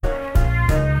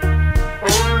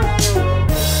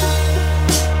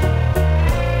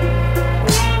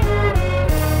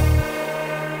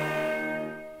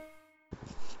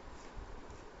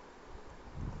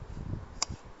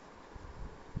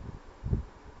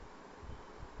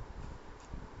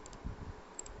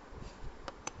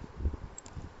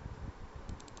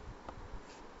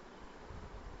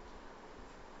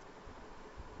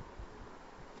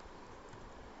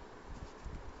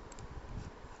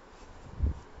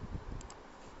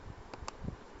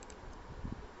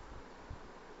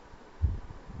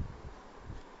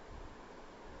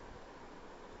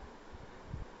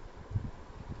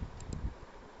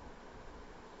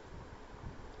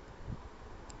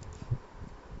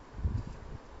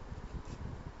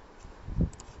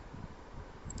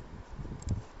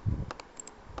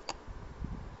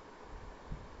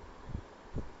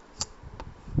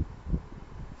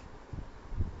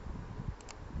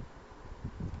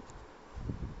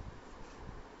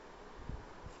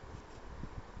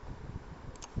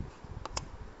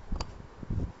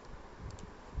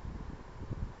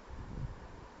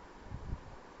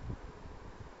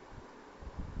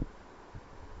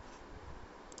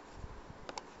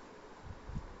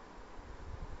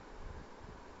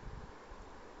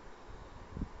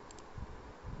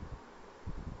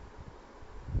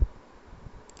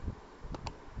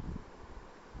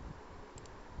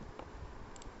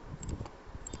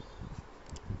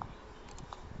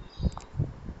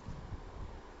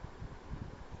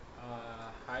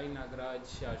Nagraj,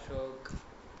 Ashok,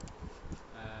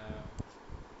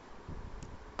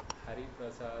 Hari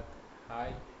Prasad, hi.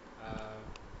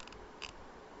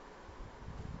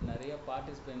 நிறைய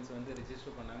participants வந்து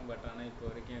register பண்ணாங்க, பட் ஆனால் இப்போ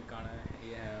வரைக்கும்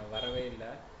வரவே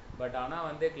இல்லை. பட் ஆனால்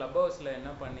வந்து க்ளப் ஹவுஸில்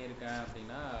என்ன பண்ணியிருக்கேன்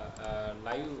அப்படின்னா,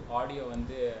 லைவ் ஆடியோ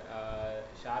வந்து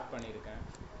ஷேர் பண்ணியிருக்கேன்.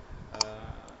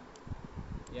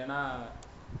 ஏன்னா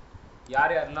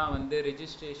யார் யாரெல்லாம் வந்து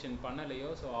ரெஜிஸ்ட்ரேஷன் பண்ணலையோ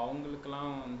ஸோ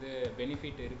அவங்களுக்கெல்லாம் வந்து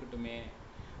பெனிஃபிட் இருக்கட்டுமே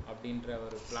அப்படின்ற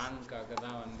ஒரு பிளானுக்காக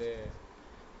தான் வந்து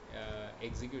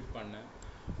எக்ஸிக்யூட் பண்ணேன்.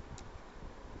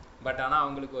 பட் ஆனால்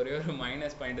அவங்களுக்கு ஒரே ஒரு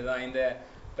மைனஸ் பாயிண்ட் தான், இந்த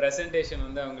ப்ரெசன்டேஷன்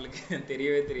வந்து அவங்களுக்கு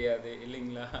தெரியவே தெரியாது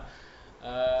இல்லைங்களா.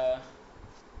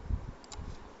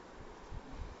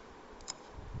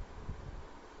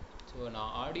 ஸோ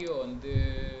நான் ஆடியோ வந்து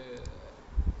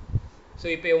ஸோ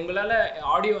இப்போ உங்களால்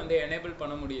ஆடியோ வந்து எனேபிள்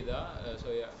பண்ண முடியுதா? So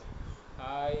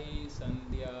hi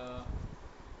Sandhya,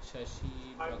 Sasi,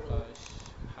 Prakash,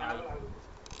 hi.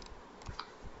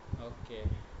 Okay,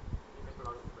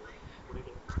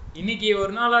 இன்னைக்கு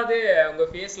ஒரு நாளாவது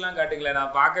உங்கள் ஃபேஸ்லாம் காட்டுங்களேன்,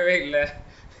 நான் பார்க்கவே இல்லை.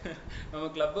 நம்ம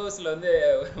க்ளப் ஹவுஸில் வந்து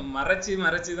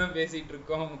மறைச்சி தான் பேசிகிட்டு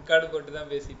இருக்கோம், முக்காடு போட்டு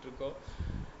தான் பேசிகிட்டு இருக்கோம்.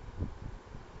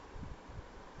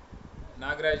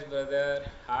 Nagaraj brother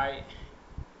hi.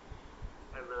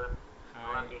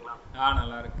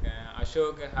 நல்லா இருக்கேன்.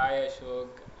 அசோக் ஹாய்.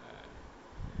 அசோக்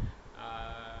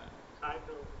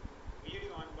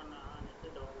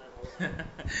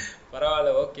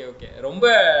பரவாயில்ல, ஓகே ஓகே, ரொம்ப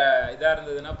இதாக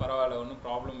இருந்ததுன்னா பரவாயில்ல, ஒன்றும்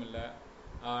ப்ராப்ளம் இல்லை.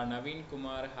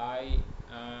 நவீன்குமார் ஹாய்.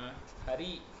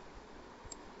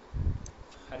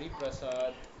 ஹரி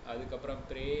பிரசாத், அதுக்கப்புறம்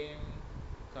பிரேம்,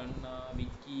 கண்ணா,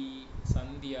 விக்கி,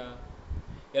 சந்தியா,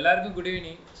 எல்லாருக்கும் குட்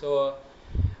ஈவினிங். ஸோ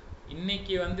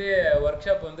இன்னைக்கு வந்து ஒர்க்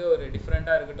ஷாப் வந்து ஒரு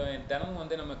டிஃப்ரெண்ட்டாக இருக்கட்டும். தினமும்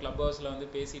வந்து நம்ம க்ளப் ஹவுஸில் வந்து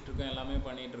பேசிகிட்டு இருக்கோம், எல்லாமே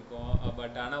பண்ணிகிட்ருக்கோம்.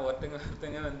 பட் ஆனால்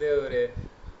ஒருத்தங்க வந்து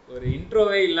ஒரு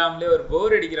இன்ட்ரோவே இல்லாமலே ஒரு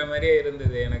போர் அடிக்கிற மாதிரியே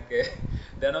இருந்தது எனக்கு.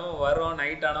 தினமும் வரோம்,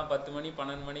 நைட் ஆனால் 10 மணி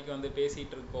 12 மணிக்கு வந்து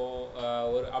பேசிகிட்டு இருக்கோம்,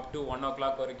 ஒரு அப் டு 1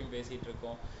 o'clock வரைக்கும் பேசிகிட்டு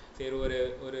இருக்கோம். சரி, ஒரு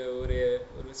ஒரு ஒரு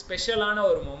ஒரு ஸ்பெஷலான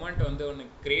ஒரு மொமெண்ட் வந்து ஒன்று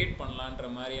க்ரியேட் பண்ணலான்ற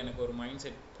மாதிரி எனக்கு ஒரு மைண்ட்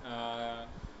செட்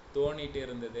தோணிட்டு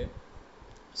இருந்தது.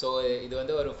 ஸோ இது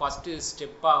வந்து ஒரு ஃபஸ்ட்டு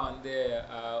ஸ்டெப்பாக வந்து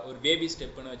ஒரு பேபி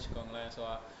ஸ்டெப்புன்னு வச்சுக்கோங்களேன். ஸோ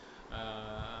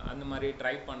அந்த மாதிரி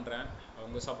ட்ரை பண்ணுறேன்.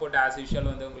 உங்கள் சப்போர்ட் ஆஸ் யூஷுவல்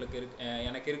வந்து உங்களுக்கு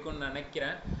எனக்கு இருக்குன்னு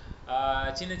நினைக்கிறேன்.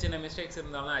 சின்ன மிஸ்டேக்ஸ்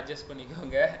இருந்தாலும் அட்ஜஸ்ட்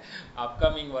பண்ணிக்கோங்க.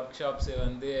 அப்கமிங் ஒர்க் ஷாப்ஸு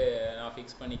வந்து நான்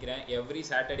ஃபிக்ஸ் பண்ணிக்கிறேன். எவ்ரி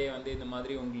சாட்டர்டே வந்து இந்த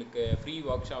மாதிரி உங்களுக்கு ஃப்ரீ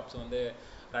ஒர்க் ஷாப்ஸ் வந்து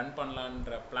ரன்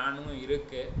பண்ணலான்ற பிளானும்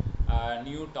இருக்குது.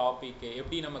 நியூ டாபிக்,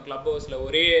 எப்படி நம்ம க்ளப் ஹவுஸில்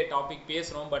ஒரே டாபிக்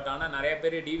பேசுகிறோம், பட் ஆனால் நிறைய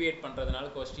பேர் டீவியேட்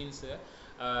பண்ணுறதுனால கொஸ்டின்ஸு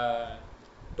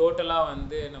டோட்டலாக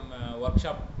வந்து நம்ம ஒர்க்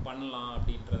ஷாப் பண்ணலாம்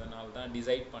அப்படின்றதுனால தான்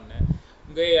டிசைட் பண்ணேன்.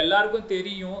 உங்கள் எல்லாருக்கும்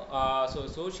தெரியும், ஸோ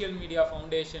சோஷியல் மீடியா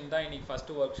ஃபவுண்டேஷன் தான் இன்றைக்கி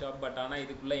ஃபஸ்ட்டு ஒர்க் ஷாப். பட் ஆனால்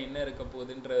இதுக்குள்ளே என்ன இருக்க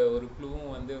போகுதுன்ற ஒரு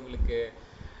க்ளூவும் வந்து உங்களுக்கு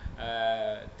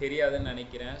தெரியாதுன்னு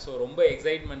நினைக்கிறேன். ஸோ ரொம்ப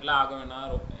எக்ஸைட்மெண்ட்லாம் ஆக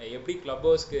வேணாம். எப்படி க்ளப்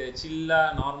ஹவுஸ்க்கு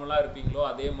சில்லாக நார்மலாக இருப்பீங்களோ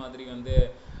அதே மாதிரி வந்து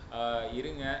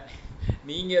இருங்க.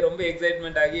 நீங்கள் ரொம்ப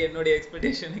எக்ஸைட்மெண்ட் ஆகி என்னுடைய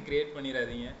எக்ஸ்பெக்டேஷனை க்ரியேட்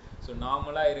பண்ணிடாதீங்க. ஸோ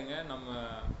நார்மலாக இருங்க. நம்ம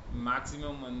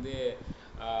மேக்ஸிமம் வந்து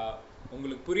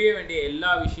உங்களுக்கு புரிய வேண்டிய எல்லா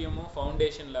விஷயமும்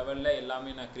ஃபவுண்டேஷன் லெவலில்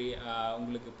எல்லாமே நான்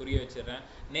உங்களுக்கு புரிய வச்சிடுறேன்.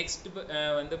 நெக்ஸ்ட்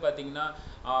வந்து பார்த்திங்கன்னா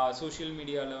சோஷியல்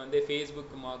மீடியாவில் வந்து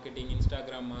ஃபேஸ்புக் மார்க்கெட்டிங்,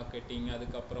 இன்ஸ்டாகிராம் மார்க்கெட்டிங்,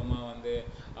 அதுக்கப்புறமா வந்து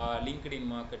லிங்க்டின்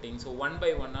மார்க்கெட்டிங். ஸோ 1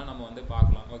 by 1 நம்ம வந்து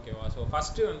பார்க்கலாம், ஓகேவா. ஸோ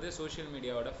ஃபஸ்ட்டு வந்து சோஷியல்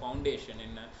மீடியாவோட ஃபவுண்டேஷன்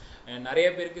என்ன. நிறைய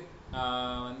பேருக்கு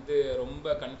வந்து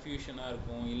ரொம்ப கன்ஃபியூஷனாக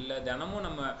இருக்கும். இல்லை தினமும்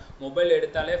நம்ம மொபைல்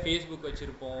எடுத்தாலே ஃபேஸ்புக்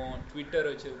வச்சுருப்போம், ட்விட்டர்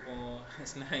வச்சுருப்போம்,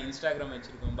 இன்ஸ்டாகிராம்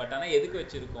வச்சுருக்கோம். பட் ஆனால் எதுக்கு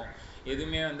வச்சுருக்கோம்,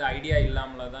 எதுவுமே வந்து ஐடியா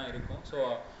இல்லாமல் தான் இருக்கும். ஸோ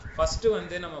ஃபஸ்ட்டு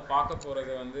வந்து நம்ம பார்க்க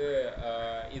போகிறது வந்து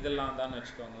இதெல்லாம் தான்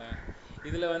வச்சுக்கோங்களேன்.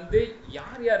 இதில் வந்து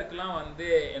யாருக்கெல்லாம் வந்து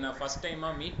என்னை ஃபஸ்ட்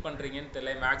டைமாக மீட் பண்ணுறீங்கன்னு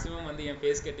தெரியல. மேக்ஸிமம் வந்து என்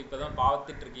ஃபேஸ் கட் இப்போ தான்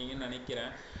பார்த்துட்ருக்கீங்கன்னு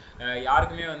நினைக்கிறேன்.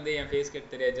 யாருக்குமே வந்து என் ஃபேஸ்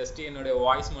கட் தெரியாது, ஜஸ்ட்டு என்னுடைய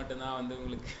வாய்ஸ் மட்டும்தான் வந்து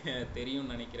உங்களுக்கு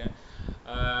தெரியும்னு நினைக்கிறேன்.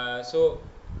 ஸோ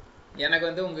எனக்கு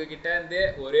வந்து உங்ககிட்ட இருந்து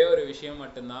ஒரே ஒரு விஷயம்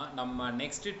மட்டும்தான், நம்ம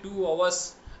நெக்ஸ்ட்டு 2 hours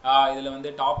இதில் வந்து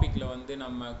டாப்பிக்கில் வந்து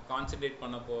நம்ம கான்சன்ட்ரேட்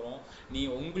பண்ண போகிறோம். நீ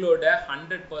உங்களோட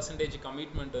 100%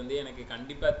 கமிட்மெண்ட் வந்து எனக்கு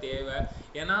கண்டிப்பாக தேவை.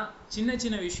 ஏன்னா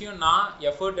சின்ன விஷயம் நான்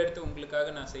எஃபர்ட் எடுத்து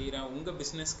உங்களுக்காக நான் செய்கிறேன், உங்கள்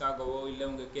பிஸ்னஸ்க்காகவோ இல்லை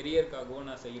உங்கள் கெரியருக்காகவோ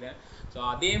நான் செய்கிறேன். ஸோ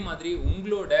அதே மாதிரி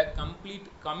உங்களோட கம்ப்ளீட்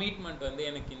கமிட்மெண்ட் வந்து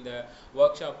எனக்கு இந்த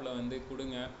ஒர்க் ஷாப்பில் வந்து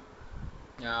கொடுங்க.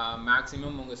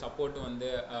 மேக்ஸிமம் உங்கள் சப்போர்ட்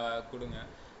வந்து கொடுங்க.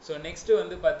 ஸோ நெக்ஸ்ட்டு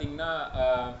வந்து பார்த்திங்கன்னா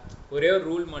ஒரே ஒரு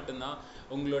ரூல் மட்டும்தான்.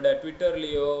 உங்களோட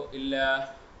ட்விட்டர்லேயோ இல்லை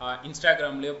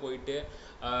இன்ஸ்டாகிராம்லேயோ போயிட்டு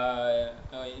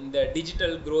இந்த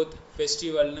டிஜிட்டல் க்ரோத்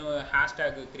ஃபெஸ்டிவல்னு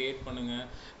ஹேஷ்டேக்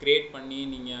க்ரியேட் பண்ணி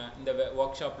நீங்கள் இந்த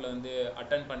ஒர்க் ஷாப்பில் வந்து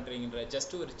அட்டன் பண்ணுறீங்கன்ற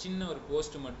ஜஸ்ட் ஒரு சின்ன ஒரு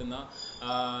போஸ்ட் மட்டும்தான்.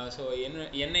 ஸோ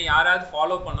என்னை யாராவது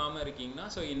ஃபாலோ பண்ணாமல் இருக்கீங்கன்னா,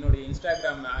 ஸோ என்னுடைய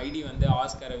இன்ஸ்டாகிராம் ஐடி வந்து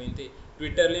ஆஸ்க் அரவிந்த்,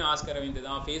 ட்விட்டர்லேயும் ஆஸ்க் அரவிந்த்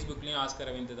தான், ஃபேஸ்புக்லேயும் ஆஸ்க்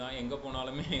அரவிந்த் தான், எங்கே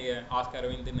போனாலுமே ஆஸ்க்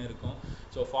அரவிந்த்னு இருக்கும்.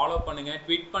 ஸோ ஃபாலோ பண்ணுங்கள்,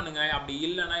 ட்வீட் பண்ணுங்கள். அப்படி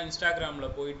இல்லைனா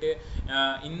இன்ஸ்டாகிராமில் போயிட்டு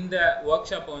இந்த ஒர்க்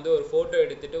ஷாப்பை வந்து ஒரு ஃபோட்டோ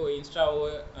எடுத்துகிட்டு ஒரு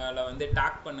இன்ஸ்டாவில் வந்து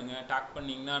டேக் பண்ணுங்கள். டேக்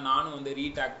பண்ணிங்கன்னா நானும் வந்து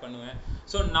ரீடேக் பண்ணுவேன்.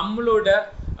 ஸோ நம்மளோட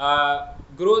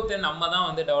க்ரோத்தை நம்ம தான்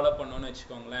வந்து டெவலப் பண்ணணும்னு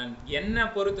வச்சுக்கோங்களேன். என்னை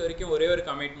பொறுத்த வரைக்கும் ஒரே ஒரு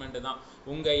கமிட்மெண்ட்டு தான்,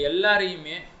 உங்கள்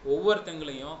எல்லாரையுமே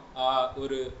ஒவ்வொருத்தங்களையும்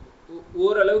ஒரு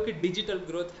ஓரளவுக்கு டிஜிட்டல்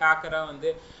க்ரோத் ஹேக்கராக வந்து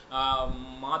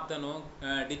மாற்றணும்,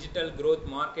 டிஜிட்டல் க்ரோத்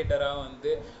மார்க்கெட்டராக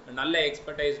வந்து நல்ல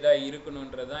எக்ஸ்பர்டைஸ்டாக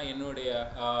இருக்கணுன்றது தான் என்னுடைய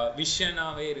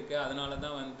விஷனாகவே இருக்குது. அதனால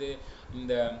தான் வந்து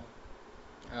இந்த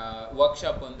ஒர்க்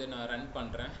ஷாப் வந்து நான் ரன்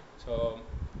பண்ணுறேன். ஸோ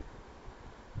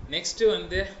நெக்ஸ்ட்டு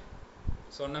வந்து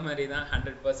சொன்ன மாதிரி தான்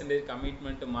 100%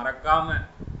 கமிட்மெண்ட் மறக்காமல்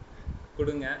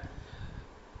கொடுங்க.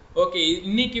 ஓகே,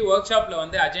 இன்னைக்கு ஒர்க் ஷாப்பில்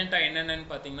வந்து அஜெண்டா என்னென்னு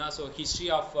பார்த்தீங்கன்னா, so history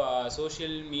of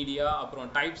social media, அப்புறம்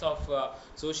types of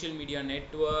social media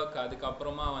network,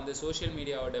 அதுக்கப்புறமா வந்து சோஷியல்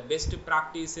மீடியாவோட பெஸ்ட்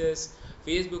ப்ராக்டிசஸ்,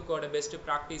 ஃபேஸ்புக்கோட பெஸ்ட்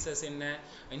ப்ராக்டிசஸ் என்ன,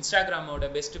 இன்ஸ்டாகிராமோட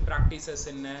பெஸ்ட் ப்ராக்டிசஸ்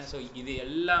என்ன. ஸோ இது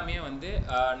எல்லாமே வந்து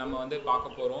நம்ம வந்து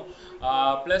பார்க்க போகிறோம்.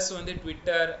 ப்ளஸ் வந்து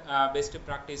ட்விட்டர் பெஸ்ட்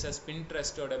ப்ராக்டிசஸ்,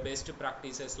 பின்ட்ரெஸ்டோட பெஸ்ட்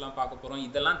ப்ராக்டிசஸ்லாம் பார்க்க போகிறோம்.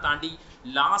 இதெல்லாம் தாண்டி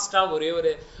லாஸ்ட்டாக ஒரே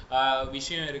ஒரு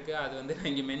விஷயம் இருக்குது, அது வந்து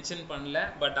நான் இங்கே மென்ஷன் பண்ணல,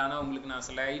 பட் ஆனால் உங்களுக்கு நான்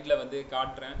ஸ்லைடில் வந்து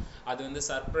காட்டுறேன். அது வந்து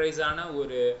சர்ப்ரைஸான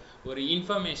ஒரு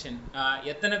இன்ஃபர்மேஷன்.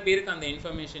 எத்தனை பேருக்கு அந்த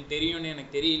இன்ஃபர்மேஷன் தெரியும்னு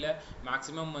எனக்கு தெரியல.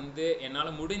 மேக்ஸிமம் வந்து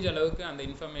என்னால் முடிஞ்ச அளவுக்கு அந்த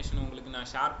இன்ஃபர்மேஷன் உங்களுக்கு நான்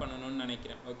ஷேர் பண்ணணும்னு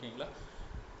நினைக்கிறேன். ஓகேங்களா?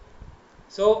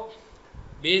 ஸோ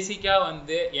பேசிக்காக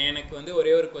வந்து எனக்கு வந்து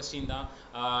ஒரே ஒரு கொஸ்டின் தான்,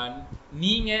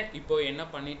 நீங்கள் இப்போ என்ன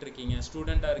பண்ணிட்டு இருக்கீங்க?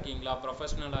 ஸ்டூடெண்ட்டாக இருக்கீங்களா,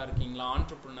 ப்ரொஃபஷனலாக இருக்கீங்களா,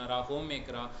 ஆண்டர்ப்ரனரா, ஹோம்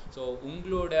மேக்கரா? ஸோ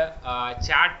உங்களோட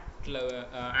சேட்டில்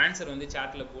ஆன்சர் வந்து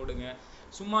சேட்டில் போடுங்க.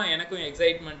 சும்மா எனக்கும்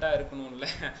எக்ஸைட்மெண்ட்டாக இருக்கணும்ல,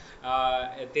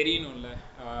 தெரியணும்ல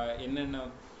என்னென்ன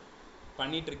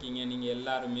பண்ணிகிட்ருக்கீங்க நீங்கள்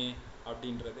எல்லாருமே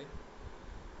அப்படின்றது.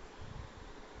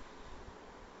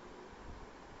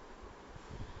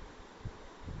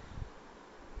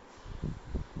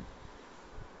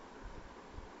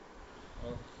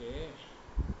 Okay,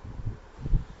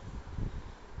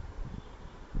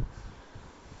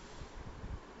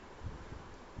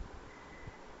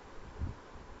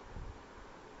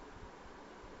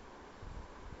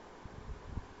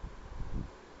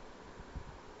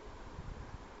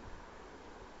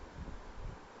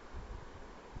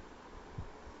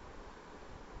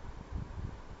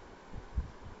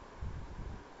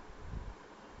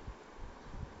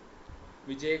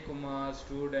 Vijayakumar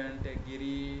student,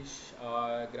 Girish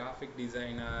graphic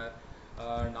designer,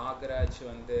 Nagaraj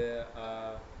வந்து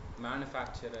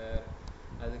மேனுஃபேக்சரர்,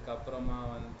 அதுக்கப்புறமா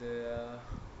வந்து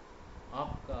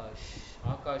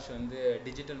ஆகாஷ் வந்து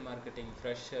digital marketing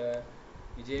fresher,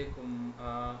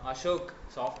 Ashok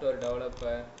software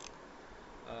developer,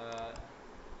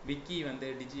 Vicky வந்து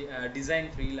design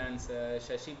freelancer,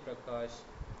 Sasi Prakash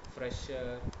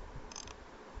fresher.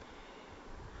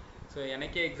 So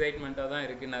எனக்கே எக்ஸைட்மெண்ட்டாக தான்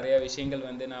இருக்குது, நிறைய விஷயங்கள்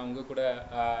வந்து நான் உங்கள் கூட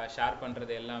ஷேர்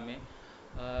பண்ணுறது எல்லாமே.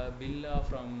 பில்லா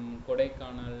from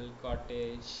Kodaikanal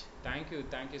cottage,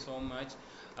 thank you so much.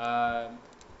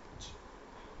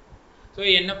 So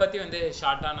என்னை பற்றி வந்து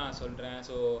ஷார்ட்டாக நான் சொல்கிறேன்.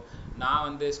 ஸோ நான்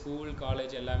வந்து ஸ்கூல்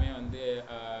காலேஜ் எல்லாமே வந்து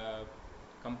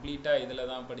கம்ப்ளீட்டாக இதில்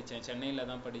தான் படித்தேன், சென்னையில்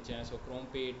தான் படித்தேன். ஸோ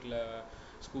குரோம்பேட்டில்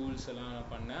ஸ்கூல்ஸ் எல்லாம்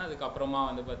நான் பண்ணேன். அதுக்கப்புறமா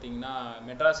வந்து பார்த்திங்கன்னா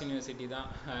மெட்ராஸ் யூனிவர்சிட்டி தான்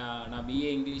நான் BA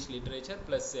English literature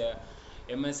plus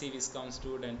MSc viscom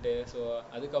student. So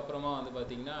அதுக்கப்புறமா வந்து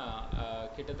பார்த்திங்கன்னா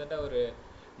கிட்டத்தட்ட ஒரு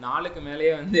 4க்கு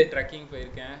மேலேயே வந்து ட்ரெக்கிங்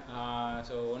போயிருக்கேன்.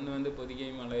 ஸோ ஒன்று வந்து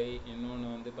பொதிகை மலை, இன்னொன்று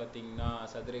வந்து பார்த்திங்கன்னா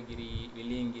சதுரகிரி,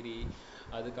 வெள்ளியங்கிரி,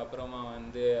 அதுக்கப்புறமா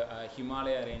வந்து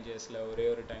ஹிமாலயா ரேஞ்சஸில் ஒரே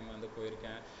ஒரு டைம் வந்து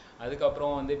போயிருக்கேன்.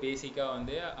 அதுக்கப்புறம் வந்து பேசிக்காக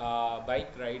வந்து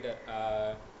பைக் ரைடர்,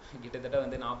 கிட்டத்தட்ட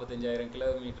வந்து 45,000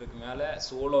 கிலோமீட்டருக்கு மேலே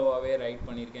சோலோவாகவே ரைட்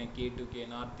பண்ணியிருக்கேன், K2K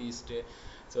நார்த் ஈஸ்ட்டு.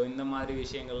 ஸோ இந்த மாதிரி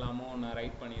விஷயங்கள்லாமும் நான்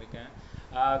ரைட் பண்ணியிருக்கேன்.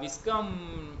 விஸ்காம்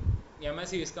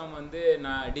எம்எஸ்சி விஸ்காம் வந்து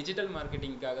நான் டிஜிட்டல்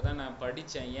மார்க்கெட்டிங்காக தான் நான்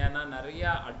படித்தேன். ஏன்னா நிறையா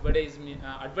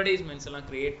அட்வர்டைஸ்மெண்ட்ஸ் எல்லாம்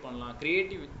க்ரியேட் பண்ணலாம்,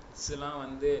 க்ரியேட்டிவ்ஸ்லாம்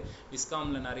வந்து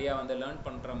விஸ்காமில் நிறையா வந்து லேர்ன்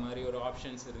பண்ணுற மாதிரி ஒரு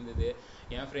ஆப்ஷன்ஸ் இருந்தது.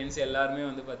 என் ஃப்ரெண்ட்ஸ் எல்லாருமே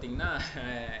வந்து பார்த்திங்கன்னா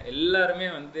எல்லாருமே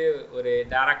வந்து ஒரு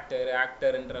டேரக்டர்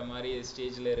ஆக்டர்ன்ற மாதிரி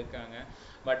ஸ்டேஜில் இருக்காங்க.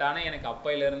 பட் ஆனால் எனக்கு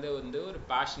அப்பையிலேருந்து வந்து ஒரு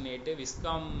பேஷனேட்டு.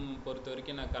 விஸ்காம் பொறுத்த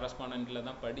வரைக்கும் நான் கரஸ்பாண்டண்ட்டில்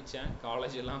தான் படித்தேன்,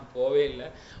 காலேஜெல்லாம் போவே இல்லை.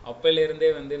 அப்பையிலேருந்தே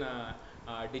வந்து நான்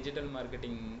டிஜிட்டல்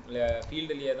மார்க்கெட்டிங்கில்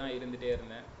ஃபீல்டுலேயே தான் இருந்துகிட்டே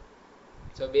இருந்தேன்.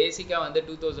 ஸோ பேசிக்காக வந்து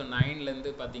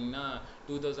 2009லேருந்து பார்த்தீங்கன்னா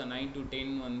 2009 to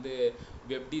 10 வந்து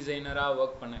வெப் டிசைனராக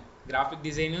ஒர்க் பண்ணேன். கிராஃபிக்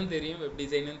டிசைனும் தெரியும், வெப்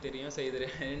டிசைனும் தெரியும். ஸோ இது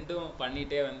ரெண்டும்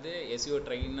பண்ணிகிட்டே வந்து எஸ்இஓ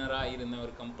ட்ரெயினராக இருந்த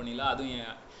ஒரு கம்பெனியில்,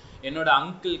 அதுவும் என்னோட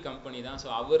அங்கிள் கம்பெனி தான். ஸோ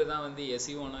அவர் தான் வந்து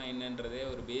எஸ்இஓனா என்னன்றதே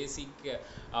ஒரு பேசிக்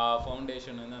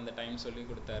ஃபவுண்டேஷன் வந்து அந்த டைம் சொல்லி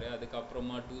கொடுத்தாரு.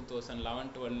 அதுக்கப்புறமா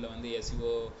 2011-12 வந்து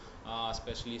எஸ்இஓ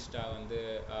ஸ்பெஷலிஸ்டாக வந்து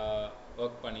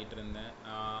ஒர்க் பண்ணிகிட்டு இருந்தேன்.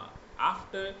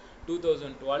 ஆஃப்டர்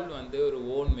 2012 வந்து ஒரு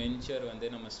ஓன் வெஞ்சர் வந்து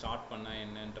நம்ம ஸ்டார்ட் பண்ணால்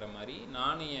என்னன்ற மாதிரி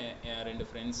நானும் என் 2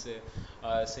 ஃப்ரெண்ட்ஸு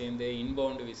சேர்ந்து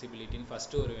இன்பவுண்டு விசிபிலிட்டின்னு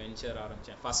ஃபஸ்ட்டு ஒரு வெஞ்சர்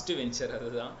ஆரம்பித்தேன். ஃபஸ்ட்டு வெஞ்சர்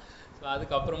அதுதான். ஸோ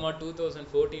அதுக்கப்புறமா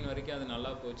 2014 வரைக்கும் அது நல்லா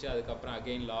போச்சு. அதுக்கப்புறம்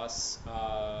அகெயின் லாஸ்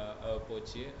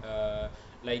போச்சு.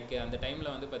 லைக் அந்த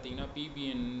டைமில் வந்து பார்த்திங்கன்னா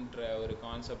பிபிஎன்ற ஒரு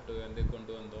கான்செப்ட் வந்து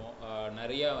கொண்டு வந்தோம்.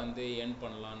 நிறையா வந்து ஏர்ன்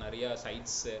பண்ணலாம், நிறையா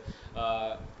சைட்ஸ்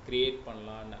க்ரியேட்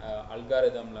பண்ணலாம்,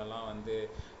 அல்காரிதம்லலாம் வந்து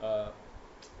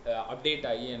அப்டேட்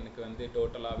ஆகி எனக்கு வந்து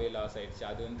டோட்டலாகவே லாஸ் ஆகிடுச்சு.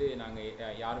 அது வந்து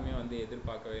நாங்கள் யாருமே வந்து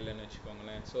எதிர்பார்க்கவே இல்லைன்னு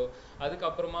வச்சுக்கோங்களேன். ஸோ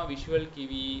அதுக்கப்புறமா விஷுவல்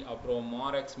கிவி, அப்புறம்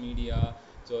மாரெக்ஸ் மீடியா,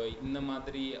 ஸோ இந்த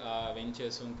மாதிரி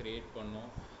வெஞ்சர்ஸும் க்ரியேட்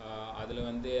பண்ணோம். அதில்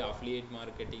வந்து அஃபிலியேட்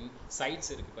மார்க்கெட்டிங்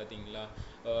சைட்ஸ் இருக்குது பார்த்தீங்களா.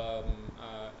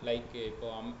 லைக்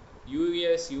இப்போது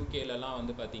யூஎஸ் யூகேலலாம்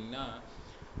வந்து பார்த்திங்கன்னா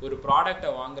ஒரு ப்ராடக்டை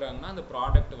வாங்குறாங்கன்னா அந்த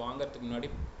ப்ராடக்ட் வாங்குறதுக்கு முன்னாடி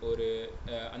ஒரு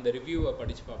அந்த ரிவ்யூவை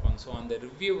படித்து பார்ப்பாங்க. ஸோ அந்த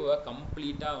ரிவ்யூவை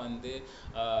கம்ப்ளீட்டாக வந்து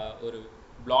ஒரு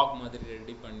பிளாக் மாதிரி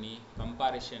ரெடி பண்ணி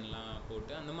கம்பாரிஷன்லாம்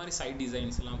போட்டு அந்த மாதிரி சைட்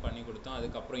டிசைன்ஸ்லாம் பண்ணி கொடுத்தோம்.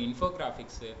 அதுக்கப்புறம்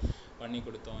இன்ஃபோகிராஃபிக்ஸு பண்ணி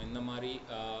கொடுத்தோம். இந்த மாதிரி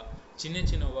சின்ன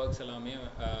சின்ன ஒர்க்ஸ் எல்லாமே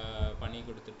பண்ணி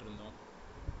கொடுத்துட்ருந்தோம்.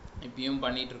 இப்பயும்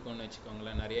பண்ணிகிட்ருக்கோன்னு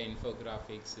வச்சுக்கோங்களேன். நிறைய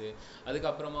இன்ஃபோகிராஃபிக்ஸு,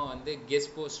 அதுக்கப்புறமா வந்து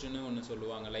கெஸ்ட் போஸ்ட்டுன்னு ஒன்று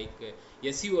சொல்லுவாங்க. லைக்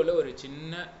எஸ்இஓவில் ஒரு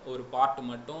சின்ன ஒரு பார்ட்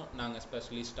மட்டும் நாங்கள்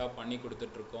ஸ்பெஷலிஸ்ட்டாக பண்ணி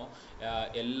கொடுத்துட்ருக்கோம்.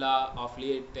 எல்லா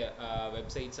அஃபிலியேட்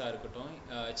வெப்சைட்ஸாக இருக்கட்டும்,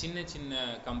 சின்ன சின்ன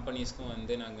கம்பெனிஸ்க்கும்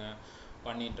வந்து நாங்கள்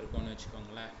பண்ணிகிட்ருக்கோன்னு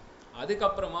வச்சுக்கோங்களேன்.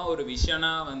 அதுக்கப்புறமா ஒரு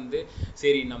விஷயம்னா வந்து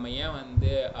சரி நம்ம ஏன்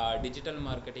வந்து டிஜிட்டல்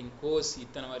மார்க்கெட்டிங் கோர்ஸ்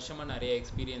இத்தனை வருஷமாக நிறைய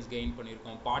எக்ஸ்பீரியன்ஸ் கெயின்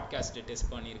பண்ணியிருக்கோம். பாட்காஸ்ட்டு டெஸ்ட்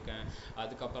பண்ணியிருக்கேன்.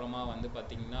 அதுக்கப்புறமா வந்து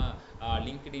பார்த்திங்கன்னா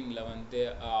லிங்க்டின்ல வந்து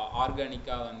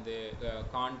ஆர்கானிக்காக வந்து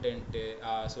கான்டென்ட்டு,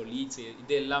 ஸோ லீட்ஸு,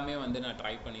 இது எல்லாமே வந்து நான்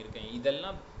ட்ரை பண்ணியிருக்கேன்.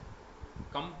 இதெல்லாம்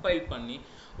கம்பைல் பண்ணி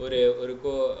ஒரு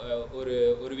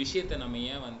ஒரு விஷயத்தை நம்ம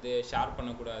ஏன் வந்து ஷேர்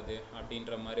பண்ணக்கூடாது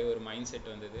அப்படின்ற மாதிரி ஒரு மைண்ட்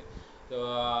செட் வந்தது. ஸோ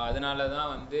அதனால தான்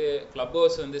வந்து க்ளப்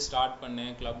ஹவுஸ் வந்து ஸ்டார்ட் பண்ணேன்.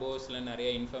 க்ளப் ஹவுஸில் நிறைய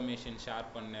இன்ஃபர்மேஷன் ஷேர்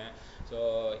பண்ணேன். ஸோ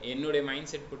என்னுடைய மைண்ட்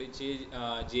செட் பிடிச்சி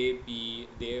ஜேபி,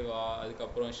 தேவா,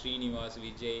 அதுக்கப்புறம் ஸ்ரீனிவாஸ்,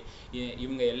 விஜய்,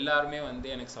 இவங்க எல்லாருமே வந்து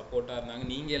எனக்கு சப்போர்ட்டாக இருந்தாங்க.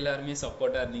 நீங்கள் எல்லாருமே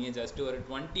சப்போர்ட்டாக இருந்தீங்க. ஜஸ்ட்டு ஒரு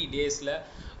 20 டேஸில்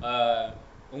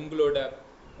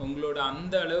உங்களோட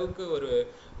அந்த அளவுக்கு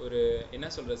ஒரு என்ன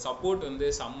சொல்கிறது சப்போர்ட் வந்து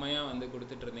செம்மையாக வந்து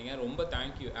கொடுத்துட்ருந்தீங்க. ரொம்ப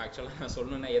தேங்க்யூ. ஆக்சுவலாக நான்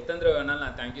சொல்லணுன்னா எத்தனை தடவை வேணாலும்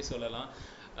நான் தேங்க்யூ சொல்லலாம்.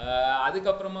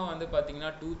 அதுக்கப்புறமா வந்து பார்த்திங்கன்னா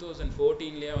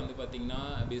 2014 வந்து பார்த்திங்கன்னா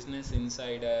பிஸ்னஸ்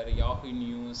இன்சைடர், யாஹூ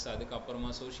நியூஸ், அதுக்கப்புறமா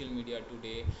சோஷியல் மீடியா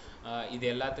டுடே, இது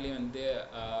எல்லாத்துலேயும் வந்து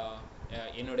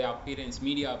என்னுடைய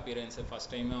மீடியா அப்பியரன்ஸு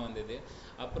ஃபஸ்ட் டைமாக வந்தது.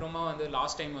 அப்புறமா வந்து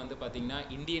லாஸ்ட் டைம் வந்து பார்த்திங்கன்னா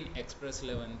இந்தியன்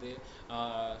எக்ஸ்பிரஸில் வந்து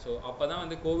ஸோ அப்போ தான்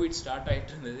வந்து கோவிட் ஸ்டார்ட்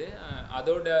ஆகிட்டு இருந்தது.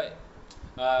 அதோட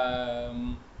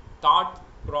தாட்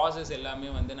ப்ராசஸ் எல்லாமே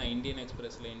வந்து நான் இந்தியன்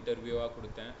எக்ஸ்பிரஸில் இன்டர்வியூவாக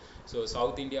கொடுத்தேன். ஸோ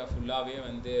சவுத் இந்தியா ஃபுல்லாகவே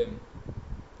வந்து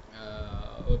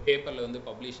ஒரு பேப்பரில் வந்து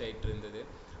பப்ளிஷ் ஆகிட்டு இருந்தது.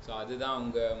 ஸோ அதுதான்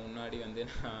அவங்க முன்னாடி வந்து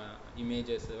நான்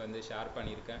இமேஜஸ் வந்து ஷேர்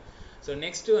பண்ணியிருக்கேன். ஸோ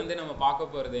நெக்ஸ்ட்டு வந்து நம்ம பார்க்க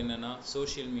போகிறது என்னென்னா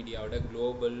சோஷியல் மீடியாவோட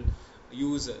குளோபல்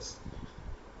யூசர்ஸ்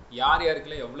யார்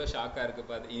யாருக்கெல்லாம் எவ்வளோ ஷாக்காக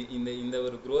இருக்குது இந்த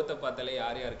ஒரு க்ரோத்தை பார்த்தாலே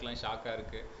யார் யாருக்கெல்லாம் ஷாக்காக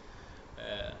இருக்குது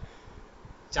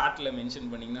சார்ட்டில்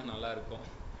மென்ஷன் பண்ணிங்கன்னா நல்லாயிருக்கும்.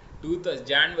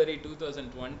 January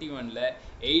 2021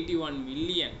 81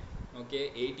 million, okay,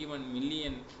 81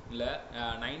 மில்லியனில்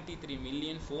 93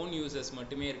 million phone users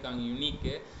மட்டுமே இருக்காங்க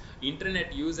யூனிக்கு.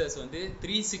 இன்டர்நெட் யூசர்ஸ் வந்து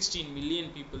 316 மில்லியன்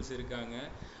பீப்புள்ஸ் இருக்காங்க.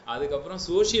 அதுக்கப்புறம்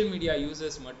சோஷியல் மீடியா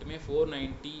யூசர்ஸ் மட்டுமே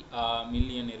 490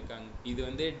 மில்லியன் இருக்காங்க. இது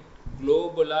வந்து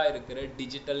குளோபலாக இருக்கிற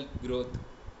டிஜிட்டல் க்ரோத்.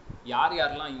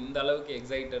 யாரெல்லாம் இந்த அளவுக்கு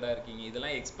எக்ஸைட்டடாக இருக்கீங்க?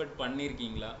 இதெல்லாம் எக்ஸ்பெக்ட்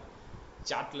பண்ணியிருக்கீங்களா?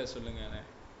 சாட்டில் சொல்லுங்கள்.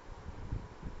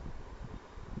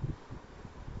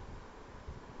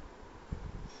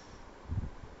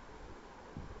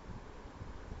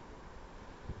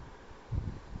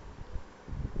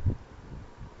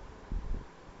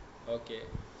 ஓகே,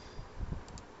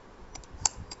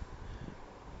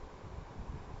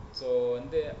 ஸோ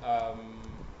வந்து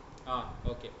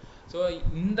ஓகே, ஸோ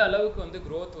இந்த அளவுக்கு வந்து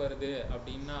growth வருது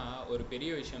அப்படின்னா ஒரு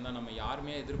பெரிய விஷயம் தான். நம்ம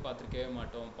யாருமே எதிர்பார்த்துருக்கவே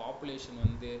மாட்டோம். பாப்புலேஷன்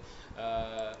வந்து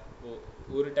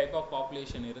ஒரு டைப் ஆஃப்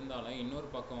பாப்புலேஷன் இருந்தாலும் இன்னொரு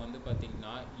பக்கம் வந்து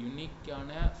பார்த்திங்கன்னா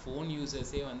யூனிக்கான ஃபோன்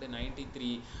யூசர்ஸே வந்து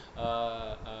 93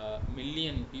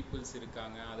 மில்லியன் பீப்புள்ஸ்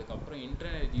இருக்காங்க. அதுக்கப்புறம்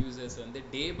இன்டர்நெட் யூசர்ஸ் வந்து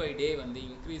டே பை டே வந்து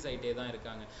இன்க்ரீஸ் ஆகிட்டே தான்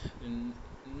இருக்காங்க.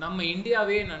 நம்ம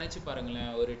இந்தியாவே நினச்சி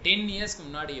பாருங்களேன், ஒரு 10 இயர்ஸ்க்கு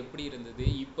முன்னாடி எப்படி இருந்தது,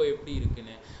 இப்போ எப்படி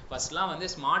இருக்குன்னு. ஃபர்ஸ்ட்லாம் வந்து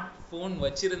ஸ்மார்ட் ஃபோன்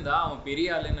வச்சுருந்தா அவன்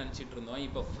பெரிய ஆளுன்னு நினச்சிட்டு இருந்தோம்.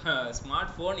 இப்போ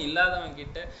ஸ்மார்ட் ஃபோன் இல்லாதவன்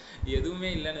கிட்ட எதுவுமே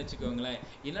இல்லைன்னு வச்சுக்கோங்களேன்.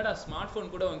 என்னடா ஸ்மார்ட்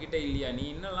ஃபோன் கூட உங்ககிட்ட இல்லையா, நீ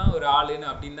இன்னெல்லாம் ஒரு ஆளுன்னு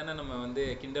அப்படின்னு தானே நம்ம வந்து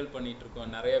கிண்டல் பண்ணிட்டு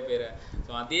இருக்கோம் நிறைய பேரை.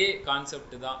 ஸோ அதே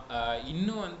கான்செப்ட் தான்.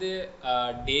 இன்னும் வந்து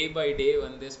டே பை டே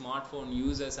வந்து ஸ்மார்ட் ஃபோன்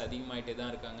யூசர்ஸ் அதிகமாகிட்டே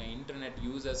தான் இருக்காங்க. இன்டர்நெட்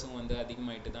யூசர்ஸும் வந்து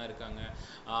அதிகமாகிட்டு தான் இருக்காங்க.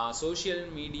 சோஷியல்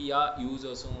மீடியா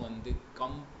யூசர்ஸும் வந்து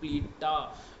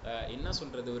கம்ப்ளீட்டாக என்ன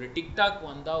சொல்கிறது, ஒரு டிக்டாக்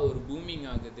வந்தால் ஒரு பூமிங்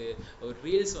ஆகுது, ஒரு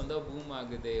ரீல்ஸ் வந்தால் பூம்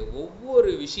ஆகுது. ஒவ்வொரு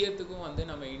விஷயத்துக்கும் வந்து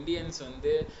நம்ம இந்தியன்ஸ்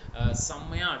வந்து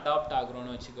செம்மையாக அடாப்ட்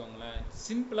ஆகுறோன்னு வச்சுக்கோங்களேன்.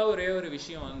 சிம்பிளாக ஒரே ஒரு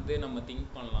விஷயம் வந்து நம்ம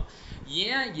திங்க் பண்ணலாம்.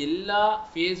 ஏன் எல்லா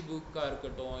ஃபேஸ்புக்காக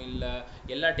இருக்கட்டும், இல்லை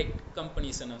எல்லா டெக்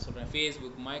கம்பெனிஸை நான் சொல்கிறேன்,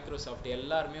 ஃபேஸ்புக், மைக்ரோசாஃப்ட்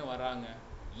எல்லாருமே வராங்க.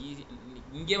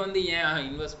 இங்கே வந்து ஏன்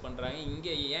இன்வெஸ்ட் பண்ணுறாங்க,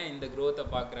 இங்கே ஏன் இந்த க்ரோத்தை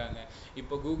பார்க்குறாங்க.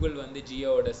 இப்போ கூகுள் வந்து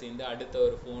ஜியோவோட சேர்ந்து அடுத்த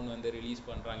ஒரு ஃபோன் வந்து ரிலீஸ்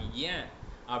பண்ணுறாங்க. ஏன்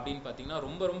அப்படின்னு பார்த்தீங்கன்னா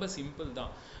ரொம்ப ரொம்ப சிம்பிள்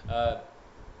தான்.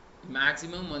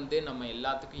 மேக்ஸிமம் வந்து நம்ம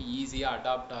எல்லாத்துக்கும் ஈஸியாக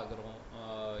அடாப்ட் ஆகுறோம்.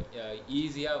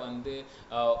 ஈஸியாக வந்து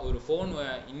ஒரு ஃபோன்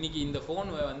இன்னைக்கு இந்த ஃபோன்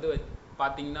வந்து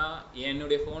பார்த்தீங்கன்னா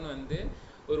என்னுடைய ஃபோன் வந்து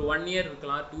ஒரு 1 இயர்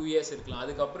இருக்கலாம், 2 இயர்ஸ் இருக்கலாம்.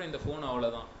 அதுக்கப்புறம் இந்த ஃபோன்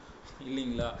அவ்வளோதான்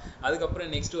இல்லைங்களா.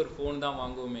 அதுக்கப்புறம் நெக்ஸ்ட் ஒரு ஃபோன் தான்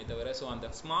வாங்குவோமே தவிர. ஸோ அந்த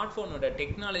ஸ்மார்ட் ஃபோனோட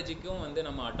டெக்னாலஜிக்கும் வந்து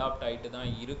நம்ம அடாப்ட் ஆகிட்டு தான்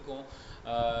இருக்கோம்.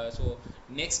 ஸோ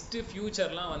நெக்ஸ்ட்டு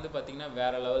ஃப்யூச்சர்லாம் வந்து பார்த்திங்கன்னா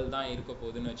வேறு லெவல் தான் இருக்க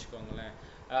போகுதுன்னு வச்சுக்கோங்களேன்.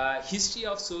 History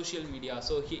of social media.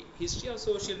 So history of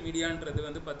social மீடியான்றது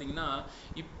வந்து பார்த்திங்கன்னா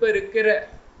இப்போ இருக்கிற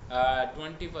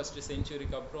 21st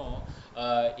செஞ்சுரிக்கு அப்புறம்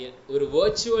ஒரு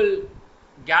வர்ச்சுவல்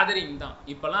கேதரிங் தான்.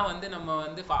 இப்போலாம் வந்து நம்ம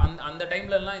வந்து அந்த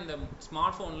டைம்லலாம் இந்த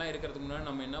ஸ்மார்ட் ஃபோன்லாம் இருக்கிறதுக்கு முன்னாடி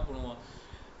நம்ம என்ன பண்ணுவோம்,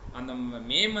 அந்த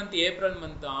மே மந்த் ஏப்ரல்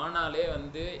மந்த் ஆனாலே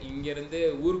வந்து இங்கேருந்து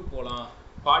ஊருக்கு போகலாம்,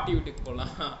 பாட்டி வீட்டுக்கு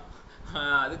போகலாம்,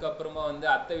 அதுக்கப்புறமா வந்து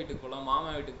அத்தை வீட்டுக்கு போகலாம், மாமா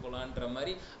வீட்டுக்கு போகலான்ற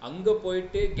மாதிரி அங்கே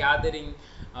போயிட்டு கேதரிங்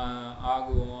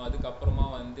ஆகுவோம். அதுக்கப்புறமா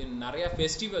வந்து நிறையா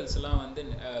ஃபெஸ்டிவல்ஸ்லாம் வந்து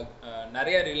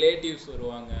நிறைய ரிலேட்டிவ்ஸ்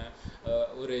வருவாங்க.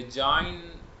 ஒரு ஜாயின்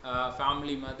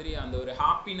ஃபேமிலி மாதிரி அந்த ஒரு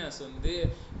ஹாப்பினஸ் வந்து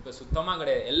இப்போ சுத்தமாக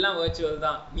கிடையாது. எல்லாம் வர்ச்சுவல்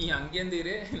தான். நீ அங்கேருந்து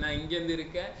இரு, நான் இங்கேருந்து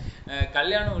இருக்கேன்.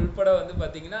 கல்யாணம் உள்பட வந்து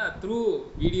பார்த்திங்கன்னா த்ரூ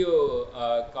வீடியோ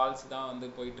கால்ஸ் தான் வந்து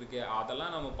போயிட்டுருக்கு.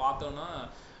 அதெல்லாம் நம்ம பார்த்தோன்னா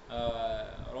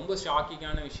ரொம்ப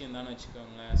ஷாக்கிங்கான விஷயம் தானே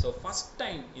வச்சுக்கோங்களேன். ஸோ ஃபஸ்ட்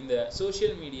டைம் இந்த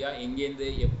சோஷியல் மீடியா எங்கேருந்து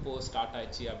எப்போ ஸ்டார்ட்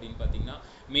ஆச்சு அப்படின்னு பார்த்தீங்கன்னா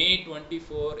May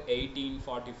 24,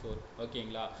 1844.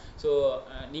 ஓகேங்களா. ஸோ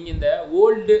நீங்கள் இந்த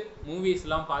ஓல்டு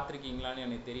மூவிஸ்லாம் பார்த்துருக்கீங்களான்னு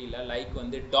எனக்கு தெரியல. லைக்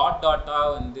வந்து டாட்டாக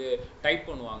வந்து டைப்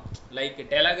பண்ணுவாங்க, லைக்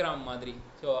டெலகிராம் மாதிரி.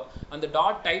 ஸோ அந்த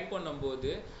டாட் டைப்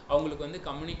பண்ணும்போது அவங்களுக்கு வந்து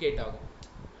கம்யூனிகேட் ஆகும்,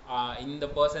 இந்த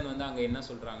பர்சன் வந்து அங்கே என்ன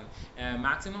சொல்கிறாங்க.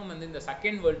 மேக்ஸிமம் வந்து இந்த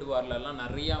செகண்ட் வேர்ல்டு வார்லலாம்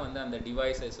நிறையா வந்து அந்த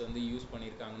டிவைசஸ் வந்து யூஸ்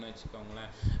பண்ணியிருக்காங்கன்னு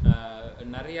வச்சுக்கோங்களேன்.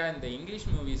 நிறையா இந்த இங்கிலீஷ்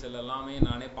மூவிஸ் எல்லாமே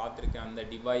நானே பார்த்துருக்கேன். அந்த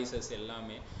டிவைசஸ்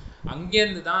எல்லாமே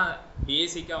அங்கேருந்து தான்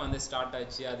பேசிக்காக வந்து ஸ்டார்ட்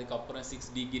ஆச்சு. அதுக்கப்புறம் 6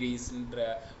 degreesன்ற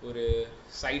ஒரு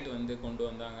சைட் வந்து கொண்டு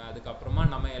வந்தாங்க. அதுக்கப்புறமா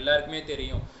நம்ம எல்லாருக்குமே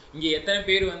தெரியும், இங்கே எத்தனை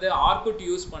பேர் வந்து ஆர்குட்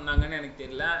யூஸ் பண்ணாங்கன்னு எனக்கு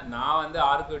தெரியல. நான் வந்து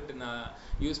ஆர்குட் நான்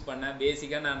யூஸ் பண்ணேன்.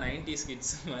 பேசிக்காக நான் 90s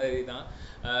கிட்ஸ் மாதிரி தான்.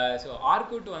 ஸோ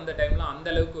ஆர்குட் வந்த டைமில்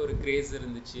அந்தளவுக்கு ஒரு கிரேஸ்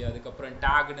இருந்துச்சு. அதுக்கப்புறம்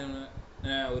டேக்டுன்னு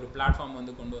ஒரு பிளாட்ஃபார்ம்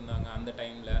வந்து கொண்டு வந்தாங்க அந்த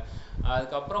டைமில்.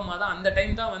 அதுக்கப்புறமா தான் அந்த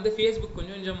டைம் தான் வந்து ஃபேஸ்புக்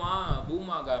கொஞ்சம் கொஞ்சமாக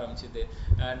பூம் ஆக ஆரம்பிச்சிது.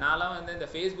 நான்லாம் வந்து இந்த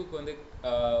ஃபேஸ்புக் வந்து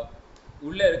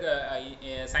உள்ளே இருக்க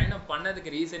சைன் அப்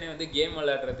பண்ணதுக்கு ரீசனே வந்து கேம்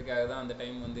விளையாடுறதுக்காக தான் அந்த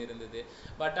டைம் வந்து இருந்தது.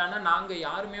 பட் ஆனால் நாங்கள்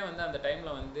யாருமே வந்து அந்த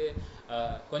டைமில் வந்து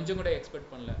கொஞ்சம் கூட எக்ஸ்பெக்ட்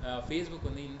பண்ணல ஃபேஸ்புக்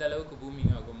வந்து இந்த அளவுக்கு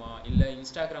பூமிங் ஆகுமா. இல்லை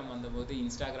இன்ஸ்டாகிராம் வந்தபோது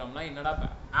இன்ஸ்டாகிராம்லாம் என்னடா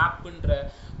ஆப்புன்ற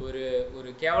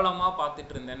ஒரு கேவலமாக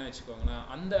பார்த்துட்டு இருந்தேன்னு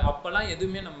வச்சுக்கோங்களேன். அப்போல்லாம்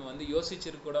எதுவுமே நம்ம வந்து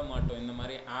யோசிச்சிருக்க கூட மாட்டோம், இந்த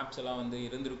மாதிரி ஆப்ஸ் எல்லாம் வந்து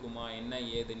இருந்திருக்குமா என்ன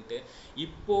ஏதுன்ட்டு.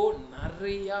 இப்போது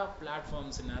நிறையா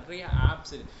பிளாட்ஃபார்ம்ஸ், நிறைய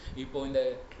ஆப்ஸ். இப்போது இந்த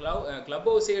கிளப்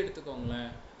ஹவுஸே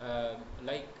எடுத்துக்கோங்களேன்.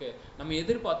 லைக் நம்ம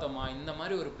எதிர்பார்த்தோமா இந்த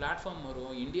மாதிரி ஒரு பிளாட்ஃபார்ம்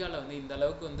வரும் இந்தியாவில் வந்து இந்த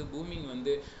அளவுக்கு வந்து பூமிங்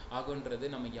வந்து ஆகுன்றது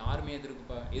நம்ம யாருமே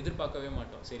எதிர்பார்க்கவே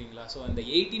மாட்டோம், சரிங்களா. ஸோ அந்த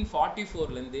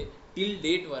 1844லேருந்து டில்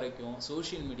டேட் வரைக்கும்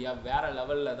சோஷியல் மீடியா வேற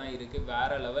லெவலில் தான் இருக்குது,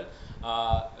 வேற லெவல்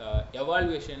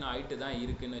எவால்வேஷன் ஆகிட்டு தான்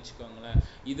இருக்குன்னு வச்சுக்கோங்களேன்.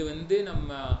 இது வந்து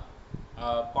நம்ம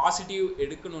பாசிட்டிவ்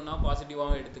எடுக்கணும்னா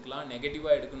பாசிட்டிவாகவும் எடுத்துக்கலாம்,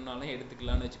 நெகட்டிவாக எடுக்கணும்னாலும்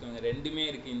எடுத்துக்கலாம்னு வச்சுக்கோங்க. ரெண்டுமே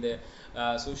இருக்குது இந்த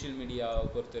சோஷியல் மீடியாவை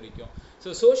பொறுத்த வரைக்கும். ஸோ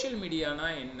சோஷியல் மீடியானா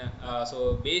என்ன? ஸோ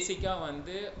பேசிக்காக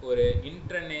வந்து ஒரு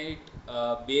internet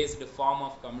based form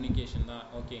of communication தான்.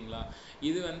 ஓகேங்களா?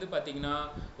 இது வந்து பார்த்திங்கன்னா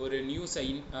ஒரு நியூஸை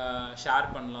ஷேர்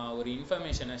பண்ணலாம், ஒரு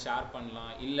இன்ஃபர்மேஷனை ஷேர்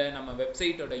பண்ணலாம், இல்லை நம்ம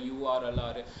வெப்சைட்டோட யூஆர்எல்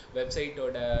ஆர்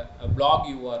வெப்சைட்டோட பிளாக்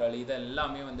யூஆர்எல்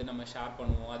இதெல்லாமே வந்து நம்ம ஷேர்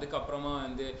பண்ணுவோம். அதுக்கப்புறமா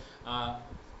வந்து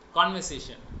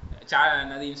கான்வர்சேஷன்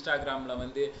அது இன்ஸ்டாகிராமில்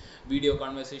வந்து வீடியோ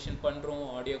கான்வர்சேஷன் பண்ணுறோம்,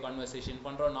 ஆடியோ கான்வர்சேஷன்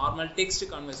பண்ணுறோம், நார்மல் டெக்ஸ்ட்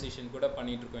கான்வர்சேஷன் கூட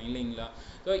பண்ணிகிட்ருக்கோம் இல்லைங்களா?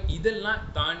 ஸோ இதெல்லாம்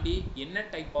தாண்டி என்ன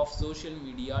type of social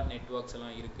media networks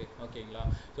எல்லாம் இருக்குது. ஓகேங்களா?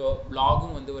 ஸோ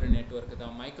பிளாகும் வந்து ஒரு நெட்ஒர்க்கு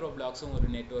தான், மைக்ரோ பிளாக்ஸும் ஒரு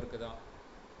நெட்ஒர்க்கு தான்.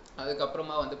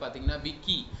 அதுக்கப்புறமா வந்து பார்த்திங்கன்னா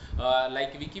விக்கி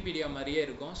லைக் விக்கிபீடியா மாதிரியே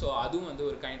இருக்கும். ஸோ அதுவும் வந்து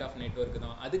ஒரு கைண்ட் ஆஃப் நெட்ஒர்க்கு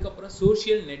தான். அதுக்கப்புறம்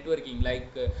சோஷியல் நெட்ஒர்க்கிங்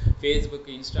லைக்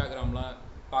ஃபேஸ்புக், இன்ஸ்டாகிராம்லாம்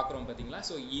பார்க்குறோம் பார்த்தீங்களா?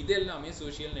 ஸோ இது எல்லாமே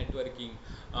சோஷியல் நெட்ஒர்க்கிங்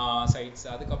சைட்ஸ்.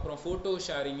 அதுக்கப்புறம் ஃபோட்டோ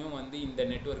ஷேரிங்கும் வந்து இந்த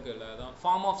நெட்ஒர்க்கில் தான்,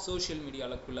 ஃபார்ம் ஆஃப் சோஷியல்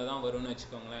மீடியாவுக்குள்ளே தான் வரும்னு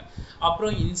வச்சுக்கோங்களேன்.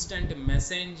 அப்புறம் இன்ஸ்டன்ட்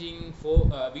மெசேஜிங்,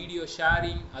 வீடியோ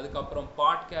ஷேரிங், அதுக்கப்புறம்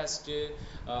podcast,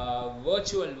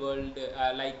 virtual world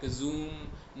like Zoom,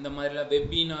 இந்த மாதிரிலாம்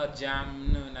வெபினார்,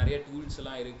 ஜாம்னு நிறைய டூல்ஸ்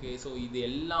எல்லாம் இருக்குது. ஸோ இது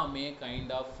எல்லாமே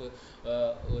கைண்ட் ஆஃப்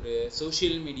ஒரு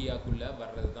சோஷியல் மீடியாக்குள்ளே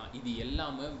வர்றது தான். இது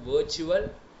எல்லாமே வர்ச்சுவல்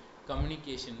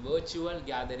கம்யூனிகேஷன், வர்ச்சுவல்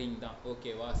கேதரிங் தான்.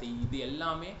 ஓகேவா? ஸோ இது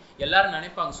எல்லாமே எல்லாரும்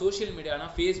நினைப்பாங்க சோஷியல் மீடியானா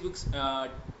ஃபேஸ்புக்,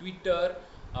 ட்விட்டர்,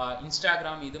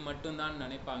 இன்ஸ்டாகிராம் இது மட்டும்தான்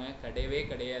நினைப்பாங்க. கிடையவே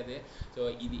கிடையாது. ஸோ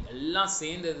இது எல்லாம்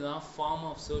சேர்ந்தது தான் form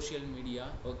of social media.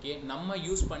 Okay, நம்ம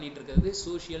யூஸ் பண்ணிட்டு இருக்கிறது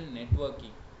சோஷியல்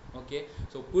நெட்வொர்க்கிங். ஓகே,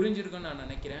 ஸோ புரிஞ்சிருக்குன்னு நான்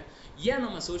நினைக்கிறேன். ஏன்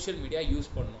நம்ம சோஷியல் மீடியா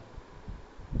யூஸ் பண்ணணும்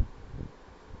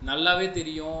நல்லாவே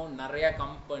தெரியும். நிறைய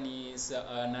கம்பெனிஸ்,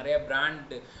 நிறைய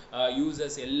பிராண்ட்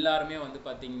யூசர்ஸ் எல்லாருமே வந்து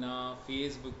பார்த்திங்கன்னா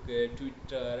ஃபேஸ்புக்கு,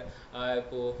 ட்விட்டர்,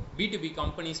 இப்போது B2B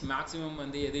கம்பெனிஸ் மேக்ஸிமம்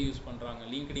வந்து எதை யூஸ் பண்ணுறாங்க?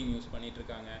 லிங்க்டின் யூஸ்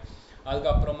பண்ணிகிட்ருக்காங்க.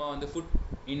 அதுக்கப்புறமா வந்து food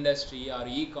industry or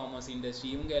e-commerce industry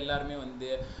இவங்க எல்லாருமே வந்து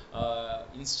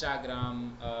இன்ஸ்டாகிராம்,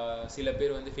 சில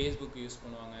பேர் வந்து ஃபேஸ்புக் யூஸ்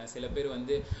பண்ணுவாங்க, சில பேர்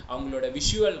வந்து அவங்களோட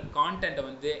விஷுவல் கான்டென்ட்டை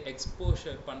வந்து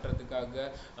எக்ஸ்போஷர் பண்ணுறதுக்காக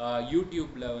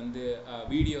யூடியூப்பில் வந்து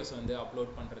வீடியோஸ் வந்து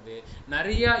அப்லோட் பண்ணுறது.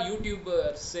 நிறையா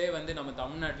யூடியூபர்ஸே வந்து நம்ம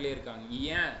தமிழ்நாட்டிலே இருக்காங்க.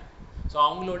 ஏன்? ஸோ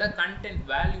அவங்களோட கண்டென்ட்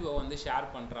வேல்யூவை வந்து ஷேர்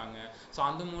பண்ணுறாங்க. ஸோ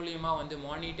அந்த மூலியமாக வந்து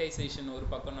மானிட்டைசேஷன் ஒரு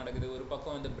பக்கம் நடக்குது, ஒரு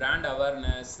பக்கம் வந்து பிராண்ட்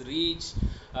அவேர்னஸ், ரீச்,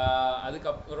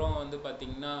 அதுக்கப்புறம் வந்து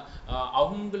பார்த்திங்கன்னா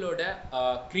அவங்களோட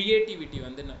க்ரியேட்டிவிட்டி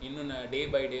வந்து இன்னும் டே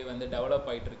பை டே வந்து டெவலப்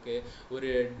ஆகிட்டுருக்கு.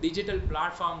 ஒரு டிஜிட்டல்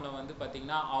பிளாட்ஃபார்மில் வந்து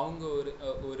பார்த்திங்கன்னா அவங்க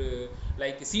ஒரு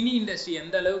லைக் சினி இண்டஸ்ட்ரி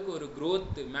எந்த அளவுக்கு ஒரு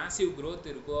க்ரோத், மேசிவ்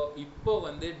க்ரோத் இருக்கோ, இப்போ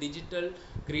வந்து டிஜிட்டல்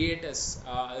கிரியேட்டர்ஸ்,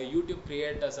 யூடியூப்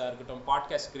கிரியேட்டர்ஸாக இருக்கட்டும்,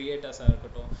 பாட்காஸ்ட் கிரியேட்டர்ஸாக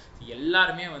இருக்கட்டும்,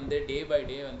 எல்லாருமே வந்து டே பை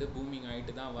டே வந்து பூமிங்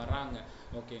ஆகிட்டு தான் வராங்க.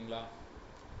 ஓகேங்களா?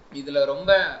 இதில்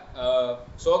ரொம்ப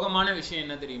சோகமான விஷயம்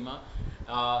என்ன தெரியுமா?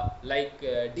 லைக்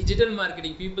டிஜிட்டல்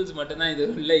மார்க்கெட்டிங் பீப்புள்ஸ் மட்டும்தான் இது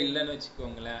இல்லைன்னு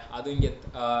வச்சுக்கோங்களேன். அதுவும் இங்கே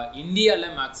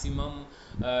இந்தியாவில் மேக்ஸிமம்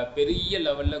பெரிய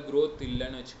லெவலில் க்ரோத்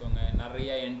இல்லைன்னு வச்சுக்கோங்க.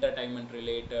 நிறைய entertainment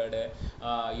related,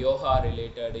 yoga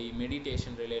related,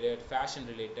 meditation related, fashion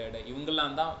related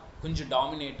இவங்கெல்லாம் தான் கொஞ்சம்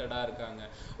டாமினேட்டடாக இருக்காங்க.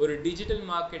 ஒரு டிஜிட்டல்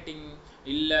மார்க்கெட்டிங்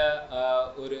இல்லை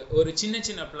ஒரு சின்ன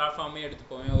சின்ன பிளாட்ஃபார்மே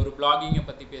எடுத்துப்போமே, ஒரு பிளாகிங்கை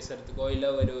பற்றி பேசுகிறதுக்கோ இல்லை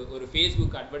ஒரு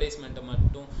ஃபேஸ்புக் அட்வர்டைஸ்மெண்ட்டை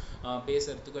மட்டும்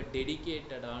பேசுகிறதுக்கோ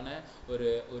டெடிக்கேட்டடான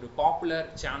ஒரு பாப்புலர்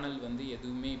சேனல் வந்து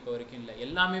எதுவுமே இப்போ வரைக்கும் இல்லை.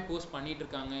 எல்லாமே போஸ்ட் பண்ணிட்டு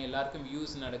இருக்காங்க, எல்லாருக்கும்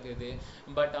வியூஸ் நடக்குது.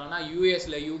 பட் ஆனால்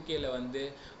யூஎஸ்ல, யூகேல வந்து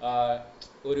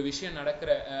ஒரு விஷயம்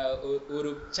நடக்கிற ஒரு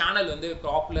சேனல் வந்து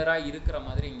பாப்புலராக இருக்கிற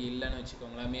மாதிரி இங்கே இல்லைன்னு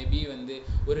வச்சுக்கோங்களேன். மேபி வந்து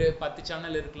ஒரு 10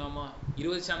 சேனல் இருக்கலாமா,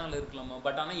 20 சேனல் இருக்கலாமா.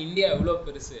 பட் ஆனால் இந்தியா எவ்வளோ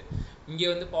பெருசு, இங்கே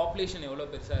வந்து பாப்புலேஷன் எவ்வளோ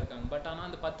பெருசாக இருக்காங்க. பட் ஆனால்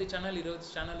அந்த 10 சேனல்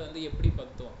 20 சேனல் வந்து எப்படி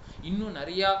பத்தும்? இன்னும்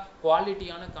நிறையா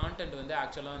குவாலிட்டியான கான்டென்ட் வந்து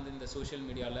ஆக்சுவலாக வந்து இந்த சோஷியல்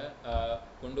மீடியாவில்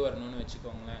கொண்டு வரணும்னு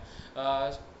வச்சுக்கோங்களேன்.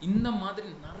 இந்த மாதிரி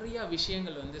நிறையா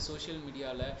விஷயங்கள் வந்து சோஷியல்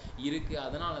மீடியாவில் இருக்குது.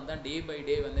 அதனால தான் டே பை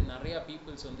டே வந்து நிறையா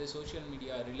பீப்புள்ஸ் வந்து சோஷியல்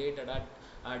மீடியா ரிலேட்டடாக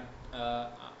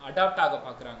அடாப்ட் ஆக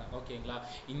பார்க்குறாங்க. ஓகேங்களா?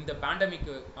 இந்த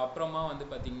பேண்டமிக்கு அப்புறமா வந்து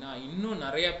பார்த்திங்கன்னா இன்னும்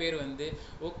நிறைய பேர் வந்து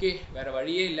ஓகே வேறு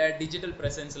வழியே இல்லை, டிஜிட்டல்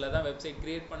ப்ரெசன்ஸில் தான் வெப்சைட்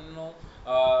க்ரியேட் பண்ணணும்,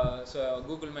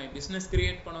 கூகுள் மை பிஸ்னஸ்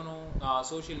க்ரியேட் பண்ணணும்,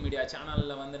 சோஷியல் மீடியா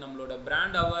சேனலில் வந்து நம்மளோட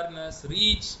பிராண்ட் அவேர்னஸ்,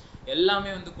 ரீச்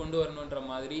எல்லாமே வந்து கொண்டு வரணுன்ற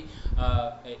மாதிரி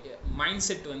மைண்ட்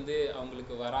செட் வந்து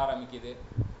அவங்களுக்கு வர ஆரம்பிக்குது.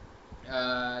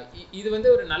 இது வந்து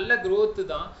ஒரு நல்ல க்ரோத்து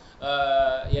தான்.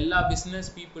 எல்லா பிஸ்னஸ்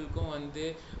பீப்புளுக்கும் வந்து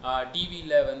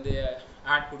டிவியில் வந்து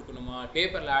ஆட் கொடுக்கணுமா,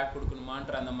 பேப்பரில் ஆட்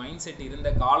கொடுக்கணுமான்ற அந்த மைண்ட் செட் இருந்த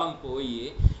காலம் போய்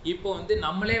இப்போ வந்து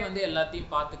நம்மளே வந்து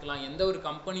எல்லாத்தையும் பார்த்துக்கலாம். எந்த ஒரு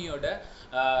கம்பெனியோட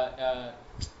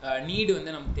நீடு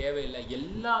வந்து நமக்கு தேவையில்லை.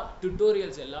 எல்லா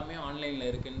டுட்டோரியல்ஸ் எல்லாமே ஆன்லைனில்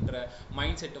இருக்குன்ற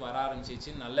மைண்ட் செட் வர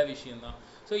ஆரம்பிச்சிச்சு. நல்ல விஷயம்தான்.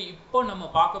 ஸோ இப்போ நம்ம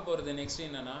பார்க்க போகிறது நெக்ஸ்ட்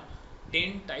என்னன்னா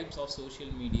 10 types of social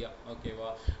media. ஓகேவா,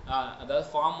 அதாவது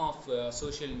form of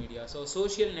social media. So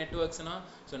social நெட்ஒர்க்ஸ்னா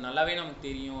so நல்லாவே நமக்கு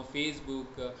தெரியும்,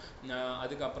 ஃபேஸ்புக்,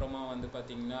 அதுக்கப்புறமா வந்து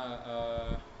பார்த்திங்கன்னா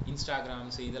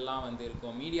இன்ஸ்டாகிராம்ஸ் இதெல்லாம் வந்து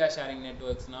இருக்கும். மீடியா ஷேரிங்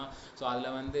நெட்ஒர்க்ஸ்னால் ஸோ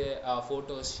அதில் வந்து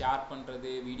ஃபோட்டோஸ் ஷேர்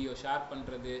பண்ணுறது, வீடியோ ஷேர்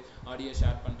பண்ணுறது, ஆடியோ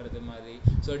ஷேர் பண்ணுறது மாதிரி.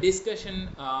 ஸோ டிஸ்கஷன்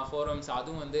ஃபோரம்ஸ்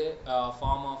அதுவும் வந்து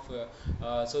ஃபார்ம் ஆஃப்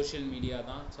சோஷியல் மீடியா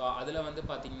தான். ஸோ அதில் வந்து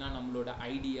பார்த்திங்கன்னா நம்மளோட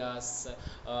ஐடியாஸ்,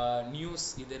 நியூஸ்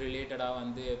இது ரிலேட்டடாக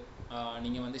வந்து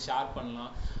நீங்கள் வந்து ஷேர்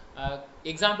பண்ணலாம்.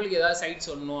 எக்ஸாம்பிளுக்கு ஏதாவது சைட்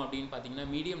சொல்லணும் அப்படின்னு பார்த்தீங்கன்னா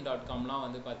medium.comலாம்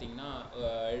வந்து பார்த்தீங்கன்னா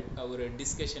ஒரு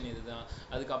டிஸ்கஷன் இதுதான்.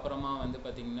 அதுக்கப்புறமா வந்து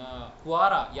பார்த்தீங்கன்னா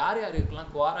குவாரா, யார்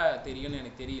யாருக்கெல்லாம் குவாரா தெரியும்னு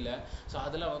எனக்கு தெரியல. ஸோ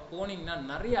அதில் போனீங்கன்னா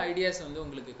நிறைய ஐடியாஸ் வந்து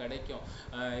உங்களுக்கு கிடைக்கும்.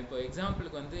 இப்போ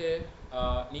எக்ஸாம்பிளுக்கு வந்து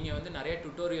நீங்கள் வந்து நிறைய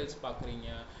டுட்டோரியல்ஸ் பார்க்குறீங்க,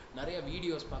 நிறைய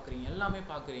வீடியோஸ் பார்க்குறீங்க, எல்லாமே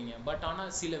பார்க்குறீங்க. பட்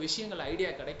ஆனால் சில விஷயங்கள் ஐடியா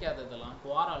கிடைக்காததெல்லாம்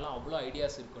குவாராலாம் அவ்வளோ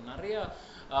ஐடியாஸ் இருக்கும். நிறையா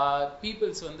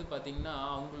பீப்புள்ஸ் வந்து பார்த்தீங்கன்னா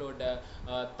அவங்களோட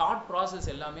தாட் ப்ராசஸ்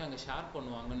எல்லாமே அங்கே ஷேர்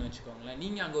பண்ணுவாங்கன்னு வச்சுக்கோங்களேன்.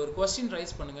 நீங்கள் அங்கே ஒரு கொஸ்டின்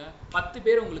ரைஸ் பண்ணுங்கள், 10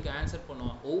 பேர் உங்களுக்கு ஆன்சர்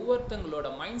பண்ணுவாங்க. ஒவ்வொருத்தங்களோட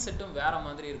மைண்ட் செட்டும் வேற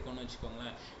மாதிரி இருக்கும்னு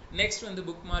வச்சுக்கோங்களேன். நெக்ஸ்ட் வந்து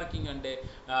book marking and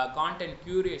content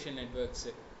curation networks.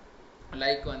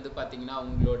 Like வந்து பார்த்தீங்கன்னா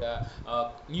உங்களோட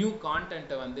நியூ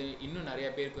கான்டென்ட்டை வந்து இன்னும் நிறைய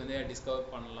பேருக்கு வந்து டிஸ்கவர்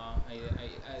பண்ணலாம்.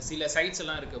 சில சைட்ஸ்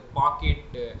எல்லாம் இருக்குது,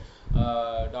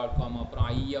 pocket.com, அப்புறம்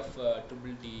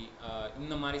IF_TTT,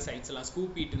 இந்த மாதிரி சைட்ஸ் எல்லாம்,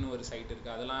 ஸ்கூபீட்னு ஒரு சைட்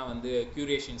இருக்குது, அதெல்லாம் வந்து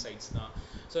கியூரேஷன் சைட்ஸ் தான்.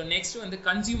 ஸோ நெக்ஸ்ட் வந்து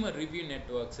கன்சியூமர் ரிவ்யூ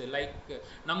நெட்வொர்க்ஸ். லைக்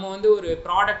நம்ம வந்து ஒரு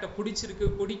ப்ராடக்டை பிடிச்சிருக்கு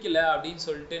பிடிக்கல அப்படின்னு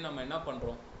சொல்லிட்டு நம்ம என்ன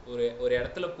பண்ணுறோம், ஒரு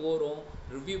இடத்துல போகிறோம்,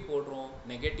 ரிவ்யூ போடுறோம்,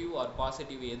 நெகட்டிவ் ஆர்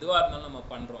பாசிட்டிவ் எதுவாக இருந்தாலும் நம்ம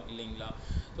பண்ணுறோம் இல்லைங்களா.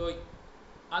 ஸோ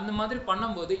அந்த மாதிரி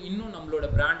பண்ணும்போது இன்னும் நம்மளோட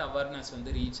பிராண்ட் அவேர்னஸ்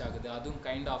வந்து ரீச் ஆகுது. அதுவும்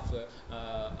கைண்ட் ஆஃப்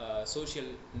சோஷியல்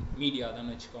மீடியா தான்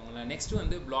வச்சுக்கோங்களேன். நெக்ஸ்ட்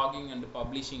வந்து blogging and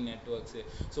publishing networks.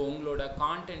 So உங்களோட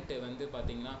கான்டென்ட்டு வந்து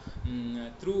பார்த்தீங்கன்னா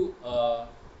த்ரூ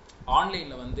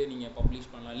ஆன்லைனில் வந்து நீங்கள் பப்ளிஷ்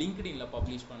பண்ணலாம், லிங்க்டின்ல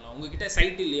பப்ளிஷ் பண்ணலாம். உங்ககிட்ட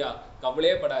சைட் இல்லையா,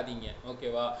 கவலையே படாதீங்க,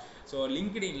 ஓகேவா. ஸோ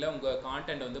லிங்க்டின்ல உங்கள்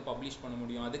கான்டென்ட் வந்து பப்ளிஷ் பண்ண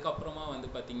முடியும். அதுக்கப்புறமா வந்து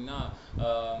பார்த்தீங்கன்னா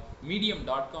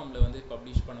medium.comல வந்து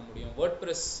பப்ளிஷ் பண்ண முடியும்.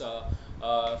 வேர்ட்பிரஸ்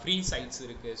ஃப்ரீ சைட்ஸ்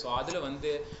இருக்குது. ஸோ அதில்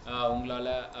வந்து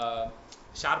உங்களால்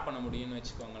ஷேர் பண்ண முடியும்னு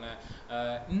வச்சுக்கோங்களேன்.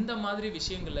 இந்த மாதிரி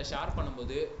விஷயங்களில் ஷேர்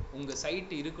பண்ணும்போது உங்கள்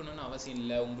சைட் இருக்கணும்னு அவசியம்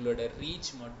இல்லை, உங்களோட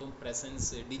ரீச் மட்டும் ப்ரெசன்ஸ்,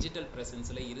 டிஜிட்டல்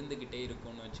ப்ரெசன்ஸில் இருந்துக்கிட்டே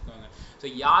இருக்கும்னு வச்சுக்கோங்க. ஸோ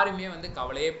யாருமே வந்து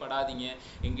கவலையே படாதீங்க,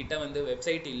 என்கிட்ட வந்து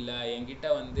வெப்சைட் இல்லை, என்கிட்ட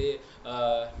வந்து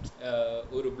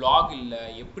ஒரு பிளாக் இல்லை,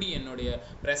 எப்படி என்னுடைய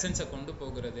ப்ரெசன்ஸை கொண்டு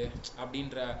போகிறது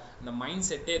அப்படின்ற அந்த மைண்ட்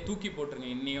செட்டே தூக்கி போட்டுருங்க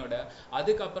இன்னையோட.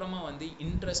 அதுக்கப்புறமா வந்து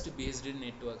இன்ட்ரெஸ்ட் பேஸ்டு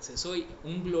நெட்வொர்க்ஸ். ஸோ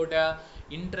உங்களோட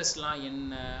இன்ட்ரெஸ்ட்லாம்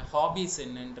என்ன, ஹாபிஸ்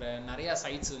என்னன்ற நிறையா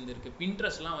சைட்ஸ் வந்து இருக்குது.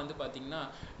 பின்ட்ரெஸ்ட்லாம் வந்து பார்த்தீங்கன்னா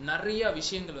நிறைய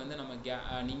விஷயங்கள் வந்து நம்ம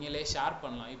நீங்களே ஷேர்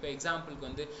பண்ணலாம். இப்போ எக்ஸாம்பிளுக்கு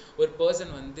வந்து ஒரு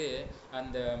பர்சன் வந்து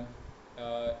அந்த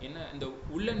என்ன இந்த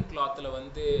உள்ளன் கிளாத்தில்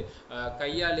வந்து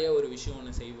கையாலேயே ஒரு விஷயம்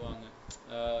ஒன்று செய்வாங்க,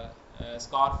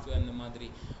 ஸ்கார்ஃப் அந்த மாதிரி,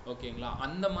 ஓகேங்களா.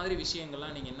 அந்த மாதிரி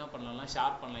விஷயங்கள்லாம் நீங்கள் என்ன பண்ணலாம்,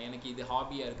 ஷேர் பண்ணலாம். எனக்கு இது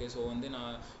ஹாபியாக இருக்குது, ஸோ வந்து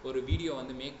நான் ஒரு வீடியோ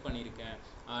வந்து மேக் பண்ணியிருக்கேன்,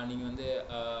 நீங்கள் வந்து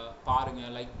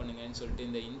பாருங்கள், லைக் பண்ணுங்கன்னு சொல்லிட்டு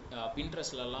இந்த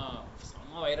பின்ட்ரெஸ்ட்லலாம்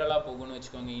செம்ம வைரலாக போகும்னு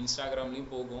வச்சுக்கோங்க.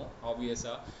 இன்ஸ்டாகிராம்லேயும் போகும்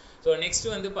ஆப்வியஸாக. ஸோ நெக்ஸ்ட்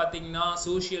வந்து பார்த்தீங்கன்னா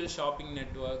சோஷியல் ஷாப்பிங்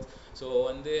நெட்வொர்க். ஸோ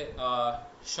வந்து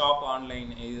ஷாப்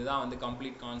ஆன்லைன், இதுதான் வந்து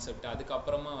கம்ப்ளீட் கான்செப்ட்.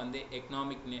 அதுக்கப்புறமா வந்து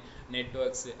எக்கனாமிக்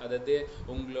நெட்வொர்க்ஸ், அதாவது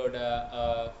உங்களோட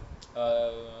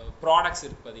ப்ராடக்ட்ஸ்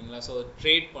இருக்குது பார்த்தீங்களா, ஸோ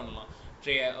ட்ரேட் பண்ணலாம்,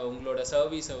 உங்களோட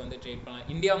சர்வீஸை வந்து ட்ரேட் பண்ணலாம்.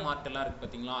 இந்தியா மார்ட்டெல்லாம் இருக்குது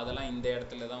பார்த்தீங்களா, அதெல்லாம் இந்த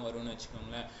இடத்துல தான் வரும்னு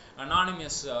வச்சுக்கோங்களேன்.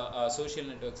 அனானிமஸ் சோஷியல்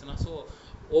நெட்வொர்க்ஸ்னால் ஸோ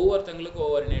ஒவ்வொருத்தங்களுக்கும்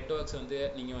ஒவ்வொரு நெட்வொர்க்ஸ் வந்து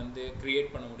நீங்கள் வந்து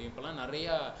க்ரியேட் பண்ண முடியும். இப்போலாம்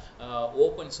நிறையா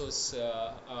ஓப்பன் சோர்ஸ்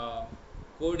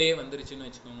கோடே வந்துருச்சுன்னு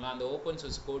வச்சுக்கோங்களேன். அந்த ஓப்பன்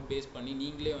சோர்ஸ் கோட் பேஸ் பண்ணி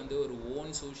நீங்களே வந்து ஒரு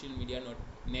ஓன் சோஷியல் மீடியா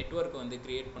நெட்வொர்க் வந்து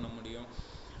க்ரியேட் பண்ண முடியும்.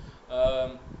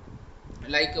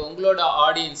 லைக் உங்களோட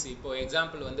ஆடியன்ஸ், இப்போ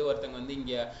எக்ஸாம்பிள் வந்து ஒருத்தங்க வந்து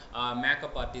இங்கே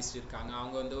மேக்கப் ஆர்டிஸ்ட் இருக்காங்க,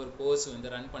 அவங்க வந்து ஒரு கோர்ஸ்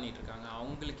வந்து ரன் பண்ணிட்டு இருக்காங்க.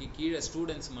 அவங்களுக்கு கீழே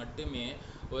ஸ்டூடெண்ட்ஸ் மட்டுமே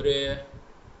ஒரு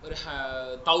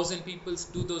 1000 பீப்புள்ஸ்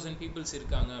 2000 பீப்புள்ஸ்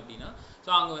இருக்காங்க அப்படின்னா, ஸோ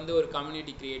அங்கே வந்து ஒரு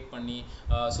கம்யூனிட்டி க்ரியேட் பண்ணி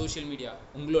சோஷியல் மீடியா,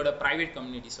 உங்களோட ப்ரைவேட்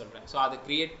கம்யூனிட்டி சொல்கிறேன், ஸோ அதை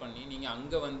க்ரியேட் பண்ணி நீங்கள்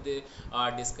அங்கே வந்து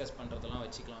டிஸ்கஸ் பண்ணுறதெல்லாம்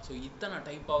வச்சுக்கலாம். ஸோ இத்தனை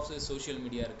டைப் ஆஃப் சோஷியல்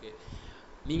மீடியா இருக்குது.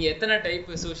 நீங்கள் எத்தனை டைப்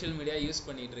சோஷியல் மீடியா யூஸ்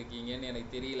பண்ணிகிட்டு இருக்கீங்கன்னு எனக்கு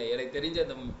தெரியல. எனக்கு தெரிஞ்ச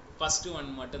அந்த ஃபஸ்ட்டு ஒன்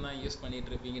மட்டும்தான் யூஸ்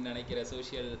பண்ணிகிட்டு இருப்பீங்கன்னு நினைக்கிறேன்,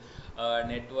 சோஷியல்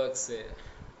நெட்வொர்க்ஸு.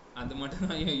 அது மட்டும்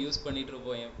தான் யூஸ் பண்ணிட்டு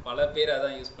இருப்போம், பல பேர்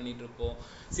அதான் யூஸ் பண்ணிட்டு இருப்போம்.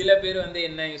 சில பேர் வந்து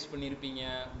என்ன யூஸ் பண்ணியிருப்பீங்க,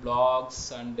 blocks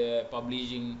and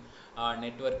publishing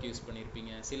network use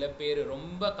பண்ணியிருப்பீங்க. சில பேர்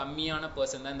ரொம்ப கம்மியான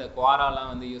பர்சன் தான் இந்த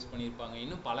குவாராலாம் வந்து யூஸ் பண்ணியிருப்பாங்க.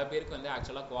 இன்னும் பல பேருக்கு வந்து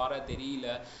ஆக்சுவலாக குவாரா தெரியல.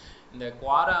 இந்த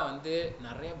குவாரா வந்து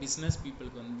நிறைய பிஸ்னஸ்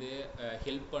பீப்புளுக்கு வந்து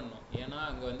ஹெல்ப் பண்ணும். ஏன்னா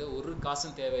அங்கே வந்து ஒரு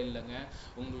காசும் தேவையில்லைங்க.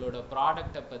 உங்களோட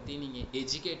ப்ராடக்டை பற்றி நீங்கள்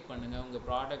எஜுகேட் பண்ணுங்கள். உங்கள்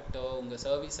ப்ராடக்டோ உங்கள்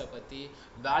சர்வீஸை பற்றி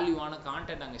வேல்யூவான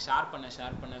கான்டென்ட் அங்கே ஷேர்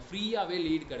பண்ண ஃப்ரீயாகவே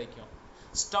லீட் கிடைக்கும்.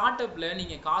 ஸ்டார்ட் அப்பில்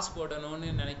நீங்கள் காசு போடணும்னு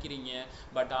நினைக்கிறீங்க,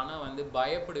 பட் ஆனால் வந்து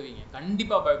பயப்படுவீங்க,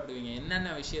 கண்டிப்பாக பயப்படுவீங்க. என்னென்ன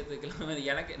விஷயத்துக்குலாம்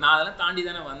எனக்கு நான் அதெல்லாம் தாண்டி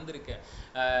தானே வந்திருக்கேன்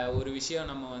ஒரு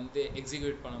விஷயம் நம்ம வந்து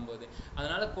எக்ஸிக்யூட் பண்ணும்போது.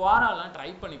 அதனால் குவாராலாம் ட்ரை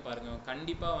பண்ணி பாருங்கள்,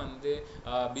 கண்டிப்பாக வந்து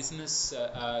பிஸ்னஸ்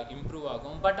இம்ப்ரூவ்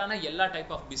ஆகும். பட் ஆனால் எல்லா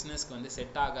டைப் ஆஃப் பிஸ்னஸ்க்கு வந்து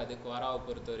செட் ஆகாது. குவாராவை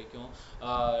பொறுத்த வரைக்கும்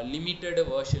லிமிட்டடு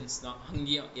வேர்ஷன்ஸ் தான்.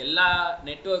 அங்கேயும் எல்லா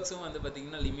நெட்வொர்க்ஸும் வந்து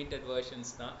பார்த்திங்கன்னா லிமிட்டட்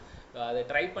வேர்ஷன்ஸ் தான். அதை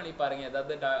ட்ரை பண்ணி பாருங்கள்.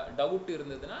 ஏதாவது டவுட்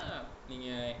இருந்ததுன்னா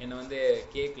நீங்கள் என்னை வந்து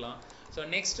கேட்கலாம். ஸோ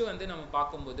நெக்ஸ்ட்டு வந்து நம்ம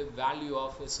பார்க்கும்போது value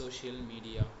of social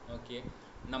media. Okay,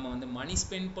 நம்ம வந்து மணி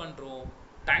ஸ்பெண்ட் பண்ணுறோம்,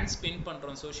 டைம் ஸ்பெண்ட்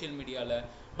பண்ணுறோம் சோஷியல் மீடியாவில்.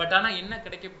 பட் ஆனால் என்ன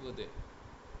கிடைக்க போகுது?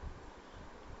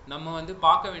 நம்ம வந்து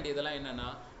பார்க்க வேண்டியதெல்லாம் என்னென்னா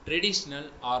ட்ரெடிஷ்னல்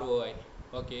ROI.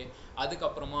 ஓகே,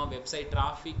 அதுக்கப்புறமா website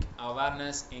traffic,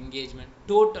 awareness, engagement,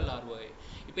 total ROI.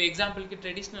 இப்போ எக்ஸாம்பிளுக்கு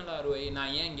ட்ரெடிஷ்னல் ROI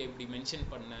நான் ஏன் இங்கே இப்படி மென்ஷன்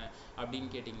பண்ணேன் அப்படின்னு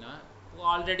கேட்டிங்கன்னா,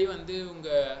 ஆல்ரெடி வந்து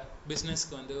உங்கள்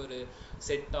பிஸ்னஸ்க்கு வந்து ஒரு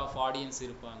செட் ஆஃப் ஆடியன்ஸ்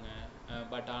இருப்பாங்க.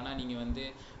 பட் ஆனால் நீங்கள் வந்து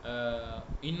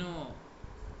இன்னும்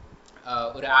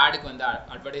ஒரு ஆடுக்கு வந்து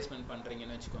அட்வர்டைஸ்மெண்ட்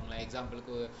பண்ணுறீங்கன்னு வச்சுக்கோங்களேன்.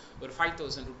 எக்ஸாம்பிளுக்கு ஒரு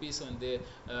 5000 rupees வந்து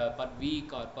per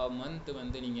week or per month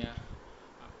வந்து நீங்கள்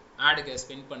ஆடுக்கு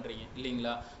ஸ்பெண்ட் பண்ணுறீங்க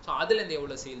இல்லைங்களா? ஸோ அதுலேருந்து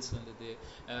எவ்வளோ சேல்ஸ் வந்தது?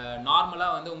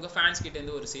 நார்மலாக வந்து உங்கள் ஃபேன்ஸ்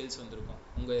கிட்டேருந்து ஒரு சேல்ஸ் வந்திருக்கும்.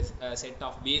 உங்கள் செட்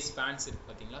ஆஃப் பேஸ் ஃபேன்ஸ் இருக்குது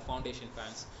பார்த்தீங்களா, ஃபவுண்டேஷன்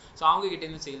ஃபேன்ஸ். ஸோ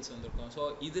அவங்ககிட்டேருந்து சேல்ஸ் வந்திருக்கும். ஸோ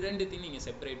இது ரெண்டுத்தையும் நீங்கள்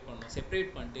செப்பரேட் பண்ணணும்.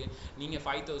 செப்பரேட் பண்ணிட்டு நீங்கள்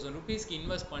 5000 rupeesக்கு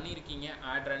இன்வெஸ்ட் பண்ணியிருக்கீங்க,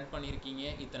 ஆட் ரன் பண்ணியிருக்கீங்க,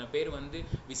 இத்தனை பேர் வந்து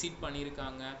விசிட்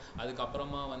பண்ணியிருக்காங்க,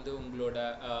 அதுக்கப்புறமா வந்து உங்களோட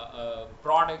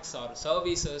ப்ராடக்ட்ஸ் ஆர்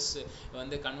சர்வீசஸ்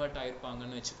வந்து கன்வெர்ட்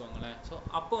ஆகிருப்பாங்கன்னு வச்சுக்கோங்களேன். ஸோ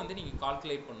அப்போ வந்து நீங்கள்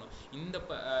கால்குலேட் பண்ணணும்,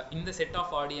 இந்த செட்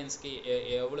ஆஃப் ஆடியன்ஸ்க்கு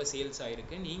எவ்வளோ சேல்ஸ்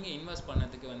ஆகிருக்கு, நீங்கள் இன்வெஸ்ட்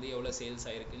பண்ணதுக்கு வந்து எவ்வளோ சேல்ஸ்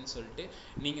ஆகிருக்குன்னு சொல்லிட்டு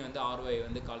நீங்கள் வந்து ROI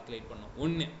வந்து கால்குலேட் பண்ணணும்.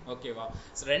 ஒன்று, ஓகேவா?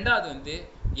 ரெண்டாவது வந்து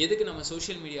எதுக்கு நம்ம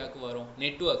சோஷியல் மீடியாவுக்கு வரோம்?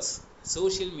 நெட்வொர்க்ஸ்.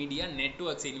 சோஷியல் மீடியா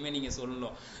நெட்வொர்க்ஸ் இனிமேல் நீங்கள்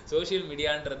சொல்லணும். சோஷியல்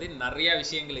மீடியான்றது நிறையா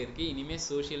விஷயங்கள் இருக்குது, இனிமேல்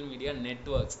சோஷியல் மீடியா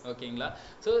நெட்வொர்க்ஸ். ஓகேங்களா?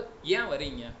 ஸோ ஏன்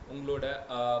வரீங்க? உங்களோட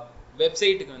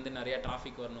வெப்சைட்டுக்கு வந்து நிறையா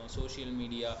டிராஃபிக் வரணும். Social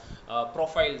media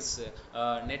profiles,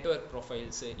 network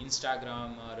profiles,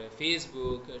 Instagram or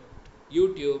Facebook,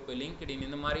 YouTube, LinkedIn,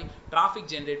 இந்த மாதிரி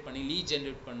டிராஃபிக் ஜென்ரேட் பண்ணி லீட்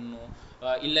ஜென்ரேட் பண்ணணும்,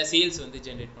 இல்லை சேல்ஸ் வந்து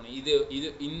ஜென்ரேட் பண்ணணும்.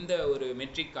 இந்த ஒரு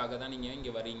மெட்ரிக்காக தான் நீங்கள்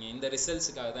இங்கே வரீங்க, இந்த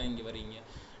ரிசல்ட்ஸுக்காக தான் இங்கே வரீங்க.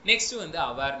 நெக்ஸ்ட் வந்து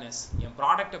அவேர்னஸ். என்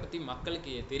ப்ராடக்டை பற்றி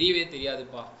மக்களுக்கு தெரியவே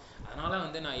தெரியாதுப்பா, அதனால்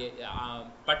வந்து நான்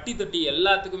பட்டி தொட்டி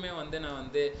எல்லாத்துக்குமே வந்து நான்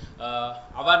வந்து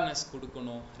அவேர்னஸ்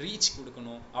கொடுக்கணும், ரீச்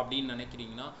கொடுக்கணும் அப்படின்னு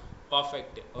நினைக்கிறீங்கன்னா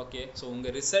பர்ஃபெக்ட். ஓகே, ஸோ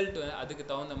உங்கள் ரிசல்ட் அதுக்கு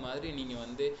தகுந்த மாதிரி நீங்கள்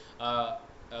வந்து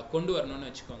கொண்டு வரணும்னு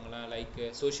வச்சுக்கோங்களேன். லைக்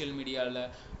சோஷியல் மீடியாவில்,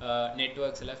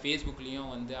 நெட்வொர்க்ஸில், ஃபேஸ்புக்லேயும்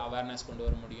வந்து அவேர்னஸ் கொண்டு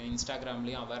வர முடியும்,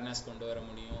 இன்ஸ்டாகிராம்லேயும் அவேர்னஸ் கொண்டு வர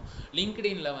முடியும்.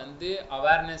 லிங்க்டின்ல வந்து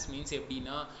அவேர்னஸ் மீன்ஸ்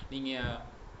எப்படின்னா, நீங்கள்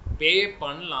பே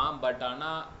பண்ணலாம், பட்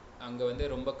ஆனால் அங்கே வந்து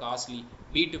ரொம்ப காஸ்ட்லி.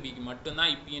 B2Bக்கு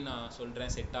மட்டும்தான் இப்பயும் நான்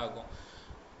சொல்கிறேன் செட் ஆகும்.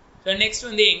 ஸோ நெக்ஸ்ட்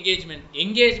வந்து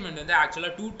என்கேஜ்மெண்ட் வந்து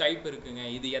ஆக்சுவலாக 2 டைப் இருக்குங்க.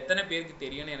 இது எத்தனை பேருக்கு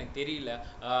தெரியும்னு எனக்கு தெரியல.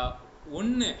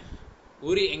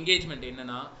 ஒரு என்கேஜ்மெண்ட்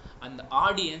என்னன்னா, அந்த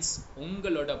ஆடியன்ஸ்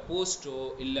உங்களோட போஸ்ட்டோ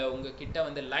இல்லை உங்ககிட்ட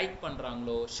வந்து லைக்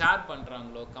பண்ணுறாங்களோ, ஷேர்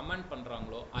பண்ணுறாங்களோ, கமெண்ட்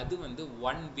பண்ணுறாங்களோ, அது வந்து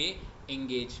 1 வே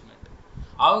என்கேஜ்மெண்ட்.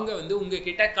 அவங்க வந்து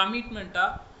உங்ககிட்ட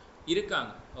கமிட்மெண்ட்டாக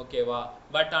இருக்காங்க, ஓகேவா?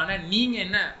 பட் ஆனால் நீங்கள்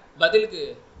என்ன பதிலுக்கு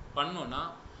பண்ணோன்னா,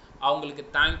 அவங்களுக்கு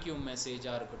தேங்க்யூ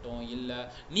மெசேஜாக இருக்கட்டும், இல்லை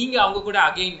நீங்கள் அவங்க கூட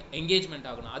அகெயின் என்கேஜ்மெண்ட்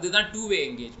ஆகணும். அதுதான் 2 வே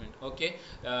என்கேஜ்மெண்ட். ஓகே,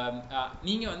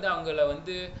 நீங்கள் வந்து அவங்கள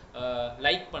வந்து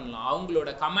லைக் பண்ணலாம்,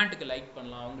 அவங்களோட கமெண்ட்டுக்கு லைக்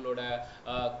பண்ணலாம், அவங்களோட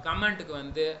கமெண்ட்டுக்கு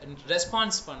வந்து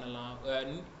ரெஸ்பான்ஸ் பண்ணலாம்.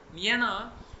 ஏன்னா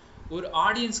ஒரு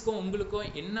ஆடியன்ஸ்க்கும் உங்களுக்கும்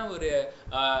என்ன ஒரு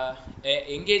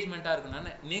என்கேஜ்மெண்ட்டாக இருக்குன்னா,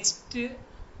 நெக்ஸ்ட்டு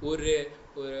ஒரு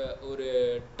ஒரு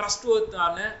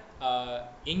ட்ரஸ்ட்வொர்த்தான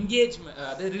என்கேஜ்மெண்ட்,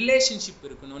 அது ரிலேஷன்ஷிப்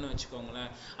இருக்கணும்னு வச்சுக்கோங்களேன்.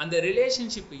 அந்த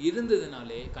ரிலேஷன்ஷிப்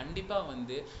இருந்ததுனாலே கண்டிப்பாக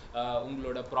வந்து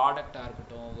உங்களோட ப்ராடக்டாக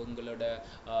இருக்கட்டும், உங்களோட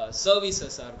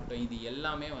சர்வீசஸாக இருக்கட்டும், இது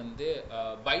எல்லாமே வந்து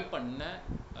பை பண்ண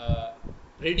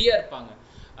ரெடியாக இருப்பாங்க.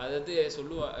 அதாவது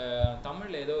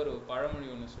தமிழில் ஏதோ ஒரு பழமொழி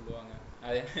ஒன்று சொல்லுவாங்க,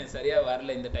 அது சரியாக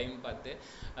வரல இந்த டைம் பார்த்து.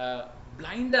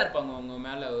 பிளைண்டாக இருப்பாங்க அவங்க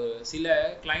மேலே. சில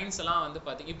கிளைண்ட்ஸ் எல்லாம் வந்து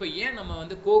பார்த்தீங்க, இப்போ ஏன் நம்ம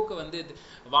வந்து கோக்கு வந்து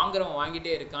வாங்குறவன்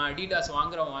வாங்கிட்டே இருக்கான், அடிடாஸ்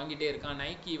வாங்குறவன் வாங்கிட்டே இருக்கான்,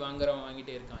 நைக்கி வாங்குறவன்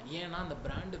வாங்கிட்டே இருக்கான், ஏன்னா அந்த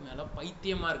பிராண்டு மேலே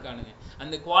பைத்தியமாக இருக்கானுங்க,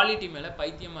 அந்த குவாலிட்டி மேலே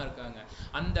பைத்தியமாக இருக்காங்க.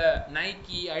 அந்த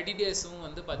நைக்கி அடிடாஸும்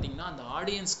வந்து பார்த்தீங்கன்னா அந்த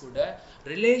ஆடியன்ஸ் கூட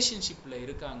ரிலேஷன்ஷிப்பில்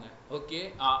இருக்காங்க. ஓகே,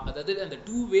 அதாவது அந்த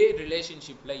 2-வே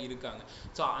ரிலேஷன்ஷிப்பில் இருக்காங்க.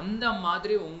 ஸோ அந்த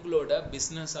மாதிரி உங்களோட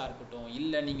பிஸ்னஸாக இருக்கட்டும்,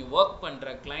 இல்லை நீங்கள் ஒர்க்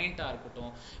பண்ணுற கிளைண்ட்டாக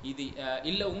இருக்கட்டும், இது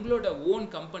இல்லை உங்களோட ஓன்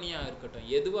கம்பெனியாக இருக்கட்டும்,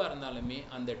 எதுவாக இருந்தாலுமே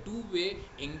அந்த 2-வே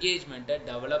என்கேஜ்மெண்ட்டை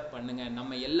டெவலப் பண்ணுங்க.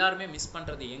 நம்ம எல்லாருமே மிஸ்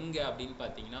பண்ணுறது எங்கே அப்படின்னு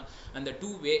பார்த்தீங்கன்னா அந்த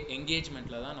 2-வே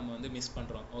என்கேஜ்மெண்ட்டில் தான் நம்ம வந்து மிஸ்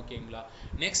பண்ணுறோம். ஓகேங்களா?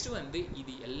 நெக்ஸ்ட் வந்து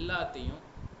இது எல்லாத்தையும்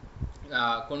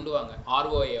கொண்டு வாங்க.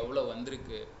 ROI எவ்வளோ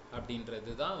வந்திருக்கு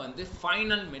அப்படின்றது தான் வந்து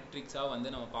ஃபைனல் மெட்ரிக்ஸாக வந்து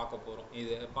நம்ம பார்க்க போகிறோம்.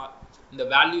 இந்த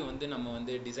வேல்யூ வந்து நம்ம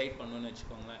வந்து டிசைட் பண்ணணும்னு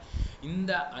வச்சுக்கோங்களேன்.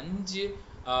 இந்த 5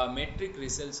 மெட்ரிக்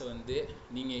ரிசல்ட்ஸை வந்து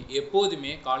நீங்கள்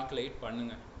எப்போதுமே கால்குலேட்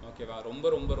பண்ணுங்க. ஓகேவா? ரொம்ப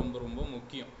ரொம்ப ரொம்ப ரொம்ப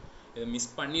முக்கியம். இதை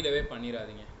மிஸ்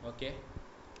பண்ணிடாதீங்க. ஓகே,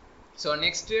 ஸோ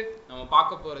நெக்ஸ்ட்டு நம்ம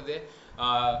பார்க்க போகிறது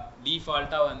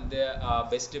டிஃபால்ட்டாக வந்து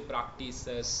பெஸ்ட்டு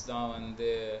ப்ராக்டிசஸ் தான்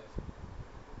வந்து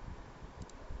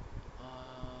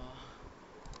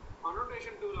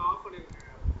அனோடேஷன் டூல் ஆஃப் பண்ணிருங்க.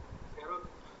 யாரோ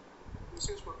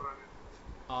மிஸ்யூஸ் பண்றாங்க.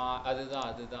 அதுதான்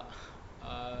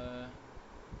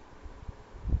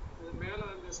இது மேல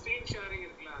அந்த ஸ்க்ரீன் ஷேரிங்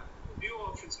இருக்குல, வியூ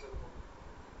ஆப்ஷன்ஸ்ல இருக்கும்.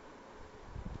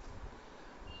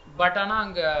 பட் ஆனா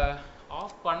அங்க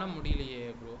ஆஃப் பண்ண முடியலையே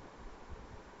ப்ரோ.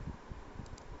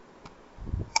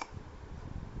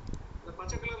 இந்த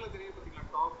பச்சை கலர்ல தெரியுது பாத்தீங்களா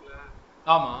டாப்ல?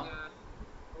 ஆமா,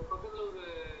 அது பக்கத்துல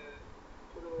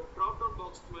ஒரு டிராப் டவுன்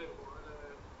பாக்ஸ் மாதிரி இருக்கும்.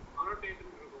 அனோடேட்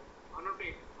இருக்கும்.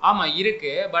 அனோடேட் ஆமா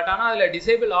இருக்கு, பட் ஆனா அதுல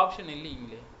டிசேபிள் ஆப்ஷன்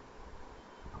இல்லீங்களே.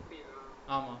 அப்படியா?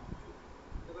 ஆமா,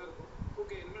 இதா இருக்கும்.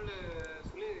 ஓகே, என்னன்னு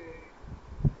சொல்லி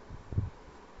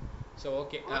சோ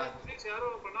ஓகே, யாரோ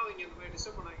பண்ணாதீங்க, இந்த மாதிரி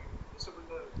டிஸ்டர்ப் பண்ணாதீங்க.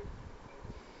 டிஸ்டர்பன்ஸா இருக்கு.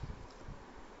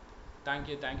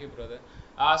 Thank you brother.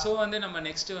 ஸோ வந்து நம்ம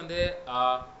நெக்ஸ்ட் வந்து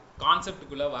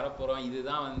கான்செப்டுக்குள்ளே வரப்போகிறோம்.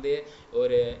 இதுதான் வந்து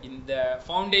ஒரு இந்த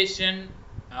ஃபவுண்டேஷன்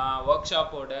ஒர்க்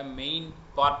ஷாப்போட மெயின்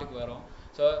பார்ட்டுக்கு வரும்.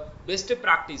 So best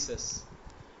practices.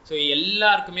 ஸோ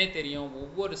எல்லாருக்குமே தெரியும்,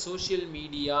 ஒவ்வொரு சோஷியல்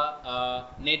மீடியா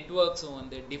நெட்வொர்க்ஸும்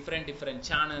வந்து டிஃப்ரெண்ட்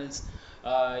சேனல்ஸ்.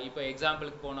 இப்போ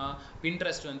எக்ஸாம்பிளுக்கு போனால்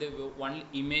பின்ட்ரெஸ்ட் வந்து ஒன்லி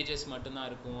இமேஜஸ் மட்டும்தான்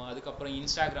இருக்கும். அதுக்கப்புறம்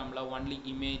இன்ஸ்டாகிராமில் ஒன்லி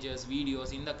இமேஜஸ்,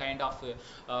 வீடியோஸ், இந்த கைண்ட் ஆஃப்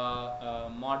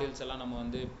மாடல்ஸ் எல்லாம் நம்ம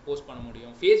வந்து போஸ்ட் பண்ண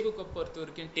முடியும். ஃபேஸ்புக்கை பொறுத்த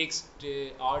வரைக்கும் டெக்ஸ்ட்டு,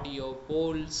 ஆடியோ,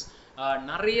 போல்ஸ்,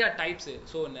 நிறைய டைப்ஸு.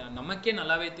 ஸோ நமக்கே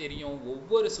நல்லாவே தெரியும்,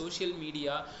 ஒவ்வொரு சோஷியல்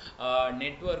மீடியா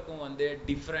நெட்வொர்க்கும் வந்து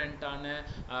டிஃப்ரெண்ட்டான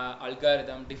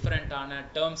அல்காரிதம், டிஃப்ரெண்ட்டான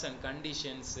டேர்ம்ஸ் அண்ட்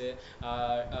கண்டிஷன்ஸு,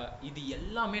 இது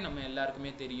எல்லாமே நம்ம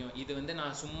எல்லாருக்குமே தெரியும். இது வந்து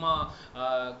நான் சும்மா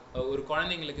ஒரு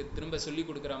குழந்தைங்களுக்கு திரும்ப சொல்லி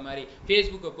கொடுக்குற மாதிரி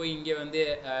ஃபேஸ்புக்கை போய் இங்கே வந்து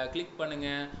கிளிக்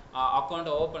பண்ணுங்கள்,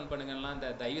 அக்கௌண்ட்டை ஓப்பன் பண்ணுங்கலாம்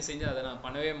இந்த தயவு செஞ்சு அதை நான்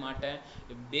பண்ணவே மாட்டேன்.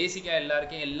 பேசிக்காக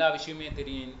எல்லாருக்கும் எல்லா விஷயமே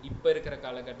தெரியும். இப்போ இருக்கிற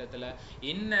காலகட்டத்தில்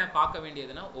என்ன பார்க்க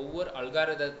வேண்டியதுன்னா, ஒவ்வொரு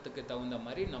அல்காரிதத்துக்கு தகுந்த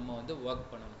மாதிரி நம்ம வந்து ஒர்க்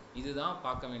பண்ணணும். இதுதான்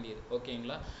பார்க்க வேண்டியது.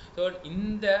 ஓகேங்களா? ஸோ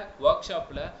இந்த ஒர்க்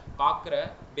ஷாப்பில் பார்க்குற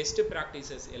பெஸ்ட்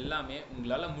ப்ராக்டிசஸ் எல்லாமே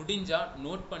உங்களால் முடிஞ்சால்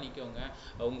நோட் பண்ணிக்கோங்க.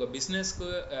 உங்கள் பிஸ்னஸ்க்கு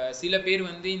சில பேர்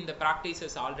வந்து இந்த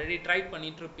ப்ராக்டிசஸ் ஆல்ரெடி ட்ரை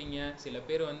பண்ணிட்டு இருப்பீங்க, சில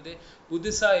பேர் வந்து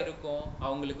புதுசாக இருக்கும்,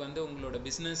 அவங்களுக்கு வந்து உங்களோட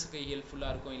பிஸ்னஸுக்கு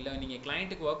ஹெல்ப்ஃபுல்லாக இருக்கும். இல்லை நீங்கள்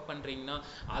கிளைண்ட்டுக்கு ஒர்க் பண்ணுறீங்கன்னா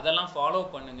அதெல்லாம் ஃபாலோ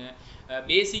பண்ணுங்கள்.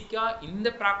 பேசிக்காக இந்த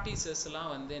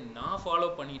ப்ராக்டிசஸ்லாம் வந்து நான் ஃபாலோ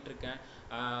பண்ணிகிட்ருக்கேன்,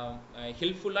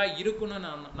 ஹெல்ப்ஃபுல்லாக இருக்குன்னு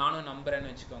நானும்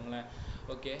நம்புகிறேன்னு வச்சுக்கோங்களேன்.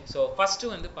 ஓகே, ஸோ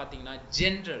ஃபஸ்ட்டு வந்து பார்த்தீங்கன்னா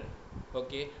ஜென்ரல்.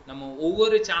 ஓகே, நம்ம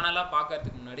ஒவ்வொரு சேனலாக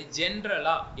பார்க்கறதுக்கு முன்னாடி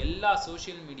ஜென்ரலாக எல்லா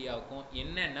சோஷியல் மீடியாவுக்கும்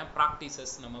என்னென்ன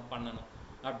ப்ராக்டிசஸ் நம்ம பண்ணணும்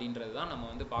அப்படின்றது தான் நம்ம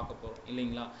வந்து பார்க்க போகிறோம்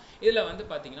இல்லைங்களா? இதில் வந்து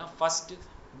பார்த்தீங்கன்னா ஃபஸ்ட்டு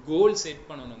கோல் செட்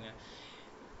பண்ணணுங்க.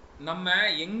 நம்ம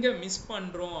எங்கே மிஸ்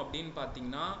பண்ணுறோம் அப்படின்னு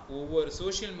பார்த்தீங்கன்னா, ஒவ்வொரு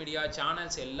சோஷியல் மீடியா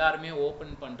சேனல்ஸ் எல்லாருமே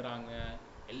ஓப்பன் பண்ணுறாங்க,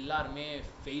 எல்லாருமே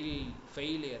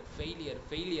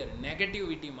ஃபெயிலியர்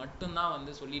நெகட்டிவிட்டி மட்டும்தான்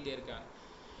வந்து சொல்லிகிட்டே இருக்காங்க.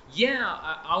 ஏன்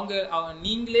அவங்க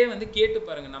நீங்களே வந்து கேட்டு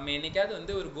பாருங்க, நம்ம என்னைக்காவது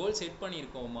வந்து ஒரு கோல் செட்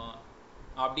பண்ணியிருக்கோமா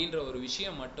அப்படின்ற ஒரு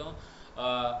விஷயம் மட்டும்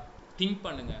திங்க்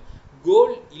பண்ணுங்க.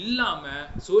 கோல் இல்லாமல்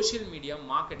சோஷியல் மீடியா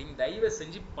மார்க்கெட்டிங் தயவு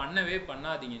செஞ்சு பண்ணவே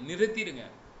பண்ணாதீங்க, நிறுத்திடுங்க.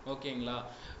 ஓகேங்களா?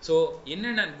 ஸோ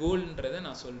என்னென்ன கோல்ன்றதை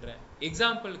நான் சொல்கிறேன்.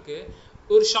 எக்ஸாம்பிளுக்கு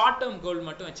ஒரு ஷார்ட் டேர்ம் கோல்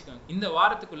மட்டும் வச்சுக்கோங்க. இந்த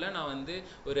வாரத்துக்குள்ளே நான் வந்து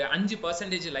ஒரு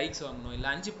 5% லைக்ஸ் வாங்கணும், இல்லை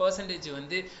 5%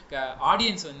 வந்து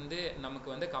ஆடியன்ஸ் வந்து நமக்கு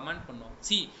வந்து கமெண்ட் பண்ணணும்.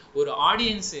 ஒரு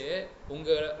ஆடியன்ஸு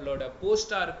உங்களோட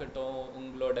போஸ்டாக இருக்கட்டும்,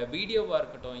 உங்களோட வீடியோவாக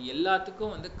இருக்கட்டும்,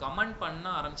 எல்லாத்துக்கும் வந்து கமெண்ட் பண்ண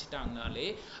ஆரம்பிச்சிட்டாங்கனாலே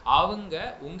அவங்க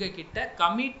உங்ககிட்ட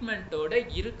கமிட்மெண்ட்டோட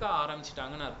இருக்க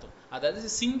ஆரம்பிச்சிட்டாங்கன்னு அர்த்தம். அதாவது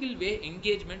சிங்கிள் வே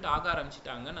என்கேஜ்மெண்ட் ஆக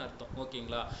ஆரம்பிச்சிட்டாங்கன்னு அர்த்தம்.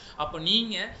 ஓகேங்களா? அப்போ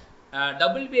நீங்கள்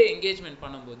டபுள் வே என்கேஜ்மெண்ட்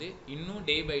பண்ணும்போது இன்னும்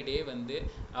டே பை டே வந்து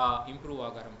இம்ப்ரூவ்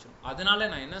ஆக ஆரம்பிச்சிடும். அதனால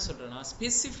நான் என்ன சொல்கிறேன்னா,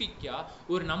 ஸ்பெசிஃபிக்காக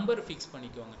ஒரு நம்பர் ஃபிக்ஸ்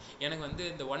பண்ணிக்கோங்க. எனக்கு வந்து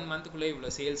இந்த 1 மந்த்துக்குள்ளே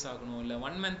இவ்வளோ சேல்ஸ் ஆகணும், இல்லை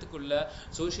 1 மந்த்துக்குள்ளே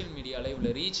சோஷியல் மீடியாவில்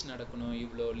இவ்வளோ ரீச் நடக்கணும்,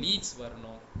 இவ்வளோ லீட்ஸ்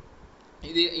வரணும்.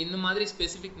 இந்த மாதிரி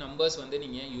ஸ்பெசிஃபிக் நம்பர்ஸ் வந்து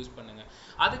நீங்கள் யூஸ் பண்ணுங்கள்.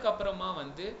 அதுக்கப்புறமா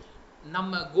வந்து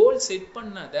நம்ம கோல் செட்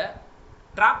பண்ணதை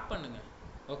ட்ராக் பண்ணுங்கள்.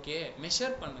 ஓகே,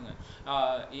 மெஷர் பண்ணுங்கள்.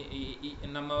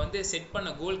 நம்ம வந்து செட் பண்ண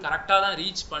கோல் கரெக்டாக தான்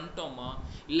ரீச் பண்ணிட்டோமா,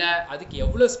 இல்லை அதுக்கு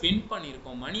எவ்வளோ ஸ்பெண்ட்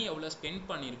பண்ணியிருக்கோம், மணி எவ்வளோ ஸ்பெண்ட்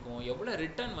பண்ணியிருக்கோம், எவ்வளோ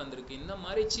ரிட்டர்ன் வந்திருக்கு, இந்த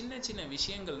மாதிரி சின்ன சின்ன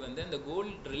விஷயங்கள் வந்து அந்த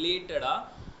கோல் ரிலேட்டடாக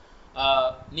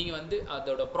நீங்கள் வந்து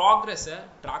அதோட ப்ராக்ரெஸை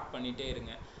ட்ராக் பண்ணிகிட்டே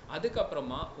இருங்க.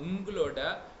 அதுக்கப்புறமா உங்களோட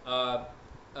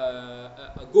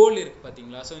கோல் இருக்குது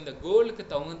பார்த்தீங்களா, ஸோ இந்த கோலுக்கு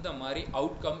தகுந்த மாதிரி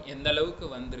அவுட்கம் எந்த அளவுக்கு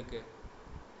வந்திருக்கு,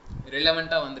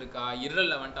 ரிலவெண்ட்டாக வந்திருக்கா,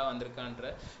 இர்ரெலவெண்ட்டாக வந்திருக்கான்ற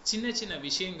சின்ன சின்ன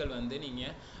விஷயங்கள் வந்து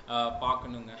நீங்கள்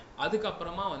பார்க்கணுங்க.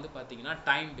 அதுக்கப்புறமா வந்து பார்த்தீங்கன்னா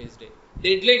டைம் பேஸ்டு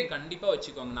டெட்லைன் கண்டிப்பாக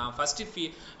வச்சுக்கோங்க. நான் ஃபஸ்ட்டு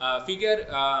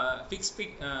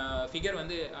ஃபிகர்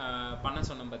வந்து பண்ண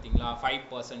சொன்னேன் பார்த்தீங்களா,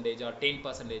 5% or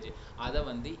 10%, அதை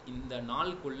வந்து இந்த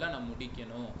நாளுக்குள்ளே நான்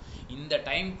முடிக்கணும், இந்த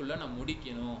டைமுக்குள்ளே நான்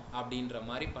முடிக்கணும் அப்படின்ற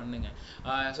மாதிரி பண்ணுங்க.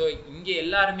 ஸோ இங்கே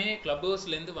எல்லாருமே கிளப்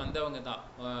ஹவுஸ்லேருந்து வந்தவங்க தான்.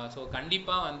 ஸோ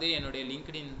கண்டிப்பாக வந்து என்னுடைய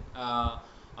லிங்க்டின்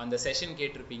அந்த செஷன்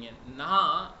கேட்டிருப்பீங்க.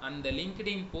 நான் அந்த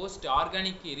லிங்க்டின் போஸ்ட்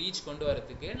ஆர்கானிக் ரீச் கொண்டு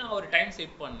வரதுக்கு நான் ஒரு டைம்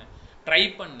செட் பண்ணேன், ட்ரை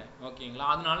பண்ணேன். ஓகேங்களா,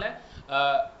 அதனால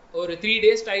ஒரு 3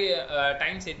 days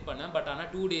டைம் செட் பண்ணேன். பட் ஆனால்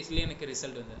 2 daysலேயே எனக்கு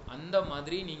ரிசல்ட் இருந்தது. அந்த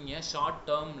மாதிரி நீங்கள் ஷார்ட்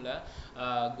டேர்மில்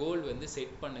கோல் வந்து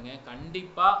செட் பண்ணுங்கள்.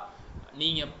 கண்டிப்பாக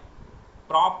நீங்கள்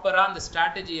ப்ராப்பராக அந்த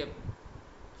ஸ்ட்ராட்டஜியை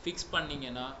ஃபிக்ஸ்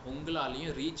பண்ணிங்கன்னா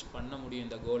உங்களாலையும் ரீச் பண்ண முடியும்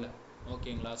இந்த கோலை.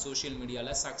 ஓகேங்களா, சோஷியல்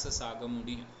மீடியாவில் சக்ஸஸ் ஆக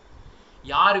முடியும்.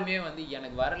 யாருமே வந்து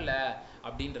எனக்கு வரல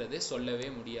அப்படின்றது சொல்லவே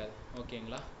முடியாது.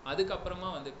 ஓகேங்களா, அதுக்கப்புறமா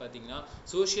வந்து பார்த்தீங்கன்னா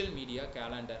சோஷியல் மீடியா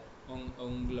கேலண்டர்,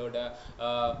 உங்களோட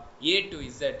A to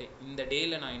Z, இந்த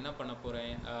டேயில் நான் என்ன பண்ண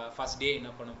போகிறேன், ஃபர்ஸ்ட் டே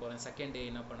என்ன பண்ண போகிறேன், செகண்ட் டே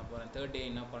என்ன பண்ண போகிறேன், தேர்ட் டே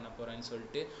என்ன பண்ண போகிறேன்னு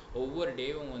சொல்லிட்டு ஒவ்வொரு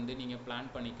டேவும் வந்து நீங்கள்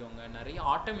பிளான் பண்ணிக்கோங்க. நிறைய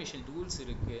ஆட்டோமேஷன் டூல்ஸ்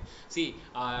இருக்குது.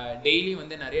 டெய்லி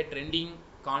வந்து நிறைய ட்ரெண்டிங்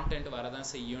கான்டென்ட் வரதான்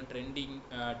செய்யும், ட்ரெண்டிங்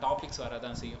டாபிக்ஸ்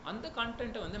வரதான் செய்யும். அந்த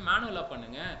கான்டென்ட்டை வந்து மேனுவலாக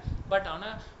பண்ணுங்கள். பட்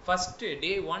ஆனால் ஃபஸ்ட்டு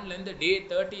டே 1லேருந்து டே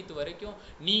 30th வரைக்கும்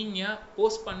நீங்கள்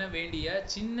போஸ்ட் பண்ண வேண்டிய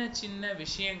சின்ன சின்ன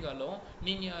விஷயங்களும்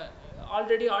நீங்கள்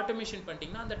ஆல்ரெடி ஆட்டோமேஷன்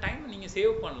பண்ணிட்டீங்கன்னா அந்த டைமை நீங்கள்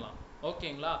சேவ் பண்ணலாம்.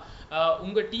 ஓகேங்களா,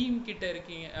 உங்கள் டீம் கிட்ட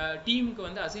இருக்கீங்க, டீமுக்கு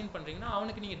வந்து அசைன் பண்ணுறீங்கன்னா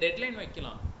அவனுக்கு நீங்கள் டெட்லைன்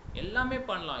வைக்கலாம், எல்லாமே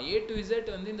பண்ணலாம். A to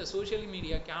Z வந்து இந்த சோஷியல்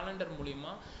மீடியா கேலண்டர்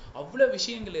மூலிமா அவ்வளோ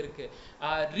விஷயங்கள் இருக்குது.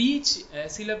 ரீச்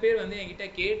சில பேர் வந்து என்கிட்ட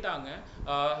கேட்டாங்க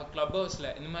கிளப்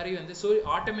ஹவுஸில், இந்த மாதிரி வந்து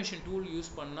ஆட்டோமேஷன் டூல்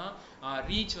யூஸ் பண்ணால்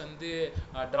ரீச் வந்து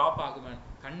ட்ராப் ஆகுமே.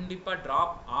 கண்டிப்பாக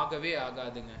ட்ராப் ஆகவே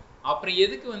ஆகாதுங்க. அப்புறம்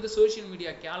எதுக்கு வந்து சோஷியல்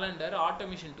மீடியா கேலண்டர்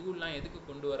ஆட்டோமேஷன் டூல்லாம் எதுக்கு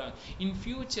கொண்டு வராங்க? இன்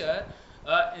ஃபியூச்சர்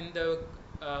இந்த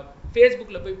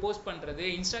ஃபேஸ்புக்கில் போய் போஸ்ட் பண்ணுறது,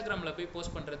 இன்ஸ்டாகிராமில் போய்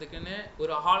போஸ்ட் பண்ணுறதுக்குன்னு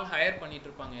ஒரு ஹால் ஹையர் பண்ணிட்டு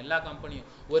இருப்பாங்க எல்லா கம்பெனியும்.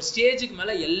 ஒரு ஸ்டேஜுக்கு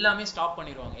மேலே எல்லாமே ஸ்டாப்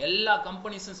பண்ணிடுவாங்க, எல்லா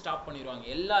கம்பெனிஸும் ஸ்டாப் பண்ணிடுவாங்க.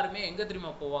 எல்லாருமே எங்கே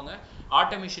தெரியுமா போவாங்க?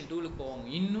 ஆட்டோமேஷன் டூலுக்கு போவாங்க.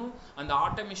 இன்னும் அந்த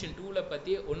ஆட்டோமேஷன் டூலை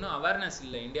பற்றி ஒன்றும் அவேர்னஸ்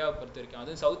இல்லை இந்தியாவை பொறுத்த வரைக்கும்.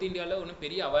 அதுவும் சவுத் இந்தியாவில் ஒன்றும்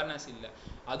பெரிய அவேர்னஸ் இல்லை,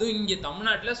 அதுவும் இங்கே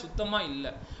தமிழ்நாட்டில் சுத்தமாக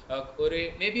இல்லை. ஒரு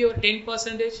மேபி ஒரு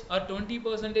 10% or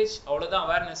 20% அவ்வளோதான்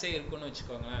அவேர்னஸே இருக்குன்னு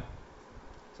வச்சுக்கோங்களேன்.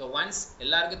 ஸோ ஒன்ஸ்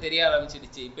எல்லாருக்கும் தெரிய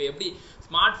ஆரம்பிச்சிடுச்சு. இப்போ எப்படி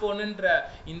ஸ்மார்ட் ஃபோனுன்ற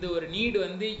இந்த ஒரு நீடு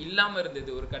வந்து இல்லாமல்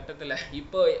இருந்தது ஒரு கட்டத்தில்,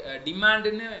 இப்போ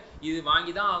டிமாண்டுன்னு இது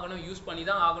வாங்கி தான் ஆகணும், யூஸ் பண்ணி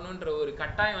தான் ஆகணுன்ற ஒரு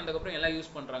கட்டாயம் வந்ததுக்கப்புறம் எல்லாம்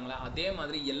யூஸ் பண்ணுறாங்களா, அதே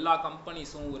மாதிரி எல்லா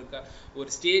கம்பெனிஸும் ஒரு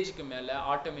ஸ்டேஜுக்கு மேலே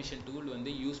ஆட்டோமேஷன் டூல்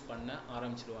வந்து யூஸ் பண்ண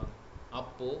ஆரம்பிச்சிடுவாங்க.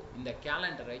 அப்போது இந்த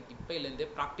கேலண்டரை இப்போலேருந்தே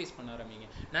ப்ராக்டிஸ் பண்ண ஆரம்பிங்க.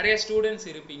 நிறைய ஸ்டூடெண்ட்ஸ்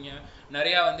இருப்பீங்க,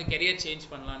 நிறையா வந்து கெரியர் சேஞ்ச்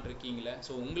பண்ணலான் இருக்கீங்களே,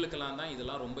 ஸோ உங்களுக்கெல்லாம் தான்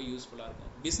இதெல்லாம் ரொம்ப யூஸ்ஃபுல்லாக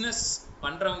இருக்கும். பிஸ்னஸ்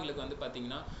பண்ணுறவங்களுக்கு வந்து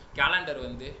பார்த்தீங்கன்னா கேலண்டர்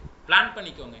வந்து பிளான்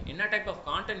பண்ணிக்கோங்க. என்ன டைப் ஆஃப்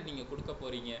கான்டென்ட் நீங்கள் கொடுக்க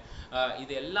போகிறீங்க,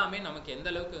 இது எல்லாமே நமக்கு எந்த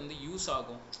அளவுக்கு வந்து யூஸ்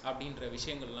ஆகும் அப்படின்ற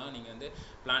விஷயங்கள்லாம் நீங்கள் வந்து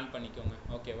பிளான் பண்ணிக்கோங்க.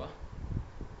 ஓகேவா?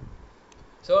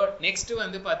 ஸோ நெக்ஸ்ட்டு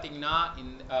வந்து பார்த்தீங்கன்னா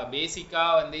இந்த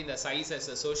பேசிக்காக வந்து இந்த sizes,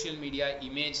 social media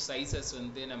image sizes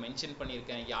வந்து நான் மென்ஷன்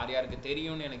பண்ணியிருக்கேன். யார் யாருக்கு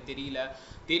தெரியும்னு எனக்கு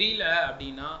தெரியல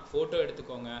அப்படின்னா ஃபோட்டோ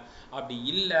எடுத்துக்கோங்க. அப்படி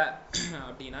இல்லை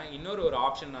அப்படின்னா இன்னொரு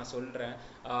ஆப்ஷன் நான் சொல்கிறேன்.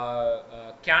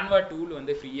 கேன்வா டூல்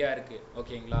வந்து ஃப்ரீயாக இருக்குது.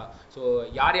 ஓகேங்களா, ஸோ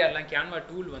யாரெல்லாம் கேன்வா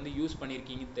டூல் வந்து யூஸ்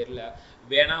பண்ணியிருக்கீங்கன்னு தெரில,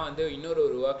 வேணால் வந்து இன்னொரு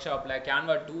ஒர்க் ஷாப்பில்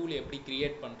கேன்வா டூல் எப்படி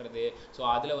க்ரியேட் பண்ணுறது, ஸோ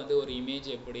அதில் வந்து ஒரு இமேஜ்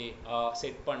எப்படி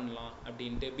செட் பண்ணலாம்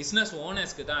அப்படின்ட்டு பிஸ்னஸ்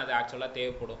ஓனர்ஸ்க்கு தான் அது ஆக்சுவலாக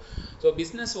தேவைப்படும். ஸோ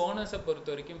பிஸ்னஸ் ஓனர்ஸை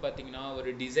பொறுத்த வரைக்கும் பார்த்தீங்கன்னா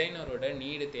ஒரு டிசைனரோட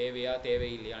நீடு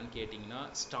தேவையில்லையான்னு கேட்டிங்கன்னா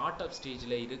ஸ்டார்ட் அப்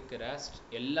ஸ்டேஜில் இருக்கிற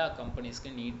எல்லா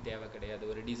கம்பெனிஸ்க்கும் நீட் தேவை கிடையாது,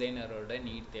 ஒரு டிசைனரோட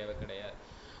நீட் தேவை கிடையாது.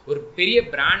 ஒரு பெரிய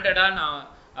பிராண்டடாக நான்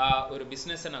ஒரு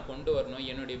பிஸ்னஸை நான் கொண்டு வரணும்,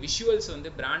 என்னுடைய விஷுவல்ஸ் வந்து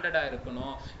பிராண்டடாக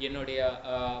இருக்கணும், என்னுடைய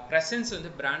ப்ரெசன்ஸ்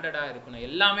வந்து பிராண்டடாக இருக்கணும்,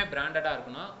 எல்லாமே பிராண்டடாக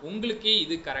இருக்கணும், உங்களுக்கு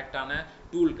இது கரெக்டான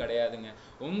டூல் கிடையாதுங்க.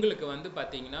 உங்களுக்கு வந்து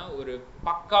பார்த்தீங்கன்னா ஒரு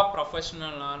பக்கா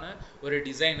ப்ரொஃபஷனலான ஒரு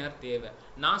டிசைனர் தேவை.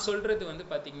 நான் சொல்கிறது வந்து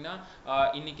பார்த்தீங்கன்னா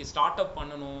இன்னைக்கு ஸ்டார்ட் அப்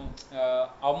பண்ணணும்,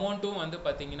 அமௌண்ட்டும் வந்து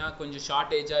பார்த்தீங்கன்னா கொஞ்சம்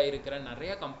ஷார்ட்டேஜாக இருக்கிற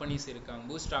நிறைய கம்பெனிஸ் இருக்காங்க,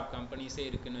 பூஸ்டாப் கம்பெனிஸே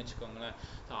இருக்குன்னு வச்சுக்கோங்களேன்.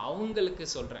 ஸோ அவங்களுக்கு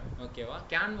சொல்கிறேன், ஓகேவா.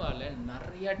 கேன்வாவில்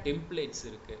நிறைய டெம்ப்ளேட்ஸ்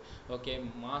இருக்குது, ஓகே.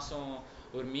 மாதம்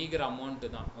ஒரு மீகர்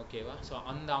அமௌண்ட்டு தான், ஓகேவா. ஸோ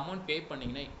அந்த அமௌண்ட் பே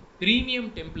பண்ணிங்கன்னா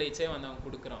ப்ரீமியம் டெம்ப்ளேட்ஸே வந்து அவன்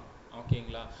கொடுக்குறான்,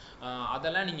 ஓகேங்களா.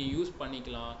 அதெல்லாம் நீங்கள் யூஸ்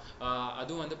பண்ணிக்கலாம்.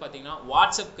 அதுவும் வந்து பார்த்தீங்கன்னா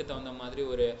வாட்ஸ்அப்புக்கு தகுந்த மாதிரி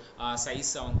ஒரு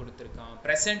சைஸ் அவன் கொடுத்துருக்கான்.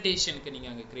 ப்ரெசன்டேஷனுக்கு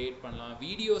நீங்கள் அங்கே க்ரியேட் பண்ணலாம்,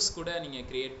 வீடியோஸ் கூட நீங்கள்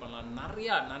க்ரியேட் பண்ணலாம்.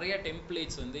 நிறைய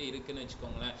டெம்ப்ளேட்ஸ் வந்து இருக்குதுன்னு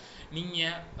வச்சுக்கோங்களேன்.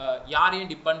 நீங்கள்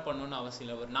யாரையும் டிபெண்ட் பண்ணணும்னு அவசியம்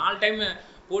இல்லை. ஒரு 4 டைம்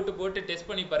போட்டு டெஸ்ட்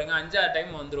பண்ணி பாருங்கள், 5ஆவது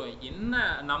டைம் வந்துடும். என்ன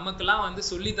நமக்கெல்லாம் வந்து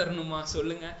சொல்லி தரணுமா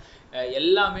சொல்லுங்கள்.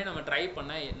 எல்லாமே நம்ம ட்ரை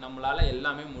பண்ண நம்மளால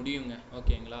எல்லாமே முடியுங்க,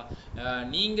 ஓகேங்களா.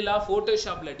 நீங்களா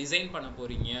ஃபோட்டோஷாப்பில் டிசைன் பண்ண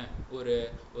போகிறீங்க, ஒரு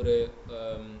ஒரு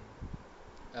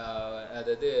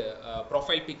அதாவது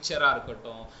ப்ரொஃபைல் பிக்சராக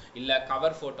இருக்கட்டும், இல்லை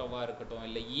கவர் ஃபோட்டோவாக இருக்கட்டும்,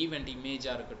 இல்லை ஈவெண்ட்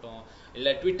இமேஜாக இருக்கட்டும்,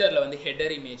 இல்லை ட்விட்டரில் வந்து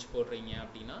ஹெடர் இமேஜ் போடுறீங்க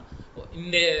அப்படின்னா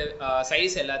இந்த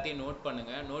சைஸ் எல்லாத்தையும் நோட்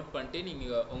பண்ணுங்கள். நோட் பண்ணிட்டு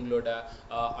நீங்கள் உங்களோட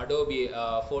அடோபி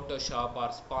ஃபோட்டோஷாப்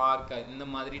ஆர் ஸ்பார்க் இந்த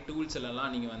மாதிரி டூல்ஸ்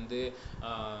எல்லாம் நீங்கள் வந்து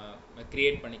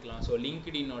க்ரியேட் பண்ணிக்கலாம். ஸோ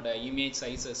லிங்க்டினோட இமேஜ்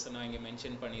சைஸஸ் நான் இங்கே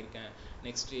மென்ஷன் பண்ணியிருக்கேன்.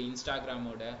 நெக்ஸ்ட்டு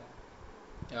இன்ஸ்டாகிராமோட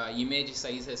இமேஜ்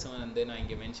சைஸஸும் வந்து நான்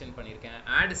இங்கே மென்ஷன் பண்ணியிருக்கேன்.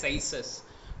 ஆட் சைஸஸ்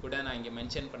கூட நான் இங்கே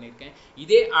மென்ஷன் பண்ணியிருக்கேன்.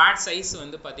 இதே ஆட் சைஸ்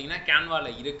வந்து பார்த்தீங்கன்னா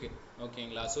கேன்வாவில் இருக்குது,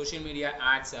 ஓகேங்களா. சோஷியல் மீடியா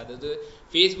ஆட்ஸ், அதாவது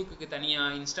ஃபேஸ்புக்கு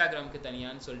தனியாக, இன்ஸ்டாகிராமுக்கு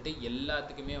தனியான்னு சொல்லிட்டு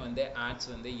எல்லாத்துக்குமே வந்து ஆட்ஸ்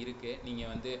வந்து இருக்குது.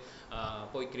 நீங்கள் வந்து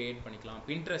போய் க்ரியேட் பண்ணிக்கலாம்.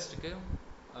 பின்ட்ரெஸ்ட்டுக்கு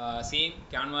சேம்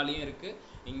கேன்வாலையும் இருக்குது,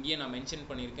 இங்கேயும் நான் மென்ஷன்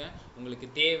பண்ணியிருக்கேன். உங்களுக்கு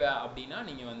தேவை அப்படின்னா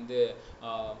நீங்கள் வந்து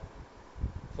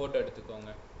ஃபோட்டோ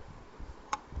எடுத்துக்கோங்க.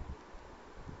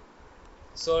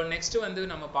 ஸோ நெக்ஸ்ட்டு வந்து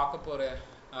நம்ம பார்க்க போகிற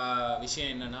விஷயம்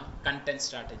என்னென்னா content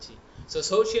strategy. So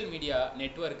social media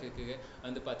நெட்வொர்க்குக்கு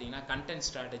வந்து பார்த்தீங்கன்னா கண்டென்ட்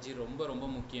ஸ்ட்ராட்டஜி ரொம்ப ரொம்ப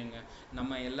முக்கியங்க.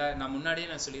 நான் முன்னாடியே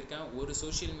நான் சொல்லியிருக்கேன், ஒரு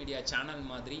சோஷியல் மீடியா சேனல்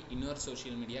மாதிரி இன்னொரு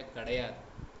சோஷியல் மீடியா கிடையாது,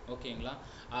 ஓகேங்களா.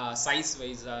 சைஸ்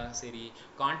வைஸாக சரி,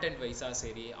 கான்டென்ட் வைஸாக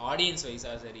சரி, ஆடியன்ஸ்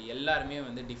வைஸாக சரி, எல்லாருமே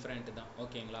வந்து டிஃப்ரெண்ட்டு தான்,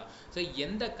 ஓகேங்களா. ஸோ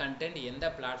எந்த கண்டென்ட் எந்த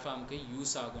பிளாட்ஃபார்முக்கு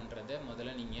யூஸ் ஆகுன்றதை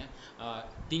முதல்ல நீங்கள்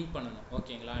திங்க் பண்ணணும்,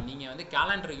 ஓகேங்களா. நீங்கள் வந்து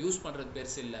கேலண்டரை யூஸ் பண்ணுறது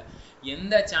பெருசு இல்லை,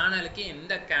 எந்த சேனலுக்கு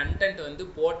எந்த கண்டென்ட் வந்து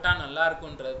போட்டால் நல்லா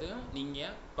இருக்குன்றது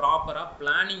நீங்கள் ப்ராப்பராக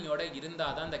பிளானிங்கோட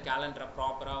இருந்தால் தான் இந்த கேலண்டரை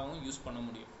ப்ராப்பராகவும் யூஸ் பண்ண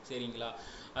முடியும், சரிங்களா.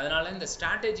 அதனால் இந்த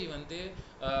ஸ்ட்ராட்டஜி வந்து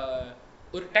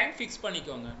ஒரு டைம் ஃபிக்ஸ்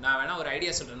பண்ணிக்கோங்க. நான் வேணால் ஒரு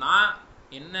ஐடியா சொல்கிறேன், நான்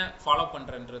என்ன ஃபாலோ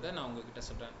பண்ணுறேன்றதை நான் உங்ககிட்ட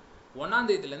சொல்கிறேன். 1ஆம்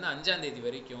தேதியிலேருந்து 5ஆம் தேதி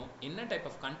வரைக்கும் என்ன டைப்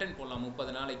ஆஃப் கண்டென்ட் போடலாம்,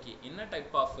 30 நாளைக்கு என்ன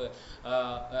type of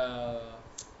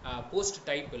post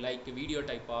type, like video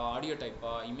டைப்பா, ஆடியோ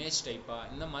டைப்பா, இமேஜ் டைப்பா,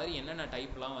 இந்த மாதிரி என்னென்ன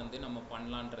டைப்லாம் வந்து நம்ம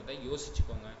பண்ணலான்றதை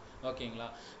யோசிச்சுக்கோங்க, ஓகேங்களா.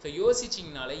 ஸோ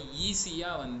யோசிச்சிங்கனாலே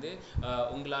ஈஸியாக வந்து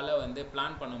உங்களால் வந்து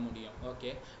பிளான் பண்ண முடியும்,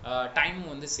 ஓகே. டைம்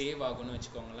வந்து சேவ் ஆகும்னு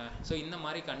வச்சுக்கோங்களேன். ஸோ இந்த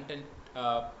மாதிரி கண்டென்ட்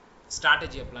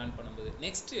ஸ்ட்ராட்டஜியை பிளான் பண்ணும்போது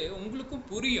நெக்ஸ்ட்டு உங்களுக்கும்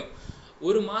புரியும்,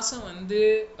 ஒரு மாதம் வந்து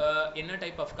என்ன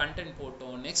டைப் ஆஃப் கண்டென்ட்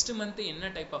போட்டோம், நெக்ஸ்ட் மந்த்து என்ன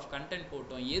டைப் ஆஃப் கண்டென்ட்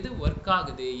போட்டோம், எது ஒர்க்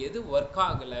ஆகுது எது ஒர்க்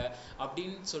ஆகலை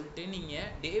அப்படின்னு சொல்லிட்டு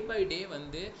நீங்கள் டே பை டே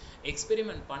வந்து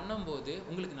எக்ஸ்பெரிமெண்ட் பண்ணும்போது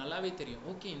உங்களுக்கு நல்லாவே தெரியும்,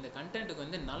 ஓகே இந்த கண்டென்ட்டுக்கு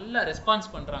வந்து நல்லா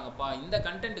ரெஸ்பான்ஸ் பண்ணுறாங்கப்பா, இந்த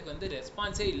கண்டென்ட்டுக்கு வந்து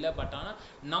ரெஸ்பான்ஸே இல்லை, பட் ஆனால்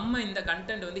நம்ம இந்த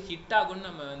கண்டென்ட் வந்து ஹிட் ஆகும்னு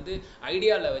நம்ம வந்து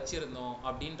ஐடியாவில் வச்சுருந்தோம்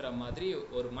அப்படின்ற மாதிரி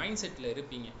ஒரு மைண்ட் செட்டில்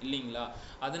இருப்பீங்க இல்லைங்களா.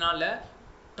 அதனால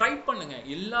ட்ரை பண்ணுங்க,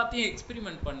 எல்லாத்தையும்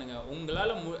எக்ஸ்பெரிமெண்ட் பண்ணுங்க.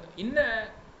 உங்களால்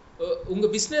உங்க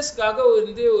பிஸ்னஸ்க்காக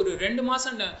வந்து ஒரு 2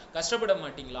 மாதம் கஷ்டப்பட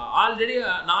மாட்டீங்களா? ஆல்ரெடி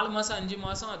 4 மாதம் 5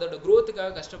 மாதம் அதோட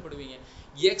க்ரோத்துக்காக கஷ்டப்படுவீங்க.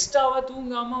 எக்ஸ்ட்ராவாக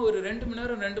தூங்காமல் ஒரு 2 மணி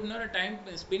நேரம் டைம்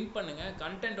ஸ்பெண்ட் பண்ணுங்க,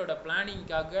 கண்டென்ட்டோட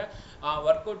பிளானிங்காக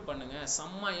ஒர்க் அவுட் பண்ணுங்க.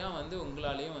 செம்மையாக வந்து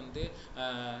உங்களாலேயும் வந்து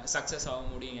சக்ஸஸ் ஆக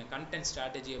முடியுங்க கண்டென்ட்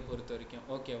ஸ்ட்ராட்டஜியை பொறுத்த வரைக்கும்,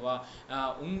 ஓகேவா.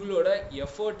 உங்களோட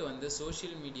எஃபர்ட் வந்து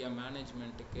சோஷியல் மீடியா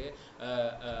மேனேஜ்மெண்ட்டுக்கு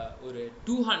ஒரு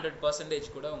 200%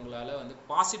 கூட உங்களால் வந்து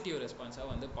பாசிட்டிவ்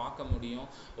ரெஸ்பான்ஸாக வந்து பார்க்க முடியும்.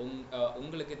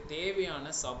 உங்களுக்கு தேவையான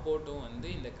சப்போர்ட்டும் வந்து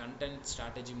இந்த கண்டென்ட்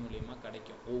ஸ்ட்ராட்டஜி மூலமா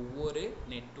கிடைக்கும் ஒவ்வொரு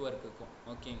நெட்வொர்க்குக்கும்,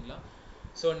 ஓகேங்களா.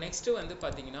 ஸோ நெக்ஸ்ட்டு வந்து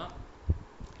பார்த்தீங்கன்னா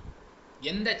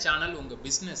எந்த சேனல் உங்கள்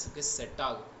பிஸ்னஸுக்கு செட்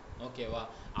ஆகும், ஓகேவா,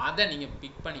 அதை நீங்கள்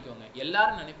பிக் பண்ணிக்கோங்க.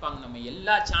 எல்லாரும் நினைப்பாங்க நம்ம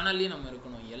எல்லா சேனல்லையும் நம்ம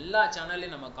இருக்கணும், எல்லா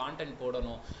சேனல்லையும் நம்ம கான்டென்ட்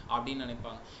போடணும் அப்படின்னு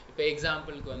நினைப்பாங்க. இப்போ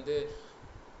எக்ஸாம்பிளுக்கு வந்து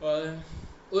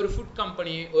ஒரு ஃபுட்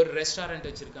கம்பெனி ஒரு ரெஸ்டாரண்ட்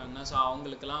வச்சுருக்காங்கன்னா ஸோ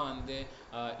அவங்களுக்குலாம் வந்து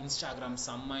இன்ஸ்டாகிராம்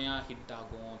செம்மையாக ஹிட்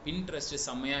ஆகும், பின்ட்ரெஸ்ட்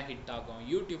செம்மையாக ஹிட் ஆகும்,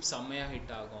 யூடியூப் செம்மையாக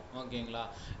ஹிட் ஆகும். ஓகேங்களா?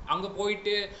 அங்கே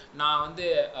போயிட்டு நான் வந்து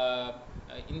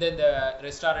இந்த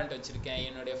ரெஸ்டாரண்ட் வச்சுருக்கேன்,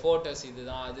 என்னுடைய ஃபோட்டோஸ்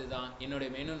இதுதான் அதுதான் என்னுடைய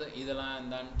மெனு இதெல்லாம்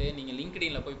இருந்தான்ட்டு நீங்கள்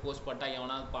லிங்க்டின்ல போய் போஸ்ட் போட்டால்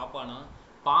எவனாவது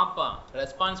பார்ப்பான்,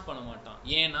 ரெஸ்பான்ஸ் பண்ண மாட்டான்.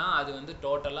 ஏன்னா அது வந்து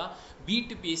டோட்டலாக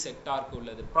B2B செக்டாருக்கு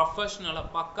உள்ளது,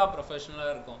 ப்ரொஃபஷ்னலாக பக்கா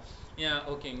ப்ரொஃபஷ்னலாக இருக்கும்.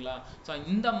 ஓகேங்களா? ஸோ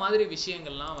இந்த மாதிரி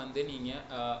விஷயங்கள்லாம் வந்து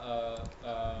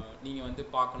நீங்கள் வந்து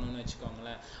பார்க்கணுன்னு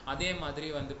வச்சுக்கோங்களேன். அதே மாதிரி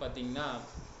வந்து பார்த்தீங்கன்னா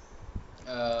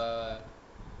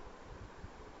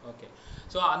ஓகே,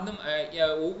 ஸோ அந்த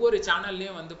ஒவ்வொரு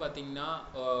சேனல்லையும் வந்து பார்த்தீங்கன்னா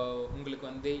உங்களுக்கு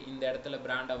வந்து இந்த இடத்துல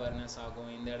பிராண்ட் அவேர்னஸ்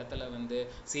ஆகும், இந்த இடத்துல வந்து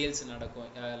சேல்ஸ்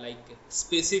நடக்கும். லைக்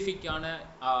ஸ்பெசிஃபிக்கான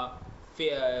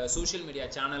சோஷியல் மீடியா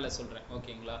சேனலில் சொல்கிறேன்.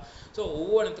 ஓகேங்களா? ஸோ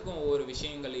ஒவ்வொன்றுத்துக்கும் ஒவ்வொரு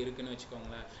விஷயங்கள் இருக்குதுன்னு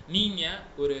வச்சுக்கோங்களேன். நீங்கள்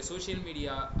ஒரு சோஷியல்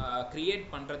மீடியா க்ரியேட்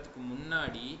பண்ணுறதுக்கு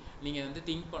முன்னாடி நீங்கள் வந்து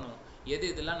திங்க் பண்ணணும் எது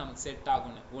இதெல்லாம் நமக்கு செட்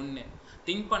ஆகும்னு. ஒன்று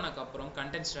திங்க் பண்ணக்கப்புறம்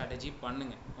கண்டென்ட் ஸ்ட்ராட்டஜி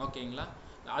பண்ணுங்கள். ஓகேங்களா?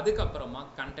 அதுக்கப்புறமா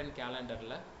கண்டென்ட்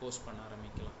கேலண்டரில் போஸ்ட் பண்ண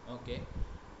ஆரம்பிக்கலாம். ஓகே,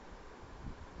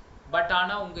 பட்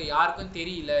ஆனால் உங்கள் யாருக்கும்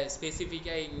தெரியல,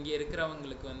 ஸ்பெசிஃபிக்காக இங்கே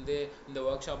இருக்கிறவங்களுக்கு வந்து இந்த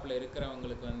ஒர்க் ஷாப்பில்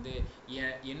இருக்கிறவங்களுக்கு வந்து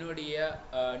என்னுடைய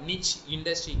நிச்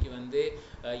இண்டஸ்ட்ரிக்கு வந்து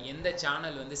எந்த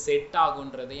சேனல் வந்து செட்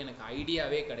ஆகுன்றது எனக்கு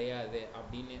ஐடியாவே கிடையாது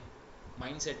அப்படின்னு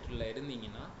மைண்ட் செட்டில்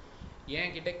இருந்தீங்கன்னா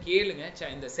என்கிட்ட கேளுங்க.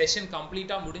 இந்த செஷன்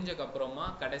கம்ப்ளீட்டாக முடிஞ்சக்கப்புறமா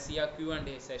கடைசியாக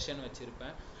Q&A செஷன்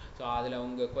வச்சுருப்பேன். ஸோ அதில்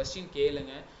உங்கள் கொஸ்டின்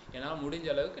கேளுங்க, என்னால் முடிஞ்ச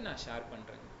அளவுக்கு நான் ஷேர்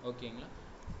பண்ணுறேன். ஓகேங்களா?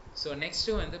 ஸோ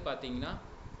நெக்ஸ்ட்டு வந்து பார்த்தீங்கன்னா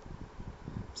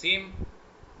சேம்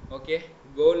ஓகே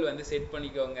கோல் வந்து செட்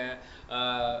பண்ணிக்கோங்க.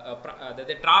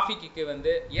 அதாவது டிராஃபிக்கு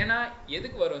வந்து ஏன்னா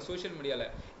எதுக்கு வரும் சோஷியல்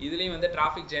மீடியாவில் இதுலேயும் வந்து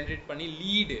டிராஃபிக் ஜென்ரேட் பண்ணி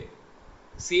லீடு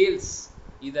சேல்ஸ்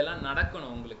இதெல்லாம்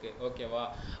நடக்கணும் உங்களுக்கு. ஓகேவா?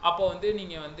 அப்போ வந்து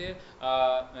நீங்கள் வந்து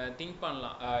திங்க்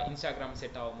பண்ணலாம், இன்ஸ்டாகிராம்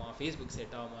செட் ஆகுமா, ஃபேஸ்புக்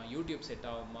செட் ஆகுமா, யூடியூப் செட்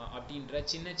ஆகுமா அப்படின்ற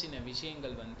சின்ன சின்ன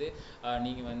விஷயங்கள் வந்து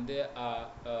நீங்கள் வந்து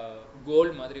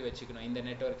கோல் மாதிரி வச்சுக்கணும். இந்த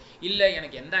நெட்வொர்க் இல்லை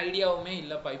எனக்கு எந்த ஐடியாவுமே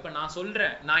இல்லைப்பா, இப்போ நான்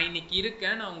சொல்கிறேன், நான் இன்னைக்கு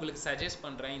இருக்கேன், நான் உங்களுக்கு சஜஸ்ட்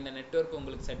பண்ணுறேன் இந்த நெட்வொர்க்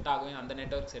உங்களுக்கு செட் ஆகும், அந்த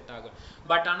நெட்வொர்க் செட் ஆகும்.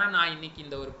 பட் ஆனால் நான் இன்னைக்கு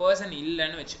இந்த ஒரு பர்சன்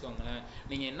இல்லைன்னு வச்சுக்கோங்களேன்.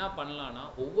 நீங்கள் என்ன பண்ணலான்னா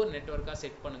ஒவ்வொரு நெட்வொர்க்காக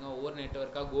செட் பண்ணுங்கள், ஒவ்வொரு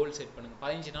நெட்வொர்க்காக கோல் செட் பண்ணுங்கள்.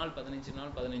 15 நாள்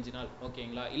 15 நாள்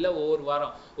ஓகேங்களா? இல்லை ஒவ்வொரு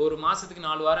வாரம், ஒரு மாதத்துக்கு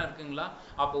 4 வாரம் இருக்குங்களா?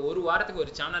 அப்போ ஒரு வாரத்துக்கு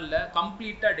ஒரு சேனலில்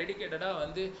கம்ப்ளீட்டாக டெடிக்கேட்டடாக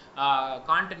வந்து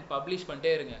கான்டென்ட் பப்ளிஷ்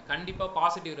பண்ணிட்டே இருங்க. கண்டிப்பாக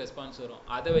பாசிட்டிவ் ரெஸ்பான்ஸ் வரும்.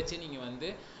 அதை வச்சு நீங்கள் வந்து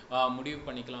முடிவு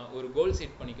பண்ணிக்கலாம். ஒரு கோல்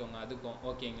செட் பண்ணிக்கோங்க அதுக்கும்.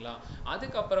 ஓகேங்களா?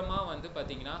 அதுக்கப்புறமா வந்து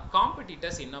பார்த்தீங்கன்னா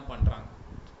காம்படிட்டர்ஸ் என்ன பண்ணுறாங்க.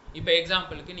 இப்போ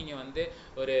எக்ஸாம்பிளுக்கு நீங்கள் வந்து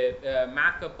ஒரு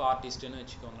மேக்கப் ஆர்டிஸ்ட்டுன்னு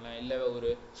வச்சுக்கோங்களேன், இல்லை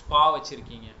ஒரு ஸ்பா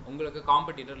வச்சுருக்கீங்க, உங்களுக்கு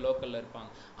காம்படிட்டர் லோக்கலில் இருப்பாங்க.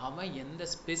 அவன் எந்த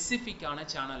ஸ்பெசிஃபிக்கான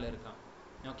சேனல் இருக்கான்,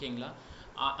 ஓகேங்களா?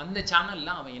 அந்த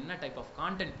சேனலில் அவன் என்ன டைப் ஆஃப்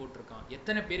கான்டென்ட் போட்டிருக்கான்,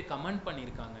 எத்தனை பேர் கமெண்ட்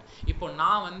பண்ணியிருக்காங்க. இப்போ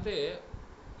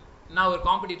நான் ஒரு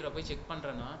காம்படிட்டரை போய் செக்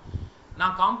பண்ணுறேன்னா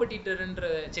நான் காம்படிட்டருன்ற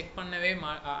செக் பண்ணவே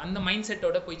அந்த மைண்ட்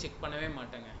செட்டோட போய் செக் பண்ணவே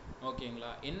மாட்டேங்க.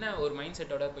 ஓகேங்களா? என்ன ஒரு மைண்ட்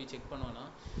செட்டோட போய் செக் பண்ணுவேன்னா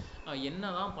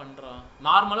என்னதான் பண்ணுறான்,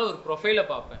 நார்மலாக ஒரு ப்ரொஃபைலை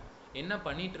பார்ப்பேன், என்ன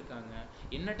பண்ணிட்டு இருக்காங்க,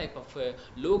 என்ன டைப் ஆஃப்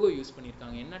லோகோ யூஸ்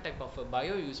பண்ணியிருக்காங்க, என்ன டைப் ஆஃப்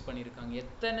பயோ யூஸ் பண்ணியிருக்காங்க,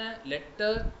 எத்தனை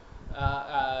லெட்டர்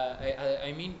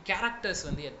ஐ மீன் கேரக்டர்ஸ்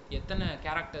வந்து எத்தனை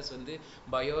கேரக்டர்ஸ் வந்து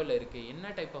பயோவில் இருக்குது,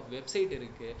 என்ன டைப் ஆஃப் வெப்சைட்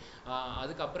இருக்குது,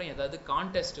 அதுக்கப்புறம் ஏதாவது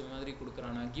கான்டெஸ்ட் மாதிரி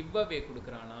கொடுக்குறானா, கிவ் அவே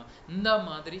கொடுக்குறானா, இந்த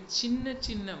மாதிரி சின்ன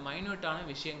சின்ன மைனூட்டான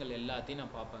விஷயங்கள் எல்லாத்தையும்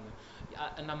நான் பார்ப்பேங்க.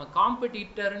 நம்ம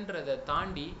காம்படிட்டர்ன்றதை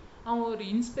தாண்டி அவன் ஒரு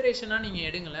இன்ஸ்பிரேஷனாக நீங்கள்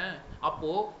எடுங்களேன்.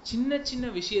 அப்போது சின்ன சின்ன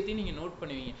விஷயத்தையும் நீங்கள் நோட்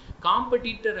பண்ணுவீங்க.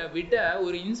 காம்படிட்டரை விட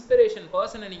ஒரு இன்ஸ்பிரேஷன்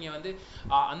பர்சனை நீங்கள் வந்து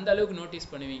அந்த அளவுக்கு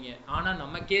நோட்டீஸ் பண்ணுவீங்க. ஆனால்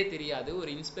நமக்கே தெரியாது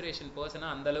ஒரு இன்ஸ்பிரேஷன் பர்சனை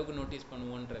அந்த அளவுக்கு நோட்டீஸ்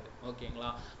பண்ணுவோன்றது.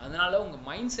 ஓகேங்களா? அதனால உங்கள்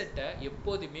மைண்ட் செட்டை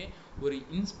எப்போதுமே ஒரு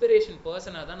இன்ஸ்பிரேஷன்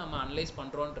பர்சனாக தான் நம்ம அனலைஸ்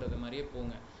பண்ணுறோன்றது மாதிரியே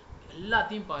போங்க.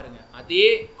 எல்லாத்தையும் பாருங்க. அதே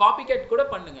காப்பி கேட் கூட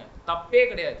பண்ணுங்க, தப்பே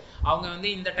கிடையாது. அவங்க வந்து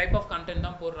இந்த டைப் ஆஃப் கண்டென்ட்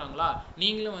தான் போடுறாங்களா,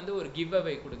 நீங்களும் வந்து ஒரு கிவ்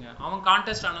அவே கொடுங்க. அவன்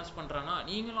கான்டெஸ்ட் அனௌன்ஸ் பண்றானா,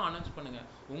 நீங்களும் அனௌன்ஸ் பண்ணுங்க.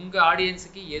 உங்க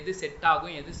ஆடியன்ஸுக்கு எது செட்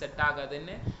ஆகும் எது செட்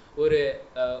ஆகாதுன்னு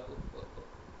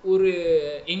ஒரு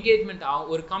என்கேஜ்மெண்ட்,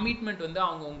 ஒரு கமிட்மெண்ட் வந்து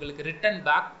அவங்க உங்களுக்கு ரிட்டர்ன்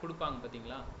பேக் கொடுப்பாங்க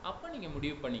பார்த்தீங்களா, அப்போ நீங்கள்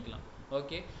முடிவு பண்ணிக்கலாம்.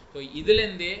 ஓகே, ஸோ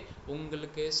இதுலேருந்தே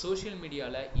உங்களுக்கு சோஷியல்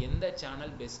மீடியாவில் எந்த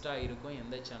சேனல் பெஸ்ட்டாக இருக்கும்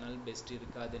எந்த சேனல் பெஸ்ட்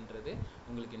இருக்காதுன்றது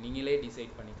உங்களுக்கு நீங்களே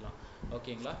டிசைட் பண்ணிக்கலாம்.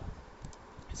 ஓகேங்களா?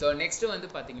 ஸோ நெக்ஸ்ட்டு வந்து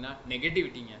பார்த்தீங்கன்னா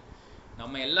நெகட்டிவிட்டிங்க.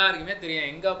 நம்ம எல்லாருக்குமே தெரியும்,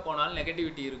 எங்கே போனாலும்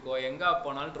நெகட்டிவிட்டி இருக்கும், எங்கே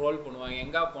போனாலும் ட்ரோல் பண்ணுவாங்க,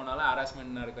 எங்கே போனாலும்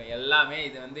ஹராஸ்மெண்ட் இருக்கும், எல்லாமே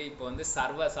இது வந்து இப்போ வந்து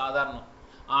சர்வ சாதாரணம்.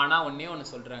 ஆனால்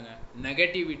ஒன்று சொல்கிறாங்க,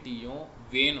 நெகட்டிவிட்டியும்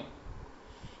வேணும்.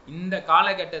 இந்த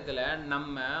காலகட்டத்தில்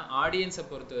நம்ம ஆடியன்ஸை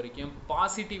பொறுத்த வரைக்கும்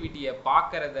பாசிட்டிவிட்டியை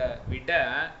பார்க்கறத விட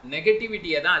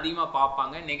நெகட்டிவிட்டியை தான் அதிகமாக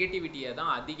பார்ப்பாங்க, நெகட்டிவிட்டியை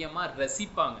தான் அதிகமாக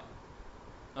ரசிப்பாங்க.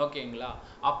 ஓகேங்களா?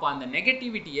 அப்போ அந்த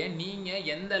நெகட்டிவிட்டியை நீங்கள்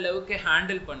எந்த அளவுக்கு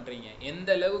ஹேண்டில் பண்ணுறீங்க, எந்த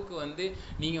அளவுக்கு வந்து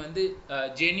நீங்கள் வந்து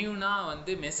ஜென்யூனாக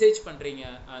வந்து மெசேஜ் பண்ணுறீங்க,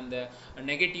 அந்த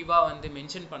நெகட்டிவாக வந்து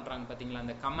மென்ஷன் பண்ணுறாங்க பார்த்தீங்களா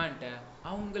அந்த கமெண்ட்டை,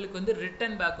 அவங்களுக்கு வந்து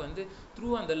ரிட்டன் பேக் வந்து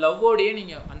த்ரூ அந்த லவ்வோடையே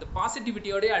நீங்கள் அந்த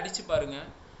பாசிட்டிவிட்டியோடய அடிச்சு பாருங்கள்.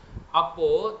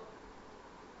 அப்போது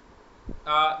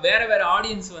வேற வேற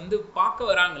ஆடியன்ஸ் வந்து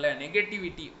பார்க்க வராங்கல்ல,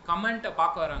 நெகட்டிவிட்டி கமெண்ட்டை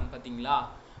பார்க்க வராங்க பார்த்தீங்களா?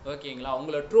 ஓகேங்களா?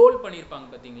 உங்களை ட்ரோல் பண்ணியிருப்பாங்க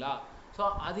பார்த்தீங்களா? ஸோ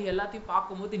அது எல்லாத்தையும்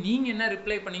பார்க்கும்போது நீங்கள் என்ன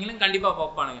ரிப்ளை பண்ணீங்கன்னு கண்டிப்பாக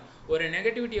பார்ப்பானுங்க. ஒரு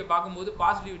நெகட்டிவிட்டியை பார்க்கும்போது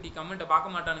பாசிட்டிவிட்டி கமெண்ட்டை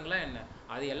பார்க்க மாட்டானுங்களா என்ன?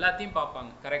 அது எல்லாத்தையும்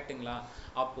பார்ப்பாங்க. கரெக்டுங்களா?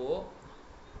 அப்போது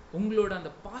உங்களோட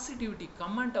அந்த பாசிட்டிவிட்டி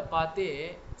கமெண்ட்டை பார்த்தே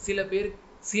சில பேர்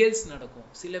சேல்ஸ் நடக்கும்,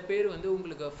 சில பேர் வந்து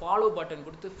உங்களுக்கு ஃபாலோ பட்டன்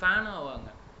கொடுத்து ஃபேன் ஆவாங்க.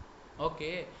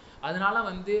 ஓகே, அதனால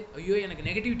வந்து ஐயோ எனக்கு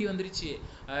நெகட்டிவிட்டி வந்துருச்சு,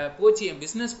 போச்சு என்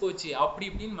பிஸ்னஸ் போச்சு அப்படி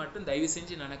இப்படின்னு மட்டும் தயவு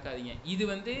செஞ்சு நினைக்காதீங்க. இது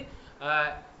வந்து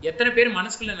எத்தனை பேர்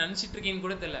மனசுக்குள்ள நினச்சிட்டு இருக்கீங்கன்னு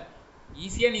கூட தெரியல.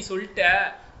 ஈஸியாக நீ சொல்லிட்ட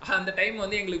அந்த டைம்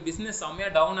வந்து எங்களுக்கு பிஸ்னஸ்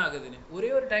செம்மையாக டவுன் ஆகுதுன்னு, ஒரே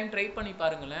ஒரு டைம் ட்ரை பண்ணி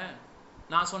பாருங்களேன்.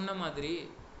 நான் சொன்ன மாதிரி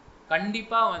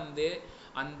கண்டிப்பாக வந்து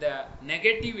அந்த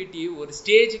நெகட்டிவிட்டி ஒரு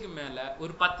ஸ்டேஜுக்கு மேலே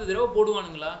ஒரு 10 தடவை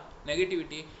போடுவானுங்களா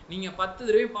நெகட்டிவிட்டி, நீங்கள் 10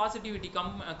 தடவை பாசிட்டிவிட்டி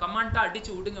கமெண்ட்டாக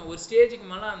அடிச்சு விடுங்க. ஒரு ஸ்டேஜுக்கு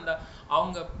மேலே அந்த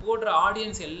அவங்க போடுற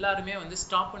ஆடியன்ஸ் எல்லாருமே வந்து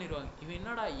ஸ்டாப் பண்ணிடுவாங்க. இவன்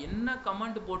என்னடா என்ன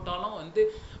கமெண்ட் போட்டாலும் வந்து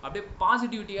அப்படியே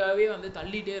பாசிட்டிவிட்டியாகவே வந்து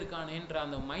தள்ளிட்டே இருக்கானேன்ற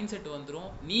அந்த மைண்ட் செட் வந்துடும்.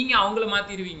 நீங்கள் அவங்கள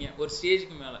மாற்றிடுவீங்க ஒரு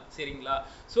ஸ்டேஜுக்கு மேலே. சரிங்களா?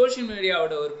 சோஷியல்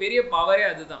மீடியாவோட ஒரு பெரிய பவரே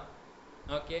அதுதான்.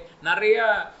 ஓகே, நிறையா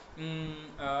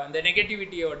இந்த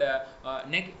நெகட்டிவிட்டியோட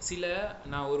சில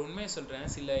நான் ஒரு உண்மையை சொல்கிறேன்,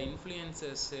 சில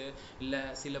இன்ஃப்ளூயன்சர்ஸு இல்லை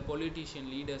சில பொலிட்டீஷியன்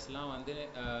லீடர்ஸ்லாம் வந்து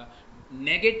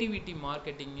நெகட்டிவிட்டி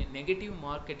மார்க்கெட்டிங், நெகட்டிவ்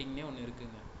மார்க்கெட்டிங்னே ஒன்று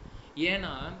இருக்குங்க.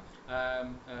 ஏன்னா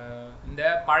இந்த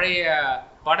பழைய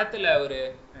படத்தில் ஒரு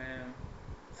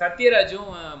சத்யராஜும்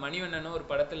மணிவண்ணனும் ஒரு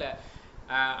படத்தில்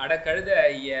அடக்கழுத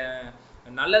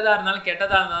நல்லதா இருந்தாலும்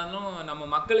கெட்டதா இருந்தாலும் நம்ம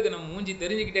மக்களுக்கு நம்ம மூஞ்சி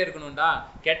தெரிஞ்சுக்கிட்டே இருக்கணும்டா,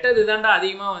 கெட்டது தான்டா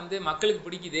அதிகமாக வந்து மக்களுக்கு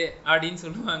பிடிக்குது அப்படின்னு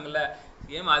சொல்லுவாங்கல்ல.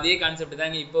 ஏன் அதே கான்செப்ட்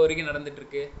தாங்க இப்போ வரைக்கும் நடந்துட்டு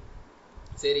இருக்கு.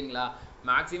 சரிங்களா?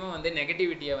 மேக்ஸிமம் வந்து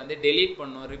நெகட்டிவிட்டியை வந்து டெலீட்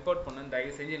பண்ணணும், ரிப்போர்ட் பண்ணணும்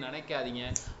தயவு செஞ்சு நினைக்காதீங்க.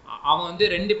 அவன் வந்து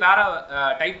 2 பேரா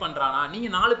டைப் பண்ணுறானா,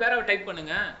 நீங்கள் 4 பேராவை டைப்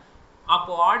பண்ணுங்க.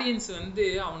 அப்போ ஆடியன்ஸ் வந்து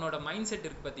அவனோட மைண்ட் செட்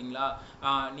இருக்கு பார்த்தீங்களா?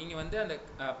 நீங்கள் வந்து அந்த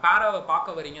பேராவை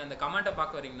பார்க்க வரீங்க, அந்த கமெண்ட்டை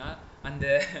பார்க்க வரீங்கன்னா அந்த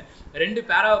 2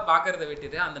 பேராவை பார்க்கறத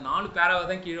விட்டுட்டு அந்த 4 பேராவை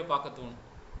தான் கீழே பார்க்க தோணும்.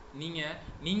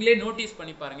 நீங்களே நோட்டீஸ்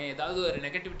பண்ணி பாருங்க. ஏதாவது ஒரு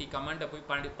நெகட்டிவிட்டி கமெண்ட்டை போய்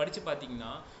படிச்சு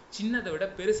பார்த்தீங்கன்னா சின்னதை விட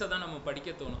பெருசாக தான் நம்ம படிக்க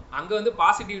தோணும். அங்கே வந்து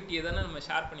பாசிட்டிவிட்டியை தானே நம்ம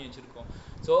ஷேர் பண்ணி வச்சுருக்கோம்.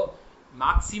 So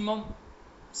maximum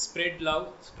spread love,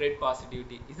 spread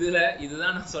positivity,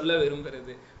 இதுதான் நான் சொல்ல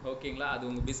விரும்புகிறது. ஓகேங்களா? அது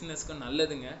உங்கள் பிஸ்னஸ்க்கும்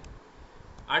நல்லதுங்க.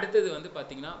 அடுத்தது வந்து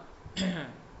பார்த்தீங்கன்னா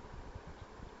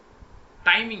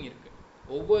டைமிங் இருக்குது.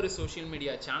 ஒவ்வொரு சோஷியல்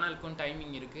மீடியா சேனலுக்கும்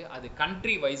டைமிங் இருக்குது. அது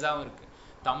கண்ட்ரி வைஸாகவும் இருக்குது.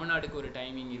 தமிழ்நாடுக்கு ஒரு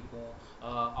டைமிங் இருக்கும்,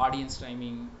 ஆடியன்ஸ்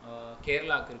டைமிங்,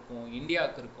 கேரளாவுக்கு இருக்கும்,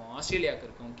 இந்தியாவுக்கு இருக்கும், ஆஸ்திரேலியாவுக்கு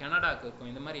இருக்கும், கனடாவுக்கு இருக்கும்,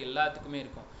 இந்த மாதிரி எல்லாத்துக்குமே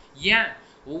இருக்கும். ஏன்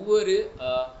ஒவ்வொரு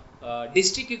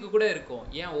டிஸ்ட்ரிக்ட்டுக்கு கூட இருக்கும்,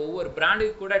 ஏன் ஒவ்வொரு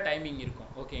பிராண்டுக்கு கூட டைமிங்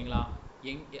இருக்கும். ஓகேங்களா?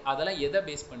 அதெல்லாம் எதை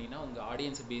பேஸ் பண்ணினா உங்கள்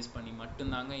ஆடியன்ஸை பேஸ் பண்ணி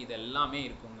மட்டும்தாங்க இது எல்லாமே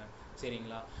இருக்குங்க.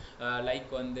 சரிங்களா?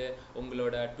 லைக் வந்து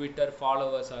உங்களோட ட்விட்டர்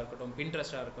ஃபாலோவர்ஸாக இருக்கட்டும்,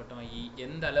 பின்ட்ரெஸ்டாக இருக்கட்டும்,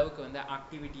 எந்த அளவுக்கு வந்து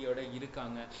ஆக்டிவிட்டியோட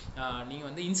இருக்காங்க. நீங்கள்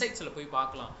வந்து இன்சைட்ஸில் போய்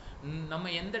பார்க்கலாம்.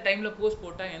 நம்ம எந்த டைமில் போஸ்ட்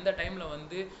போட்டால் எந்த டைமில்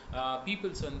வந்து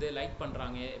பீப்புள்ஸ் வந்து லைக்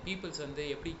பண்ணுறாங்க, பீப்புள்ஸ் வந்து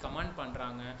எப்படி கமெண்ட்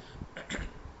பண்ணுறாங்க.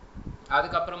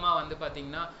 அதுக்கப்புறமா வந்து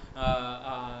பார்த்தீங்கன்னா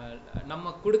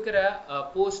நம்ம கொடுக்குற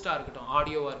போஸ்ட்டாக இருக்கட்டும்,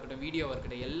 ஆடியோவாக இருக்கட்டும், வீடியோவாக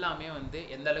இருக்கட்டும், எல்லாமே வந்து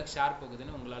எந்த அளவுக்கு ஷேர்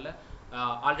போகுதுன்னு உங்களால்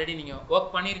ஆல்ரெடி நீங்கள்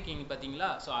ஒர்க் பண்ணியிருக்கீங்க பார்த்தீங்களா?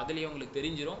 ஸோ அதுலேயே உங்களுக்கு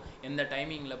தெரிஞ்சிடும் எந்த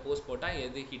டைமிங்கில் போஸ்ட் போட்டால்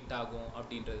எது ஹிட் ஆகும்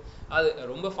அப்படின்றது. அது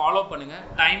ரொம்ப ஃபாலோ பண்ணுங்கள்,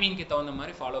 டைமிங்க்கு தகுந்த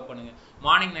மாதிரி ஃபாலோ பண்ணுங்கள்.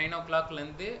 மார்னிங் 9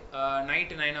 o'clockலேருந்து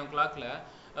நைட்டு 9 o'clockல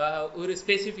ஒரு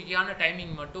ஸ்பெசிஃபிக்கான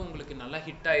டைமிங் மட்டும் உங்களுக்கு நல்லா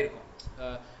ஹிட் ஆகிருக்கும்.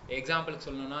 எக்ஸாம்பிளுக்கு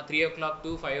சொல்லணும்னா 3 o'clock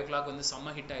to 5 o'clock வந்து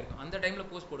செம்ம ஹிட் ஆகிருக்கும். அந்த டைமில்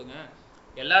போஸ்ட் போடுங்க,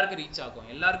 எல்லாருக்கும் ரீச் ஆகும்,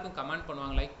 எல்லாருக்கும் கமெண்ட்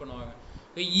பண்ணுவாங்க, லைக் பண்ணுவாங்க.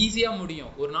 ஈஸியாக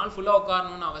முடியும். ஒரு நாள் ஃபுல்லாக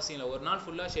உட்காரணும்னு அவசியம் இல்லை, ஒரு நாள்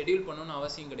ஃபுல்லாக ஷெடியூல் பண்ணணும்னு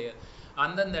அவசியம் கிடையாது.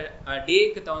 அந்தந்த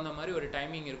டேக்கு தகுந்த மாதிரி ஒரு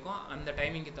டைமிங் இருக்கும், அந்த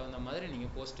டைமிங்க்கு தகுந்த மாதிரி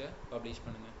நீங்கள் போஸ்ட்டை பப்ளிஷ்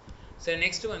பண்ணுங்கள். சரி,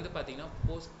 நெக்ஸ்ட்டு வந்து பார்த்தீங்கன்னா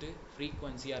போஸ்ட்டு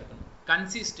ஃப்ரீக்வன்சியாக இருக்கணும்.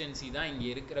 கன்சிஸ்டன்சி தான் இங்கே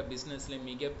இருக்கிற பிஸ்னஸில்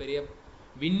மிகப்பெரிய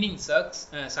வின்னிங்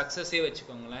சக்ஸஸே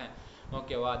வச்சுக்கோங்களேன்.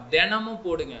 ஓகேவா? தினமும்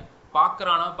போடுங்க.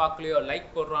 பார்க்குறானோ பார்க்கலையோ, லைக்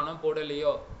போடுறானோ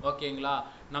போடலையோ, ஓகேங்களா?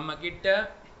 நம்மக்கிட்ட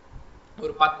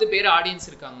ஒரு 10 பேர் ஆடியன்ஸ்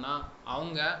இருக்காங்கன்னா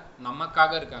அவங்க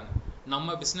நமக்காக இருக்காங்க,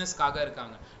 நம்ம பிஸ்னஸ்க்காக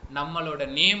இருக்காங்க, நம்மளோட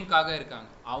நேமுக்காக இருக்காங்க.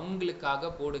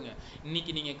 அவங்களுக்காக போடுங்க.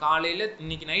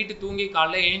 இன்னைக்கு நைட்டு தூங்கி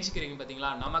காலையில் ஏஞ்சிக்கிறீங்க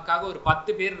பார்த்தீங்களா? நமக்காக ஒரு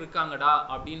 10 பேர் இருக்காங்கடா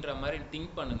அப்படின்ற மாதிரி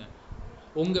திங்க் பண்ணுங்க.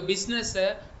 உங்கள் பிஸ்னஸை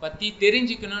பற்றி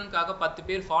தெரிஞ்சுக்கணுக்காக 10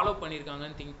 பேர் ஃபாலோ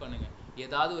பண்ணியிருக்காங்கன்னு திங்க் பண்ணுங்க.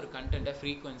 ஏதாவது ஒரு கண்டென்ட்டை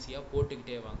ஃப்ரீக்வன்சியாக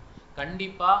போட்டுக்கிட்டே வாங்க.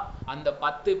 கண்டிப்பாக அந்த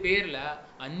 10 பேரில்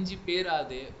 5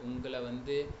 பேராது உங்களை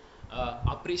வந்து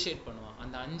அப்ரிஷியேட் பண்ணுவான்.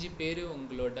 அந்த 5 பேர்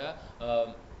உங்களோட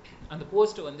அந்த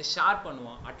போஸ்ட்டை வந்து ஷேர்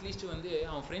பண்ணுவான். அட்லீஸ்ட் வந்து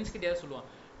அவன் ஃப்ரெண்ட்ஸ் கிட்டேயாவது சொல்லுவான்,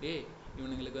 டே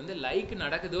இவனுங்களுக்கு வந்து லைக்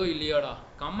நடக்குதோ இல்லையோடா,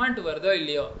 கமெண்ட் வருதோ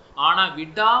இல்லையோ, ஆனால்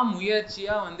விடா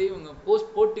முயற்சியாக வந்து இவங்க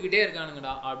போஸ்ட் போட்டுக்கிட்டே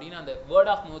இருக்கானுங்கடா அப்படின்னு அந்த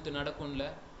வேர்ட் ஆஃப் மவுத் நடக்கும்ல,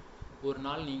 ஒரு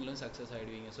நாள் நீங்களும் சக்ஸஸ்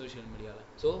ஆகிடுவீங்க சோஷியல் மீடியாவில்.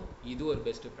 ஸோ இது ஒரு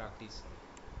பெஸ்ட்டு ப்ராக்டிஸ்.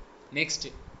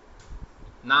 நெக்ஸ்ட்டு,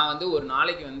 நான் வந்து ஒரு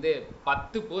நாளைக்கு வந்து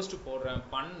 10 போஸ்ட் போடுறேன்,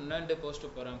 12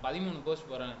 போஸ்ட் போடுறேன், 13 போஸ்ட்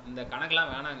போடுறேன், இந்த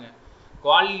கணக்கெலாம் வேணாங்க.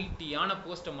 குவாலிட்டியான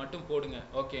போஸ்ட்டை மட்டும் போடுங்க,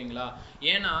 ஓகேங்களா?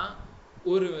 ஏன்னா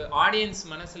ஒரு ஆடியன்ஸ்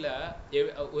மனசில்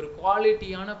ஒரு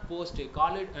குவாலிட்டியான போஸ்ட்டு,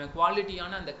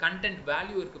 குவாலிட்டியான அந்த கண்டென்ட்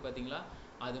வேல்யூ இருக்குது பார்த்தீங்களா,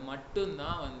 அது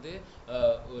மட்டும்தான் வந்து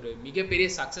ஒரு மிகப்பெரிய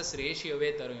சக்ஸஸ் ரேஷியோவே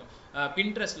தரும்.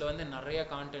 பின்ட்ரெஸ்ட்டில் வந்து நிறைய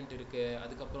கான்டென்ட் இருக்குது,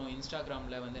 அதுக்கப்புறம்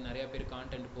இன்ஸ்டாகிராமில் வந்து நிறைய பேர்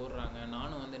கான்டென்ட் போடுறாங்க,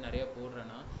 நானும் வந்து நிறைய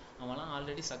போடுறேன்னா அவன்லாம்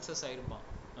ஆல்ரெடி சக்ஸஸ் ஆகிருப்பான்.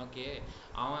 ஓகே,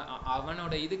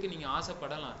 அவனோட இதுக்கு நீங்கள்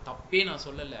ஆசைப்படலாம், தப்பே நான்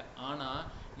சொல்லலை. ஆனால்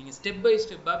நீங்கள் ஸ்டெப் பை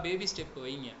ஸ்டெப்பாக பேபி ஸ்டெப்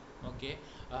வைங்க. ஓகே,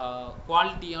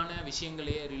 குவாலிட்டியான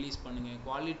விஷயங்களையே ரிலீஸ் பண்ணுங்கள்,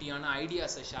 குவாலிட்டியான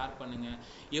ஐடியாஸை ஷேர் பண்ணுங்கள்.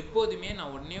 எப்போதுமே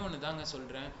நான் ஒன்று தாங்க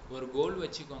சொல்கிறேன், ஒரு கோல்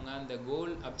வச்சுக்கோங்க. அந்த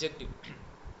கோல்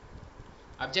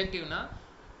அப்ஜெக்டிவ்னா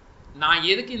நான்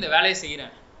எதுக்கு இந்த வேலையை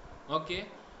செய்கிறேன், ஓகே,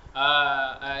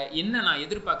 என்ன நான்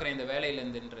எதிர்பார்க்குறேன் இந்த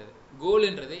வேலையிலேருந்துன்றது.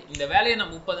 கோலுன்றது இந்த வேலையை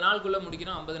நான் 30 நாளுக்குள்ளே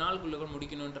முடிக்கணும், 50 நாளுக்குள்ளே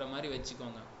முடிக்கணுன்ற மாதிரி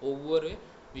வச்சுக்கோங்க ஒவ்வொரு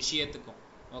விஷயத்துக்கும்.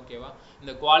 ஓகேவா?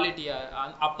 இந்த குவாலிட்டியை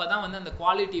அப்போ தான் வந்து அந்த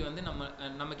குவாலிட்டி வந்து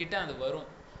நம்மக்கிட்ட அது வரும்,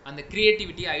 அந்த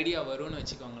க்ரியேட்டிவிட்டி ஐடியா வரும்னு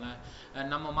வச்சுக்கோங்களேன்.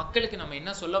 நம்ம மக்களுக்கு நம்ம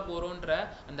என்ன சொல்ல போகிறோன்ற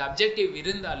அந்த அப்ஜெக்டிவ்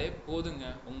இருந்தாலே போதுங்க,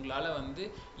 உங்களால் வந்து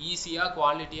ஈஸியாக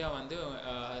குவாலிட்டியாக வந்து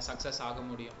சக்ஸஸ் ஆக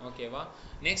முடியும். ஓகேவா?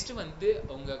 நெக்ஸ்ட் வந்து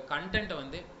உங்கள் கண்டென்ட்டை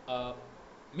வந்து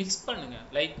மிக்ஸ் பண்ணுங்க.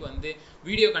 லைக் வந்து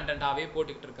வீடியோ கண்டென்ட்டாகவே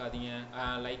போட்டுக்கிட்டு இருக்காதீங்க,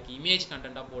 லைக் இமேஜ்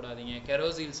கண்டென்ட்டாக போடாதீங்க,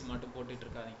 கெரோசில்ஸ் மட்டும் போட்டுட்டு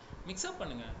இருக்காதீங்க, மிக்ஸ்அப்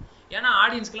பண்ணுங்க. ஏன்னா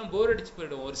ஆடியன்ஸ்க்குலாம் போர் அடிச்சு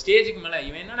போயிடும் ஒரு ஸ்டேஜுக்கு மேலே.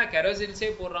 இவன் என்னடா கெரோசில்ஸே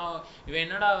போடுறான், இவன்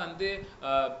என்னடா வந்து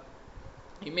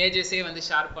இமேஜஸே வந்து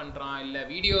ஷேர் பண்ணுறான், இல்லை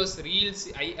வீடியோஸ், ரீல்ஸ்,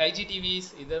 ஐஜிடிவிஸ்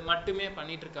இதை மட்டுமே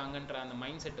பண்ணிட்டு இருக்காங்கன்ற அந்த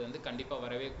மைண்ட் செட் வந்து கண்டிப்பாக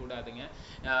வரவே கூடாதுங்க.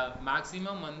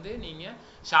 மேக்ஸிமம் வந்து நீங்கள்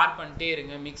ஷேர் பண்ணிட்டே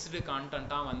இருங்க, மிக்ஸ்டு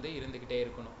கான்டென்ட்டாக வந்து இருந்துக்கிட்டே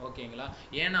இருக்கணும், ஓகேங்களா?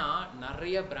 ஏன்னா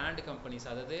நிறைய பிராண்ட் கம்பெனிஸ்,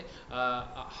 அதாவது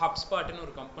ஹப்ஸ்பாட்னு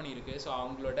ஒரு கம்பெனி இருக்குது. ஸோ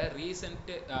அவங்களோட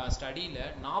ரீசெண்ட் ஸ்டடியில்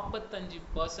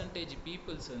 45%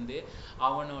 பீப்புள்ஸ் வந்து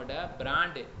அவனோட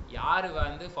பிராண்டு யார்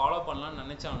வந்து ஃபாலோ பண்ணலான்னு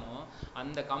நினச்சானோ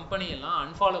அந்த கம்பெனியெல்லாம்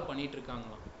அன்ஃபாலோ பண்ணிட்டு இருக்காங்க.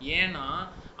 ஏன்னா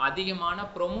அதிகமான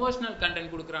ப்ரொமோஷனல்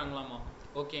கண்டென்ட் கொடுக்குறாங்களாமா,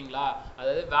 ஓகேங்களா?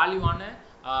 அதாவது வேல்யூவான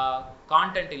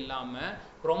கான்டென்ட் இல்லாமல்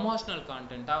ப்ரொமோஷனல்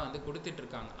கான்டென்ட்டாக வந்து கொடுத்துட்டு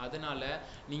இருக்காங்க. அதனால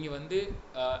நீங்கள் வந்து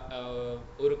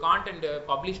ஒரு கான்டென்ட்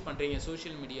பப்ளிஷ் பண்ணுறீங்க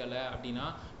சோஷியல் மீடியாவில் அப்படின்னா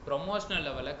ப்ரொமோஷனல்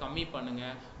லெவலை கம்மி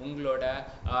பண்ணுங்கள். உங்களோட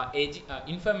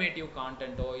இன்ஃபர்மேட்டிவ்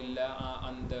கான்டென்ட்டோ இல்லை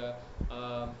அந்த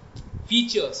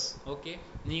ஃபீச்சர்ஸ், ஓகே,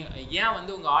 நீங்கள் ஏன்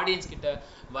வந்து உங்கள் ஆடியன்ஸ் கிட்ட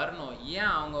வரணும்,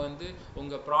 ஏன் அவங்க வந்து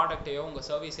உங்கள் ப்ராடக்டையோ உங்கள்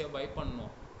சர்வீஸையோ பை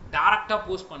பண்ணணும், டேரெக்டாக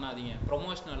போஸ்ட் பண்ணாதீங்க,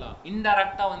 ப்ரொமோஷ்னலாக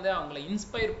இன்டெரக்டாக வந்து அவங்கள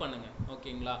இன்ஸ்பயர் பண்ணுங்கள்,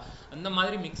 ஓகேங்களா? அந்த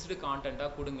மாதிரி மிக்ஸ்டு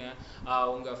கான்டென்ட்டாக கொடுங்க.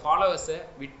 உங்கள் ஃபாலோவர்ஸை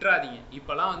விட்டுறாதீங்க.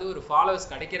 இப்போலாம் வந்து ஒரு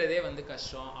ஃபாலோவர்ஸ் கிடைக்கிறதே வந்து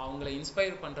கஷ்டம், அவங்கள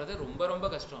இன்ஸ்பயர் பண்ணுறது ரொம்ப ரொம்ப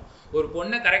கஷ்டம். ஒரு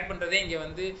பொண்ணை கரெக்ட் பண்ணுறதே இங்கே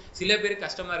வந்து சில பேருக்கு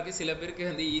கஷ்டமாக இருக்குது, சில பேருக்கு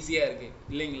வந்து ஈஸியாக இருக்குது,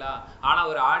 இல்லைங்களா? ஆனால்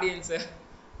ஒரு ஆடியன்ஸை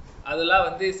அதெல்லாம்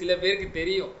வந்து சில பேருக்கு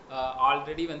தெரியும்,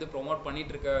 ஆல்ரெடி வந்து ப்ரொமோட்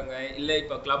பண்ணிட்டு இருக்கவங்க இல்லை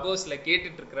இப்போ கிளப் ஹவுஸில்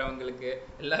கேட்டுட்டு இருக்கிறவங்களுக்கு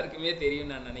எல்லாருக்குமே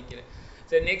தெரியும் நான் நினைக்கிறேன்.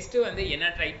 சரி, நெக்ஸ்ட்டு வந்து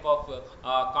என்ன டைப் ஆஃப்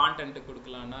கான்டென்ட்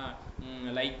கொடுக்கலான்னா,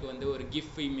 லைக் வந்து ஒரு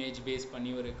கிஃப் இமேஜ் பேஸ் பண்ணி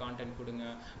ஒரு கான்டென்ட் கொடுங்க,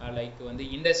 லைக் வந்து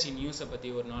இண்டஸ்ட்ரி நியூஸை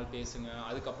பற்றி ஒரு நாள் பேசுங்க,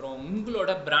 அதுக்கப்புறம்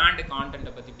உங்களோட பிராண்டு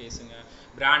கான்டென்ட்டை பற்றி பேசுங்க,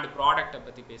 பிராண்டு ப்ராடக்டை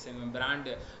பற்றி பேசுங்க,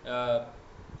 பிராண்டு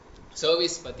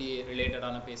சர்வீஸ் பற்றி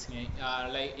ரிலேட்டடான பேசுங்க.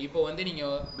 லைக் இப்போ வந்து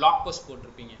நீங்கள் பிளாக் போஸ்ட்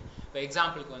போட்டிருப்பீங்க, இப்போ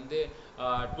எக்ஸாம்பிளுக்கு வந்து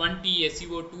 20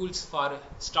 SEO tools for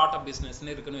start up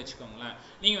பிஸ்னஸ்ன்னு இருக்குன்னு வச்சுக்கோங்களேன்.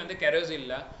 நீங்கள் வந்து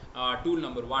கெரோசிலில் டூல்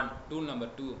நம்பர் 1, டூல்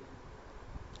நம்பர் 2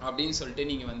 அப்படின்னு சொல்லிட்டு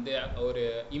நீங்கள் வந்து ஒரு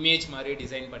இமேஜ் மாதிரி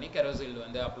டிசைன் பண்ணி கெரோசில்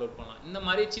வந்து அப்லோட் பண்ணலாம். இந்த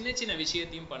மாதிரி சின்ன சின்ன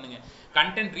விஷயத்தையும் பண்ணுங்கள்.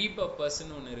 கண்டென்ட்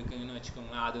ரீபர்பஸ்ன்னு ஒன்று இருக்குங்கன்னு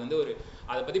வச்சுக்கோங்களேன். அது வந்து ஒரு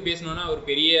அதை பற்றி பேசணுன்னா ஒரு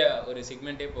பெரிய ஒரு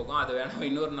செக்மெண்ட்டே போகும், அது வேணால்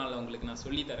இன்னொரு நாள் உங்களுக்கு நான்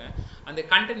சொல்லித்தரேன். அந்த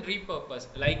content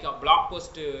repurpose like blog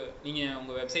post நீங்கள்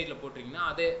உங்கள் வெப்சைட்டில் போட்டிருக்கீங்கன்னா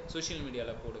அதே சோஷியல்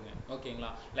மீடியாவில் போடுங்க,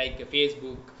 ஓகேங்களா? லைக்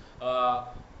ஃபேஸ்புக்,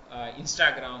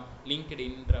 இன்ஸ்டாகிராம்,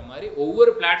 லிங்க்டின்ற மாதிரி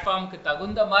ஒவ்வொரு பிளாட்ஃபார்முக்கு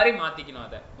தகுந்த மாதிரி மாற்றிக்கணும்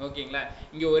அதை, ஓகேங்களா?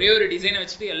 இங்கே ஒரே ஒரு டிசைனை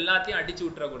வச்சுட்டு எல்லாத்தையும் அடிச்சு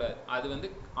விட்டுறக்கூடாது, அது வந்து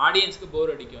ஆடியன்ஸ்க்கு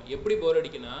போர் அடிக்கும். எப்படி போர்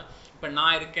அடிக்குன்னா, இப்போ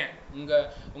நான் இருக்கேன்,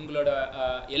 உங்களோட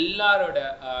எல்லாரோட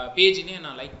பேஜ்லேயும்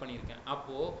நான் லைக் பண்ணியிருக்கேன்,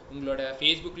 அப்போது உங்களோட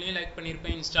ஃபேஸ்புக்லேயும் லைக்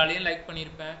பண்ணியிருப்பேன், இன்ஸ்டாலேயும் லைக்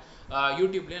பண்ணியிருப்பேன்,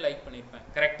 யூடியூப்லேயும் லைக் பண்ணியிருப்பேன்,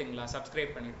 கரெக்டுங்களா?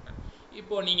 சப்ஸ்கிரைப் பண்ணியிருப்பேன்.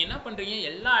 இப்போ நீங்க என்ன பண்றீங்க,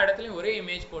 எல்லா இடத்துலயும் ஒரே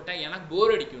இமேஜ் போட்டா எனக்கு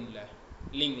போர் அடிக்கும்ல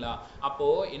இல்லைங்களா? அப்போ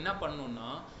என்ன பண்ணணும்னா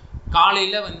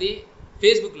காலையில வந்து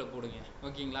ஃபேஸ்புக்ல போடுங்க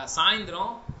ஓகேங்களா,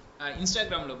 சாயந்தரம்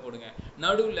இன்ஸ்டாகிராம்ல போடுங்க,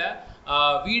 நடுவில்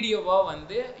வீடியோவா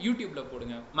வந்து யூடியூப்ல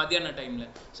போடுங்க மத்தியான டைம்ல.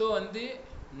 ஸோ வந்து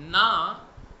நான்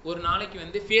ஒரு நாளைக்கு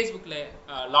வந்து ஃபேஸ்புக்கில்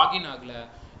லாகின் ஆகலை,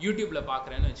 யூடியூப்பில்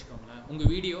பார்க்குறேன்னு வச்சுக்கோங்களேன், உங்கள்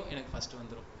வீடியோ எனக்கு ஃபஸ்ட்டு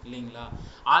வந்துடும் இல்லைங்களா?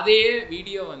 அதே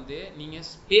வீடியோ வந்து நீங்கள்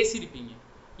பேசியிருப்பீங்க,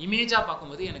 இமேஜாக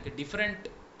பார்க்கும்போது எனக்கு டிஃப்ரெண்ட்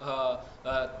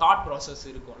தாட் ப்ராசஸ்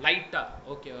இருக்கும் லைட்டாக,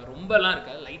 ஓகேவா? ரொம்பலாம்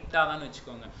இருக்காது, லைட்டாக தான்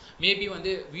வச்சுக்கோங்க. மேபி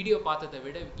வந்து வீடியோ பார்த்ததை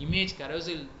விட இமேஜ்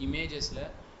கரோசல் இமேஜஸில்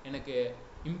எனக்கு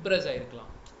இம்ப்ரெஸ்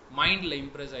ஆகிருக்கலாம், மைண்டில்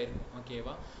இம்ப்ரெஸ் ஆகிருக்கும்,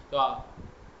 ஓகேவா? ஸோ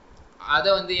அதை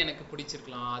வந்து எனக்கு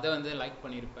பிடிச்சிருக்கலாம், அதை வந்து லைக்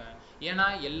பண்ணியிருப்பேன். ஏன்னா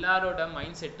எல்லாரோட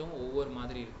மைண்ட் செட்டும் ஒவ்வொரு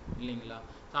மாதிரி இருக்கும் இல்லைங்களா?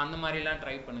 ஸோ அந்த மாதிரிலாம்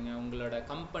ட்ரை பண்ணுங்கள். உங்களோட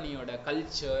கம்பெனியோட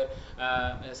கல்ச்சர்,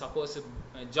 சப்போஸ்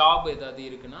ஜாப் ஏதாவது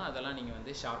இருக்குன்னா அதெல்லாம் நீங்கள்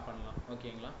வந்து ஷேர் பண்ணலாம்,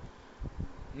 ஓகேங்களா?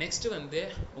 நெக்ஸ்ட் வந்து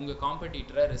உங்கள்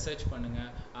காம்படிட்டரை ரிசர்ச் பண்ணுங்கள்.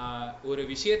 ஒரு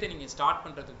விஷயத்தை நீங்கள் ஸ்டார்ட்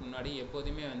பண்ணுறதுக்கு முன்னாடி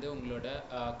எப்போதுமே வந்து உங்களோட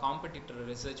காம்படிட்டரை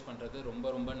ரிசர்ச் பண்ணுறது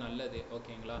ரொம்ப ரொம்ப நல்லது,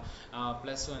 ஓகேங்களா?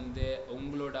 ப்ளஸ் வந்து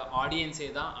உங்களோட ஆடியன்ஸே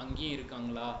தான் அங்கேயும்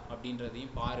இருக்காங்களா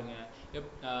அப்படின்றதையும் பாருங்கள்.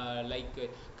 லைக்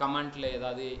கமெண்ட்டில்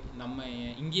ஏதாவது நம்ம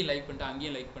இங்கேயும் லைக் பண்ணிட்டு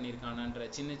அங்கேயும் லைக்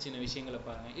பண்ணியிருக்கானான்ற சின்ன சின்ன விஷயங்களை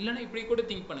பாருங்கள். இல்லைன்னா இப்படி கூட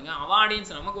திங்க் பண்ணுங்கள், அவன்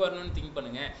ஆடியன்ஸ் நமக்கு வரணும்னு திங்க்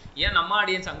பண்ணுங்கள். ஏன் நம்ம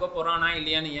ஆடியன்ஸ் அங்கே போகிறானா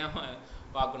இல்லையான்னு ஏன்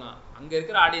பார்க்கணும், அங்கே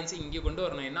இருக்கிற ஆடியன்ஸை இங்கே கொண்டு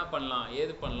வரணும், என்ன பண்ணலாம்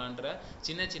ஏது பண்ணலான்ற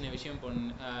சின்ன சின்ன விஷயம்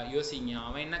யோசிங்க.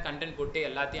 அவன் என்ன கண்டென்ட் போட்டு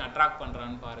எல்லாத்தையும் அட்ராக்ட்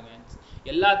பண்ணுறான்னு பாருங்கள்.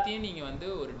 எல்லாத்தையும் நீங்கள் வந்து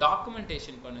ஒரு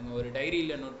டாக்குமெண்டேஷன் பண்ணுங்கள், ஒரு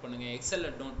டைரியில் நோட் பண்ணுங்கள்,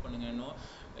 எக்ஸலில் நோட் பண்ணுங்கள்,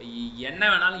 என்ன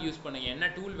வேணாலும் யூஸ் பண்ணுங்கள், என்ன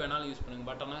டூல் வேணாலும் யூஸ் பண்ணுங்கள்.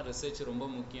 பட் ஆனால் ரிசர்ச் ரொம்ப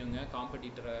முக்கியங்க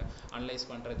காம்படிட்டரை அனலைஸ்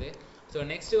பண்ணுறது. ஸோ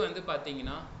நெக்ஸ்ட்டு வந்து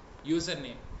பார்த்தீங்கன்னா யூசர்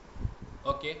நேம்.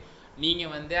 ஓகே,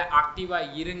 நீங்கள் வந்து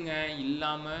ஆக்டிவாக இருங்க,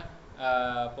 இல்லாமல்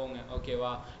போங்க,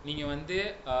 ஓகேவா? நீங்கள் வந்து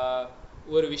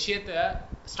ஒரு விஷயத்த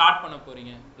ஸ்டார்ட் பண்ண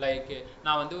போகிறீங்க, லைக்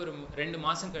நான் வந்து ஒரு 2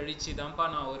 மாதம் கழிச்சு தான்ப்பா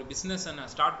நான் ஒரு பிஸ்னஸை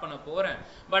நான் ஸ்டார்ட் பண்ண போகிறேன்,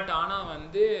 பட் ஆனால்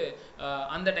வந்து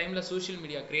அந்த டைமில் சோஷியல்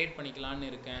மீடியா க்ரியேட் பண்ணிக்கலான்னு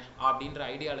இருக்கேன் அப்படின்ற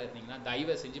ஐடியாவில் இருந்தீங்கன்னா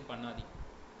தயவு செஞ்சு பண்ணாதீங்க,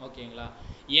 ஓகேங்களா?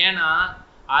 ஏன்னா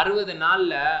 60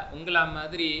 நாளில் உங்களை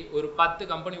மாதிரி ஒரு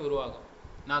 10 கம்பெனி உருவாகும்.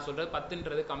 நான் சொல்கிறது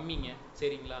 10ன்றது கம்மிங்க,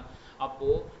 சரிங்களா?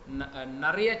 அப்போது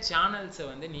நிறைய சேனல்ஸை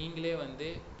வந்து நீங்களே வந்து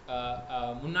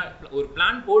முன்னாடி ஒரு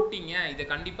பிளான் போட்டிங்க, இதை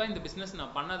கண்டிப்பாக இந்த பிஸ்னஸ்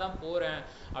நான் பண்ண தான் போகிறேன்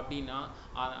அப்படின்னா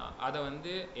அதை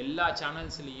வந்து எல்லா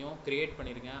சேனல்ஸ்லேயும் க்ரியேட்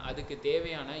பண்ணிடுங்க. அதுக்கு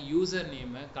தேவையான யூசர்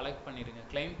நேமை கலெக்ட் பண்ணிடுங்க,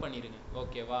 கிளைம் பண்ணிடுங்க,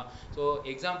 ஓகேவா? ஸோ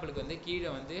எக்ஸாம்பிளுக்கு வந்து கீழே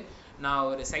வந்து நான்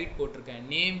ஒரு சைட் போட்டிருக்கேன்,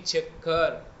 நேம்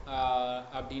செக்கர்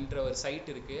அப்படின்ற ஒரு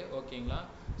சைட் இருக்குது, ஓகேங்களா?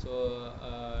 So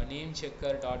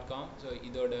namechecker.com. ஸோ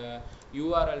இதோட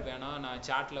யூஆர்எல் வேணால் நான்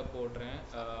சாட்டில் போடுறேன்,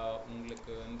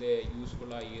 உங்களுக்கு வந்து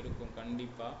யூஸ்ஃபுல்லாக இருக்கும்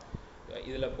கண்டிப்பாக.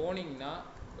 இதில் போனீங்கன்னா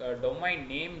டொமைன்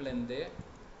நேம்லேருந்து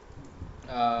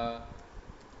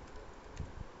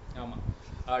ஆமாம்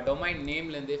டொமைன்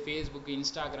நேம்லேருந்து ஃபேஸ்புக்,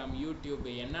 இன்ஸ்டாகிராம், யூடியூப்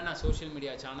என்னென்ன சோஷியல்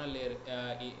மீடியா சேனலில்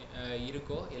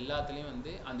இருக்கோ எல்லாத்துலேயும்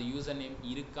வந்து அந்த யூசர் நேம்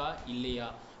இருக்கா இல்லையா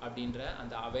அப்படின்ற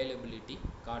அந்த அவைலபிலிட்டி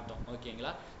காட்டும்,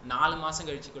 ஓகேங்களா? 4 மாதம்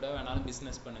கழிச்சு கூட வேணாலும்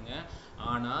பிஸ்னஸ் பண்ணுங்கள்,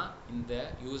 ஆனால் இந்த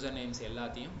யூசர் நேம்ஸ்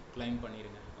எல்லாத்தையும் கிளைம்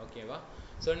பண்ணிடுங்க, ஓகேவா?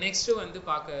 ஸோ நெக்ஸ்ட்டு வந்து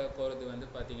பார்க்க போகிறது வந்து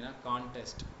பார்த்தீங்கன்னா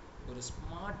கான்டெஸ்ட். ஒரு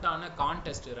ஸ்மார்ட்டான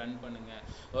கான்டெஸ்ட் ரன் பண்ணுங்கள்,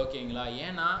 ஓகேங்களா?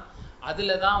 ஏன்னா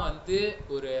அதில் தான் வந்து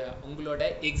ஒரு உங்களோட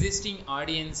எக்ஸிஸ்டிங்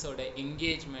ஆடியன்ஸோட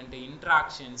என்கேஜ்மெண்ட்டு,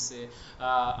 இன்ட்ராக்ஷன்ஸு,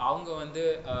 அவங்க வந்து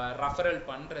ரெஃபரல்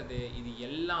பண்ணுறது, இது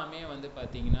எல்லாமே வந்து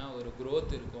பார்த்திங்கன்னா ஒரு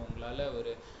க்ரோத் இருக்கும். உங்களால்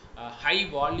ஒரு ஹை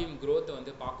வால்யூம் க்ரோத்தை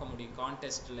வந்து பார்க்க முடியும்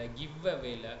கான்டெஸ்ட்டில், கிவ்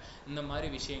அவேல, இந்த மாதிரி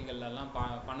விஷயங்கள்லாம்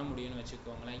பண்ண முடியும்னு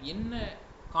வச்சுக்கோங்களேன். என்ன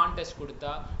கான்டெஸ்ட்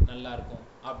கொடுத்தா நல்லாயிருக்கும்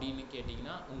அப்படின்னு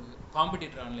கேட்டிங்கன்னா உங்கள்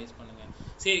காம்படிட்டர் அனலைஸ் பண்ணுங்கள்.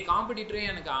 சரி, காம்படிட்டரே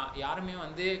எனக்கு யாருமே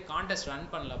வந்து கான்டெஸ்ட்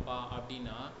ரன் பண்ணலப்பா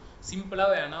அப்படின்னா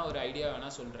சிம்பிளாக வேணால் ஒரு ஐடியா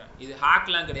வேணால் சொல்கிறேன். இது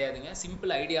ஹேக்லாம் கிடையாதுங்க,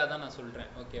 சிம்பிள் ஐடியா தான் நான் சொல்கிறேன்,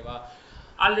 ஓகேவா?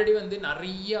 ஆல்ரெடி வந்து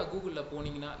நிறைய கூகுளில்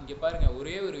போனீங்கன்னா இங்கே பாருங்கள்,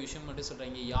 ஒரே ஒரு விஷயம் மட்டும் சொல்கிறேன்,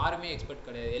 இங்கே யாருமே எக்ஸ்பர்ட்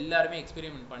கிடையாது, எல்லாருமே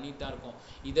எக்ஸ்பெரிமெண்ட் பண்ணிட்டு தான் இருக்கோம்.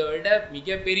 இதை விட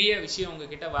மிகப்பெரிய விஷயம்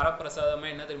உங்ககிட்ட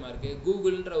வரப்பிரசாதமாக என்ன தெரியுமா இருக்குது?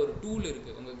 கூகுள்ன்ற ஒரு டூல்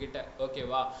இருக்குது உங்ககிட்ட,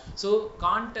 ஓகேவா? ஸோ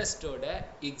கான்டெஸ்ட்டோட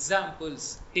எக்ஸாம்பிள்ஸ்,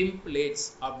 டெம்ப்ளேட்ஸ்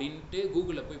அப்படின்ட்டு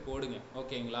கூகுளில் போய் போடுங்க,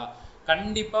 ஓகேங்களா?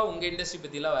 கண்டிப்பாக உங்கள் இண்டஸ்ட்ரி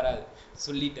பற்றிலாம் வராது,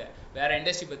 சொல்லிட்டேன், வேறு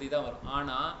இண்டஸ்ட்ரி பற்றி தான் வரும்.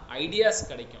 ஆனால் ஐடியாஸ்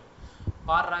கிடைக்கும்.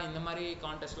 பாடுறா இந்த மாதிரி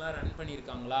கான்டெஸ்ட்லாம் ரன்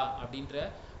பண்ணியிருக்காங்களா அப்படின்ற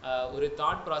ஒரு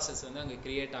தாட் ப்ராசஸ் வந்து அங்கே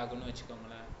க்ரியேட் ஆகும்னு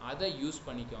வச்சுக்கோங்களேன். அதை யூஸ்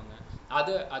பண்ணிக்கோங்க.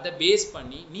 அதை பேஸ்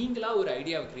பண்ணி நீங்களாக ஒரு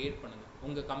ஐடியாவை க்ரியேட் பண்ணுங்கள்.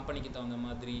 உங்கள் கம்பெனிக்கு தகுந்த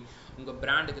மாதிரி, உங்கள்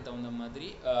பிராண்டுக்கு தகுந்த மாதிரி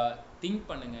திங்க்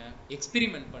பண்ணுங்கள்,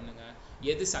 எக்ஸ்பெரிமெண்ட் பண்ணுங்கள்.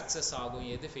 எது சக்ஸஸ் ஆகும்,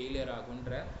 எது ஃபெயிலியர்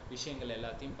ஆகுன்ற விஷயங்கள்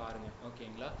எல்லாத்தையும் பாருங்கள்,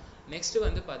 ஓகேங்களா? நெக்ஸ்ட்டு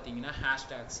வந்து பார்த்தீங்கன்னா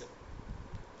ஹேஷ்டேக்ஸு.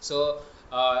 ஸோ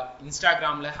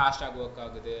இன்ஸ்டாகிராமில் ஹேஷ்டாக் ஒர்க்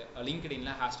ஆகுது,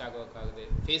 லிங்க்டின்ல ஹேஷ்டாக் ஒர்க் ஆகுது.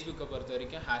 ஃபேஸ்புக்கை பொறுத்த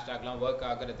வரைக்கும் ஹேஷ்டாக்லாம் ஒர்க்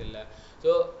ஆகுறது இல்லை.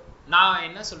 ஸோ நான்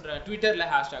என்ன சொல்கிறேன், ட்விட்டரில்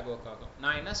ஹேஷ்டாக் ஒர்க் ஆகும்.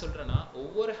 நான் என்ன சொல்கிறேன்னா,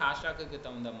 ஒவ்வொரு ஹேஷ்டாக்கு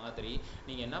தகுந்த மாதிரி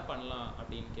நீங்கள் என்ன பண்ணலாம்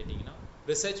அப்படின்னு கேட்டிங்கன்னா,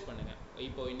 ரிசர்ச் பண்ணுங்கள்.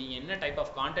 இப்போ நீங்கள் என்ன டைப்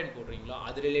ஆஃப் கான்டென்ட் போடுறீங்களோ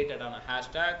அது ரிலேட்டடான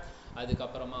ஹேஷ்டாக்,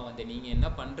 அதுக்கப்புறமா வந்து நீங்கள் என்ன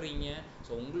பண்ணுறீங்க,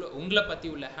 ஸோ உங்களை பற்றி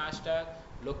உள்ள ஹேஷ்டாக்,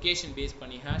 லொக்கேஷன் பேஸ்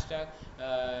பண்ணி ஹேஷ்டாக்,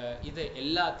 இது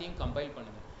எல்லாத்தையும் கம்பைல்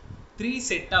பண்ணுங்கள். 3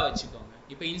 செட்டாக வச்சுக்கோங்க.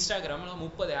 இப்போ இன்ஸ்டாகிராமில்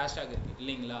 30 ஹேஷ்டாக் இருக்குது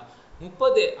இல்லைங்களா?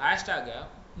 30 ஹேஷ்டாகை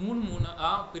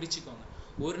 3 பிரிச்சுக்கோங்க.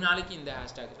 ஒரு நாளைக்கு இந்த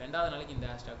ஹேஷ்டாக், 2வது நாளைக்கு இந்த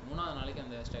ஹேஷ்டாக், 3வது நாளைக்கு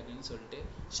அந்த ஹேஷ்டாக்னு சொல்லிட்டு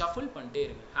ஷஃபிள் பண்ணிட்டே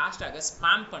இருங்க. ஹேஷ்டாகை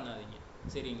ஸ்பேம் பண்ணாதீங்க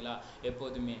சரிங்களா?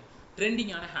 எப்போதுமே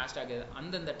ட்ரெண்டிங்கான ஹேஷ்டாக்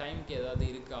அந்தந்த டைமுக்கு ஏதாவது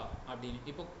இருக்கா அப்படின்னு.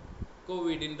 இப்போ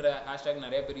கோவிட்ன்ற ஹேஷ்டாக்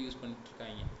நிறைய பேர் யூஸ் பண்ணிட்டு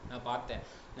இருக்காங்க. நான் பார்த்தேன்.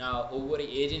 ஒவ்வொரு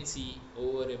ஏஜென்சி,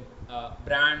 ஒவ்வொரு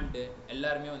பிராண்டு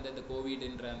எல்லாருமே வந்து அந்த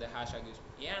கோவிட்ன்ற அந்த ஹேஷ்டாக் யூஸ்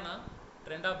ஏன்னா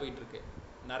ட்ரெண்டாக போயிட்டுருக்கு.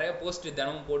 நிறைய போஸ்ட்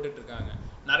தினமும் போட்டுட்ருக்காங்க.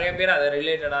 நிறைய பேர் அதை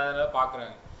ரிலேட்டடாக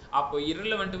பார்க்குறாங்க. அப்போ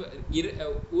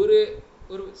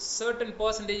ஒரு சர்டன்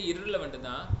பர்சன்டேஜ் irrelevant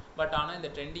தான். பட் ஆனால் இந்த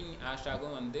ட்ரெண்டிங்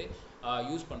ஹேஷ்டாகும் வந்து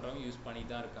யூஸ் பண்ணுறவங்க யூஸ் பண்ணி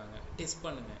தான் இருக்காங்க. டெஸ்ட்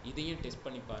பண்ணுங்கள், இதையும் டெஸ்ட்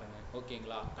பண்ணி பாருங்கள்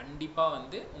ஓகேங்களா? கண்டிப்பாக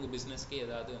வந்து உங்கள் பிஸ்னஸ்க்கு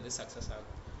ஏதாவது வந்து சக்ஸஸ்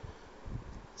ஆகும்.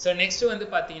 ஸோ நெக்ஸ்ட் வந்து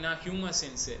பார்த்தீங்கன்னா ஹியூமர்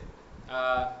சென்ஸு.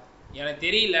 எனக்கு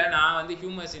தெரியல நான் வந்து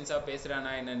ஹியூமர் சென்ஸாக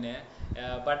பேசுகிறேன்னா என்னென்னு.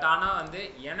 பட் ஆனால் வந்து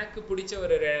எனக்கு பிடிச்ச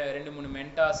ஒரு 2-3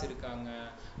 மென்டார்ஸ் இருக்காங்க.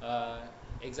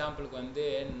 எக்ஸாம்பிளுக்கு வந்து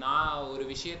நான் ஒரு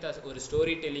விஷயத்த ஒரு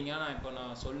ஸ்டோரி டெல்லிங்காக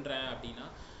நான் சொல்கிறேன் அப்படின்னா,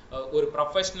 ஒரு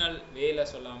ப்ரொஃபஷ்னல் வேல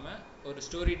சொல்லாமல் ஒரு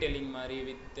ஸ்டோரி டெல்லிங் மாதிரி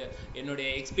வித் என்னுடைய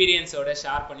எக்ஸ்பீரியன்ஸோட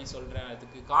ஷேர் பண்ணி சொல்கிறேன்.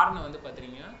 அதுக்கு காரணம் வந்து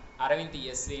பார்த்தீங்கன்னா அரவிந்த்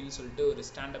எஸ்ஏன்னு சொல்லிட்டு ஒரு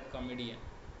ஸ்டாண்டப் காமெடியன்.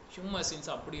 ஹியூமர் சென்ஸ்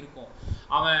அப்படி இருக்கும்.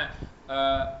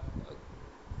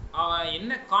 அவன்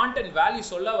என்ன கான்டென்ட் வேல்யூ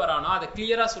சொல்ல வரானோ அதை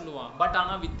கிளியராக சொல்லுவான். பட்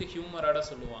ஆனால் வித் ஹியூமரோட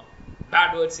சொல்லுவான்.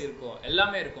 பேட் வேர்ட்ஸ் இருக்கும்,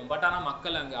 எல்லாமே இருக்கும். பட் ஆனால்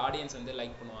மக்கள் அங்கே ஆடியன்ஸ் வந்து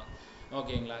லைக் பண்ணுவாங்க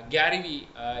ஓகேங்களா? கேரிவி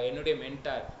என்னுடைய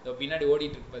மென்டார் பின்னாடி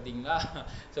ஓடிட்டு இருக்கு பார்த்தீங்களா?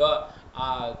 ஸோ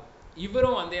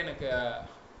இவரும் வந்து எனக்கு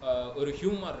ஒரு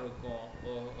ஹியூமர் இருக்கும்.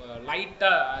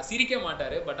 லைட்டாக சிரிக்க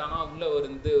மாட்டார். பட் ஆனால் உள்ள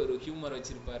ஒரு ஹியூமர்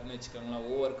வச்சுருப்பாருன்னு வச்சுக்கோங்களேன்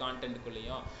ஒவ்வொரு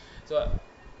கான்டென்ட்டுக்குள்ளேயும். ஸோ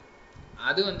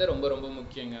அது வந்து ரொம்ப ரொம்ப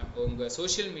முக்கியங்க. உங்கள்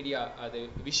சோஷியல் மீடியா அது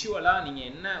விஷுவலாக நீங்கள்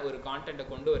என்ன ஒரு கான்டென்ட்டை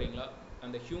கொண்டு வரீங்களோ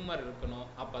அந்த ஹியூமர் இருக்கணும்.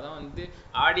 அப்போ தான் வந்து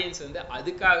ஆடியன்ஸ் வந்து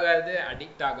அதுக்காக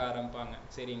அடிக்ட் ஆக ஆரம்பிப்பாங்க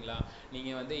சரிங்களா?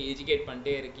 நீங்கள் வந்து எஜுகேட்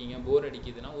பண்ணிட்டே இருக்கீங்க, போர்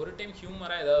அடிக்குதுன்னா ஒரு டைம்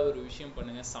ஹியூமராக ஏதாவது ஒரு விஷயம்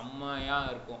பண்ணுங்கள்,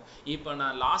 செம்மையாக இருக்கும். இப்போ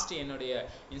நான் லாஸ்ட் என்னுடைய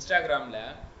இன்ஸ்டாகிராமில்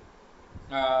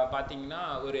பார்த்தீங்கன்னா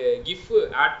ஒரு கிஃப்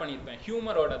ஆட் பண்ணியிருப்பேன்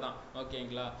ஹியூமரோட தான்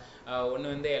ஓகேங்களா?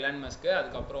 ஒன்று வந்து எலன் மஸ்க்கு,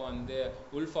 அதுக்கப்புறம் வந்து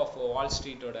உல்ஃப் ஆஃப் வால்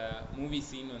ஸ்ட்ரீட்டோட மூவி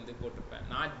சீன் வந்து போட்டிருப்பேன்.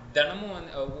 நான் தினமும்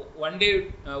வந்து ஒன் டே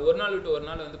ஒரு நாள் விட்டு ஒரு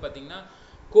நாள் வந்து பார்த்தீங்கன்னா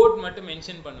கோட் மட்டும்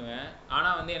மென்ஷன் பண்ணுவேன்.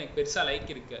 ஆனால் வந்து எனக்கு பெருசாக லைக்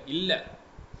இல்லை,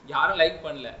 யாரும் லைக்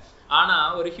பண்ணல.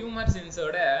 ஆனால் ஒரு ஹியூமர்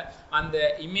சென்ஸோட அந்த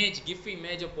இமேஜ் கிஃப்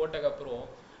இமேஜை போட்டதுக்கப்புறம்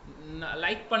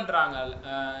லைக் பண்ணுறாங்க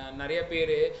நிறைய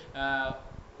பேர்.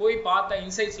 போய் பார்த்தா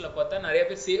இன்சைட்ஸில் பார்த்தா நிறைய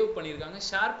பேர் சேவ் பண்ணியிருக்காங்க,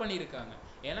 ஷேர் பண்ணியிருக்காங்க.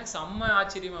 எனக்கு செம்ம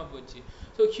ஆச்சரியமாக போச்சு.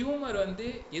 ஸோ ஹியூமர் வந்து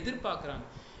எதிர்பார்க்குறாங்க.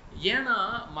 ஏன்னா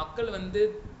மக்கள் வந்து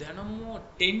தினமும்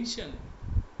டென்ஷன்.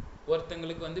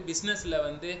 ஒருத்தங்களுக்கு வந்து பிஸ்னஸில்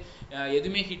வந்து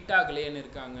எதுவுமே ஹிட் ஆகலையேன்னு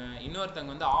இருக்காங்க.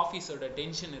 இன்னொருத்தங்க வந்து ஆஃபீஸோட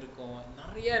டென்ஷன் இருக்கும்,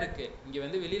 நிறையா இருக்குது. இங்கே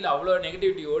வந்து வெளியில் அவ்வளோ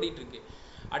நெகட்டிவிட்டி ஓடிட்டுருக்கு.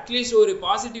 அட்லீஸ்ட் ஒரு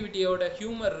பாசிட்டிவிட்டியோட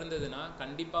ஹியூமர் இருந்ததுன்னா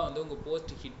கண்டிப்பாக வந்து உங்கள்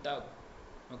போஸ்ட் ஹிட் ஆகும்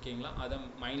ஓகேங்களா? அதை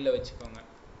மைண்டில் வச்சுக்கோங்க.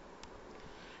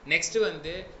 நெக்ஸ்ட்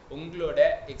வந்து உங்களோட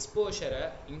எக்ஸ்போஷரை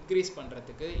இன்க்ரீஸ்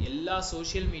பண்ணுறதுக்கு எல்லா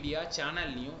சோஷியல் மீடியா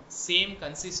சேனல்லையும் சேம்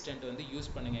கன்சிஸ்டன்ட் வந்து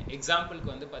யூஸ் பண்ணுங்கள்.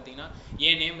 எக்ஸாம்பிளுக்கு வந்து பார்த்தீங்கன்னா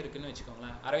என் நேம் இருக்குதுன்னு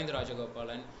வச்சுக்கோங்களேன், அரவிந்த்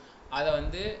ராஜகோபாலன். அதை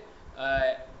வந்து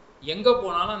எங்கே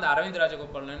போனாலும் அந்த அரவிந்த்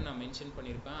ராஜகோபாலன் நான் மென்ஷன்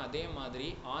பண்ணியிருப்பேன். அதே மாதிரி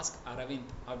ஆஸ்க்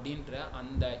அரவிந்த் அப்படின்ற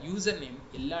அந்த யூசர் நேம்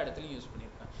எல்லா இடத்துலையும் யூஸ்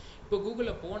பண்ணியிருப்பேன். இப்போ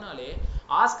கூகுளில் போனாலே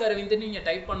ஆஸ்க் அரவிந்த்னு நீங்கள்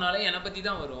டைப் பண்ணாலே என்னை பற்றி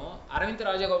தான் வரும், அரவிந்த்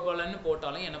ராஜகோபாலன்னு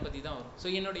போட்டாலும் என்னை பற்றி தான் வரும். ஸோ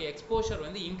என்னுடைய எக்ஸ்போஷர்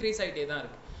வந்து இன்க்ரீஸ் ஆகிட்டே தான்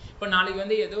இருக்குது. இப்போ நாளைக்கு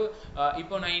வந்து ஏதோ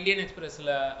இப்போ நான் இந்தியன்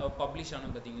எக்ஸ்பிரஸில் பப்ளிஷ்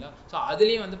ஆனேன் பார்த்தீங்களா? ஸோ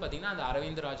அதுலேயும் வந்து பார்த்தீங்கன்னா அந்த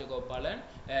அரவிந்த் ராஜகோபாலன்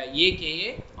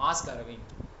ஏகேஏ ஆஸ்க் அரவிந்த்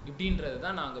இப்படின்றது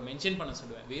தான் நான் அங்கே மென்ஷன் பண்ண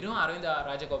சொல்லுவேன். வெறும் அரவிந்த்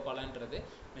ராஜகோபாலன்றது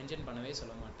மென்ஷன் பண்ணவே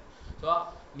சொல்ல மாட்டேன். ஸோ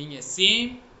நீங்கள்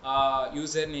சேம்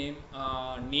யூசர் நேம்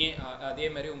அதே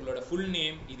மாதிரி உங்களோட ஃபுல்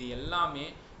நேம் இது எல்லாமே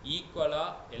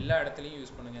ஈக்குவலாக எல்லா இடத்துலையும்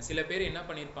யூஸ் பண்ணுங்கள். சில பேர் என்ன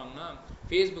பண்ணியிருப்பாங்கன்னா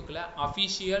ஃபேஸ்புக்கில்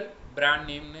அஃபிஷியல் பிராண்ட்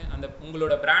நேம்னு அந்த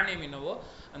உங்களோட பிராண்ட் நேம் என்னவோ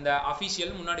அந்த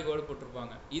அஃபிஷியல் முன்னாடி வேர்டு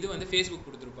போட்டிருப்பாங்க. இது வந்து ஃபேஸ்புக்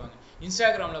கொடுத்துருப்பாங்க.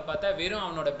 இன்ஸ்டாகிராமில் பார்த்தா வெறும்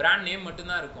அவனோட பிராண்ட் நேம்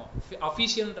மட்டும்தான் இருக்கும்,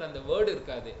 அஃபிஷியல்ன்ற அந்த வேர்டு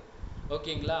இருக்காது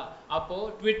ஓகேங்களா?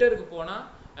 அப்போது ட்விட்டருக்கு போனால்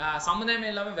சம்மந்தமே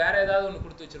இல்லாமல் வேற ஏதாவது ஒன்று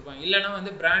கொடுத்து வச்சிருப்பாங்க. இல்லைன்னா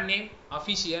வந்து பிராண்ட் நேம்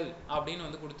அஃபிஷியல் அப்படின்னு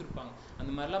வந்து கொடுத்துருப்பாங்க.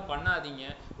 அந்த மாதிரிலாம் பண்ணாதீங்க.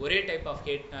 ஒரே டைப் ஆஃப்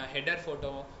ஹெடர்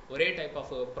ஃபோட்டோ, ஒரே type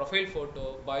of profile photo,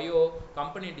 bio,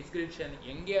 company description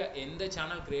எந்த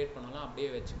சேனல் கிரியேட் பண்ணாலும்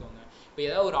அப்படியே வச்சுக்கோங்க. இப்போ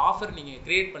ஏதாவது ஒரு ஆஃபர் நீங்கள்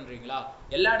கிரியேட் பண்ணுறீங்களா,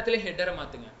 எல்லா இடத்துலையும் ஹெட்டரை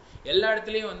மாற்றுங்க. எல்லா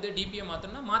இடத்துலையும் வந்து டிபியை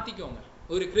மாற்றணும்னா மாற்றிக்கோங்க.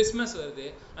 ஒரு கிறிஸ்மஸ் வருது,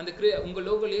 அந்த உங்கள்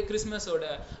லோகோலேயே கிறிஸ்மஸோட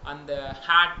அந்த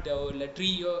ஹேட்டோ இல்லை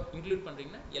ட்ரீயோ இன்க்ளூட்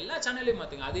பண்ணுறீங்கன்னா எல்லா சேனல்லையும்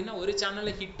மாற்றுங்க. அது என்ன ஒரு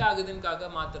சேனலில் ஹிட் ஆகுதுன்னுக்காக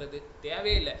மாற்றுறது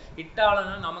தேவையில்லை. ஹிட்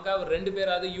ஆகலைன்னா நமக்காக ஒரு 2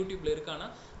 பேராவது யூடியூப்பில் இருக்கான்னா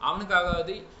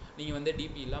அவனுக்காகவாது நீங்கள் வந்து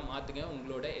டிபிலாம் மாற்றுங்க.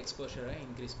 உங்களோட எக்ஸ்போஷரை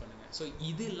இன்க்ரீஸ் பண்ணுங்கள். ஸோ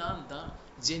இதெல்லாம் தான்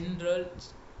ஜென்ரல்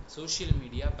சோஷியல்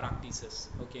மீடியா ப்ராக்டிசஸ்.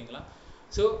 ஓகேங்களா?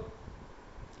 ஸோ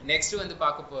நெக்ஸ்ட் வந்து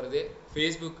பார்க்க போகிறது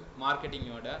ஃபேஸ்புக்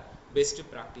மார்க்கெட்டிங்கோட பெஸ்ட்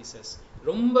ப்ராக்டிசஸ்.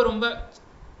 ரொம்ப ரொம்ப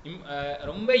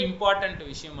ரொம்ப இம்பார்ட்டண்ட்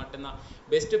விஷயம் மட்டும்தான்.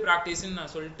 பெஸ்ட் ப்ராக்டிஸ்ன்னு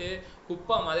நான் சொல்லிட்டு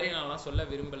குப்பா மாதிரி நான்லாம் சொல்ல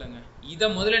விரும்பலைங்க. இதை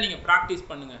முதல்ல நீங்கள் ப்ராக்டிஸ்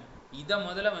பண்ணுங்க. இதை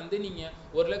முதல்ல வந்து நீங்கள்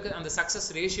ஓரளவுக்கு அந்த சக்ஸஸ்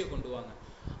ரேஷியோ கொண்டு வாங்க.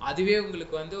 அதுவே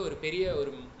உங்களுக்கு வந்து ஒரு பெரிய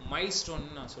ஒரு மைல்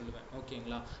ஸ்டோன்னு நான் சொல்லுவேன்.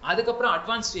 ஓகேங்களா? அதுக்கப்புறம்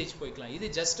அட்வான்ஸ் ஸ்டேஜ் போய்க்கலாம். இது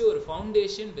ஜஸ்ட் ஒரு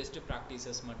ஃபவுண்டேஷன் பெஸ்ட்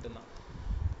ப்ராக்டிசஸ் மட்டும்தான்.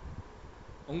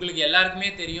 உங்களுக்கு எல்லாருக்குமே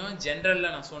தெரியும்,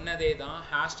 ஜென்ரலில் நான் சொன்னதே தான்,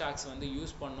 ஹேஷ்டேக்ஸ் வந்து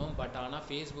யூஸ் பண்ணோம். பட் ஆனால்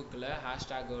ஃபேஸ்புக்கில்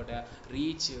ஹேஷ்டேக்கோட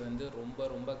ரீச் வந்து ரொம்ப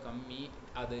ரொம்ப கம்மி.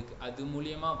 அது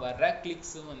மூலியமாக வர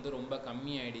கிளிக்ஸும் வந்து ரொம்ப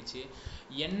கம்மி ஆயிடுச்சு.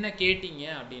 என்ன கேட்டிங்க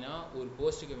அப்படின்னா, ஒரு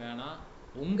போஸ்ட்டுக்கு வேணாம்,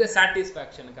 உங்கள்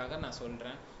சாட்டிஸ்ஃபேக்ஷனுக்காக நான்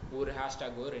சொல்கிறேன், ஒரு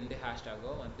ஹேஷ்டேக்கோ 2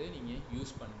 ஹேஷ்டேக்கோ வந்து நீங்கள்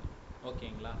யூஸ் பண்ணுங்கள்.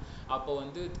 ஓகேங்களா? அப்போ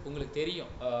வந்து உங்களுக்கு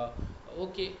தெரியும்,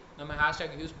 ஓகே நம்ம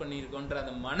ஹேஷ்டேக் யூஸ் பண்ணியிருக்கோன்ற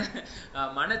அந்த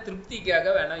மன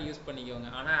திருப்திக்காக வேணால் யூஸ் பண்ணிக்கோங்க.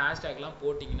 ஆனால் ஹேஷ்டேக்லாம்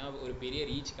போட்டிங்கன்னா ஒரு பெரிய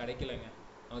ரீச் கிடைக்கலைங்க.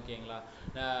 ஓகேங்களா?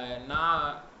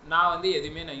 நான் வந்து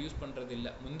எதுவுமே நான் யூஸ் பண்ணுறது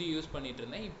இல்லை. முந்தி யூஸ் பண்ணிட்டு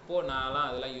இருந்தேன், இப்போது நான்லாம்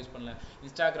அதெல்லாம் யூஸ் பண்ணல.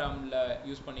 இன்ஸ்டாகிராமில்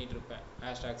யூஸ் பண்ணிகிட்டு இருப்பேன்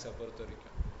ஹேஷ்டேக்ஸை பொறுத்த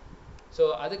வரைக்கும். ஸோ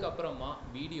அதுக்கப்புறமா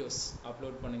வீடியோஸ்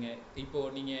அப்லோட் பண்ணுங்கள்.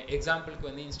 இப்போது நீங்கள் எக்ஸாம்பிளுக்கு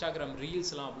வந்து இன்ஸ்டாகிராம்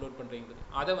ரீல்ஸ்லாம் அப்லோட் பண்ணுறீங்க,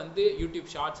 அதை வந்து யூடியூப்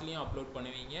ஷார்ட்ஸ்லேயும் அப்லோட்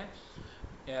பண்ணுவீங்க.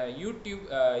 யூடியூப்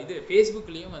இது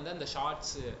ஃபேஸ்புக்லேயும் வந்து அந்த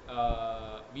ஷார்ட்ஸ்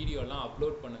வீடியோலாம்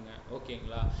அப்லோட் பண்ணுங்கள்.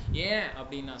 ஓகேங்களா? ஏன்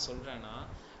அப்படின்னு நான் சொல்கிறேன்னா,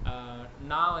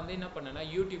 நான் வந்து என்ன பண்ணேன்னா,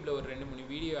 யூடியூப்பில் ஒரு 2-3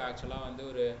 வீடியோ ஆக்சுவலாக வந்து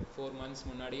ஒரு 4 months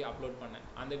முன்னாடி அப்லோட் பண்ணேன்.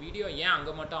 அந்த வீடியோ ஏன்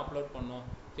அங்கே மட்டும் அப்லோட் பண்ணோம்,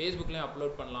 ஃபேஸ்புக்லேயும்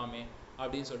அப்லோட் பண்ணலாமே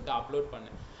அப்படின்னு சொல்லிட்டு அப்லோட்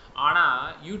பண்ணேன். ஆனால்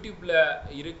யூடியூப்பில்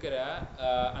இருக்கிற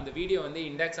அந்த வீடியோ வந்து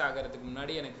இண்டெக்ஸ் ஆகிறதுக்கு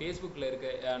முன்னாடி எனக்கு ஃபேஸ்புக்கில்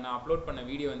நான் அப்லோட் பண்ண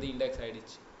வீடியோ வந்து இண்டெக்ஸ்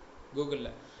ஆகிடுச்சு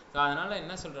கூகுளில். ஸோ அதனால்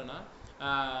என்ன சொல்கிறேன்னா,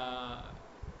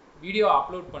 வீடியோ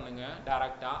அப்லோட் பண்ணுங்கள்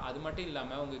டேரெக்டாக. அது மட்டும்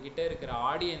இல்லாமல் உங்ககிட்ட இருக்கிற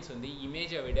ஆடியன்ஸ் வந்து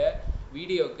இமேஜை விட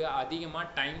வீடியோவுக்கு அதிகமாக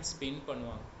டைம் ஸ்பெண்ட்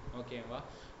பண்ணுவாங்க. ஓகேவா?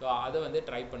 ஸோ அதை வந்து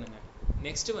ட்ரை பண்ணுங்கள்.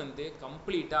 நெக்ஸ்ட்டு வந்து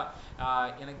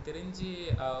கம்ப்ளீட்டாக எனக்கு தெரிஞ்சு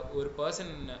ஒரு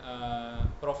பர்சன்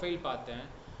ப்ரொஃபைல் பார்த்தேன்,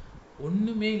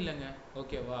 ஒன்றுமே இல்லைங்க.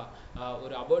 ஓகேவா?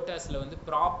 ஒரு அபோட்டாஸில் வந்து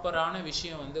ப்ராப்பரான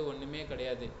விஷயம் வந்து ஒன்றுமே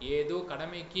கிடையாது. ஏதோ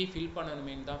கடமைக்கு ஃபில்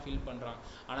பண்ணணுமேன்னு தான் ஃபில் பண்ணுறாங்க.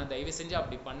 ஆனால் தயவு செஞ்சு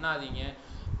அப்படி பண்ணாதீங்க.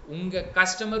 உங்கள்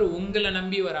கஸ்டமர் உங்களை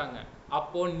நம்பி வராங்க.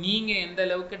 அப்போது நீங்கள் எந்த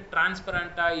அளவுக்கு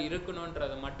டிரான்ஸ்பரண்ட்டாக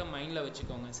இருக்கணுன்றதை மட்டும் மைண்டில்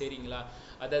வச்சுக்கோங்க. சரிங்களா?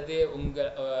 அதாவது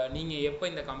நீங்கள் எப்போ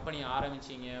இந்த கம்பெனி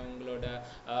ஆரம்பிச்சிங்க, உங்களோட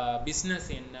பிஸ்னஸ்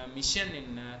என்ன, மிஷன்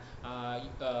என்ன,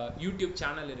 யூடியூப்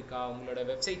சேனல் இருக்கா, உங்களோட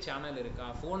வெப்சைட் சேனல் இருக்கா,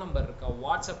 ஃபோன் நம்பர் இருக்கா,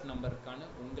 வாட்ஸ்அப் நம்பர் இருக்கான்னு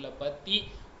உங்களை பற்றி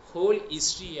ஹோல்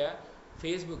ஹிஸ்ட்ரியை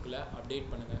ஃபேஸ்புக்கில் அப்டேட்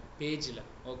பண்ணுங்கள் பேஜில்.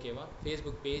 ஓகேவா?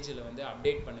 ஃபேஸ்புக் பேஜில் வந்து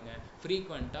அப்டேட் பண்ணுங்கள்.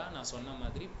 ஃப்ரீக்வெண்ட்டாக நான் சொன்ன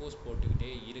மாதிரி போஸ்ட்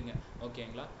போட்டுக்கிட்டே இருங்க.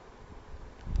 ஓகேங்களா?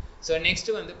 ஸோ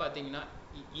நெக்ஸ்ட்டு வந்து பார்த்தீங்கன்னா,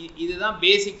 இதுதான்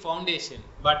பேசிக் ஃபவுண்டேஷன்.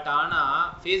 பட் ஆனால்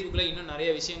ஃபேஸ்புக்கில் இன்னும் நிறைய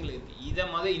விஷயங்கள்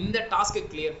இருக்குது. இந்த டாஸ்க்கை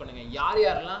கிளியர் பண்ணுங்கள்.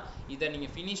 யாரெல்லாம் இதை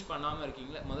நீங்கள் ஃபினிஷ் பண்ணாமல்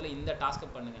இருக்கீங்களா, முதல்ல இந்த டாஸ்க்கை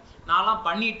பண்ணுங்கள். நான்லாம்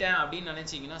பண்ணிட்டேன் அப்படின்னு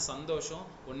நினச்சிங்கன்னா சந்தோஷம்,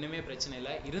 ஒன்றுமே பிரச்சனை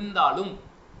இல்லை. இருந்தாலும்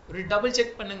ஒரு டபுள்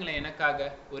செக் பண்ணுங்களேன் எனக்காக.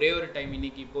 ஒரே ஒரு டைம்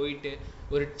இன்னைக்கு போயிட்டு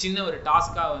ஒரு சின்ன ஒரு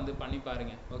டாஸ்க்காக வந்து பண்ணி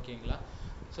பாருங்க. ஓகேங்களா?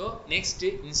 So next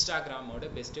இன்ஸ்டாகிராமோட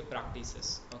best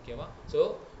practices. ஓகேவா? ஸோ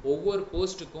ஒவ்வொரு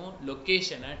போஸ்ட்டுக்கும்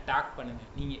லொக்கேஷனை டேக்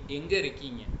பண்ணுங்கள், நீங்கள் எங்கே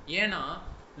இருக்கீங்க. ஏன்னா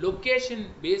லொக்கேஷன்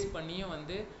பேஸ் பண்ணியும்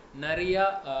வந்து நிறையா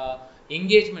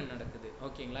என்கேஜ்மெண்ட் நடக்குது.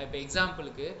 ஓகேங்களா? இப்போ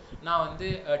எக்ஸாம்பிளுக்கு நான் வந்து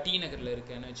டி நகரில்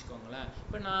இருக்கேன்னு வச்சுக்கோங்களேன்.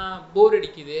 இப்போ நான் போர்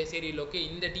அடிக்குது, சரி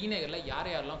இந்த டி நகரில்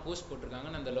யாரெல்லாம் போஸ்ட்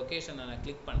போட்டிருக்காங்கன்னு அந்த லொக்கேஷனை நான்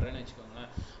கிளிக் பண்ணுறேன்னு வச்சுக்கோங்களேன்.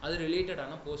 அது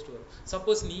ரிலேட்டடான போஸ்ட் வரும்.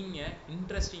 சப்போஸ் நீங்கள்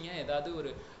இன்ட்ரெஸ்டிங்காக ஏதாவது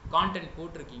ஒரு கான்டென்ட்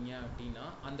போட்டிருக்கீங்க அப்படின்னா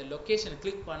அந்த லொக்கேஷனை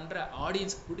கிளிக் பண்ணுற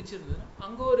ஆடியன்ஸ்க்கு பிடிச்சிருந்ததுன்னா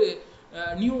அங்கே ஒரு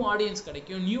நியூ ஆடியன்ஸ்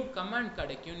கிடைக்கும், நியூ கமெண்ட்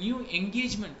கிடைக்கும், நியூ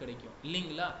என்கேஜ்மெண்ட் கிடைக்கும்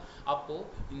இல்லைங்களா? அப்போது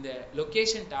இந்த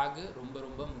லொக்கேஷன் டேகு ரொம்ப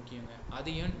ரொம்ப முக்கியங்க.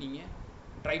 அதையும் நீங்கள்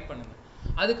ட்ரை பண்ணுங்கள்.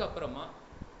 அதுக்கப்புறமா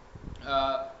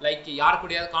லைக் யார்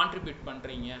கூடயாவது கான்ட்ரிபியூட்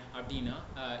பண்ணுறீங்க அப்படின்னா,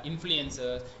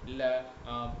 இன்ஃப்ளூயன்சர்ஸ் இல்லை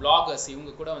பிளாகர்ஸ்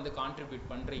இவங்க கூட வந்து கான்ட்ரிபியூட்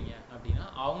பண்ணுறீங்க அப்படின்னா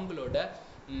அவங்களோட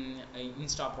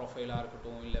இன்ஸ்டா ப்ரொஃபைலாக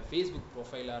இருக்கட்டும், இல்லை ஃபேஸ்புக்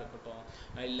ப்ரொஃபைலாக இருக்கட்டும்,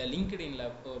 இல்லை லிங்க்டின்ல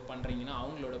பண்ணுறீங்கன்னா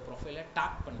அவங்களோட ப்ரொஃபைலை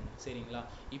டேக் பண்ணுங்கள். சரிங்களா?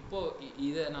 இப்போது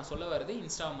இதை நான் சொல்ல வர்றது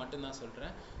இன்ஸ்டாவை மட்டும்தான்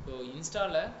சொல்கிறேன். ஸோ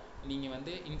இன்ஸ்டாவில் நீங்கள்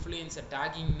வந்து இன்ஃப்ளூயன்சர்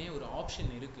டேகிங்னே ஒரு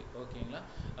ஆப்ஷன் இருக்குது. ஓகேங்களா?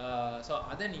 ஸோ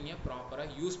அதை நீங்கள்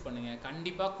ப்ராப்பராக யூஸ் பண்ணுங்கள்.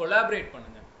 கண்டிப்பாக கொலாபரேட்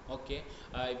பண்ணுங்கள். ஓகே,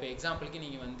 இப்போ எக்ஸாம்பிளுக்கு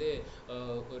நீங்கள் வந்து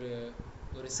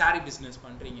ஒரு சாரீ பிஸ்னஸ்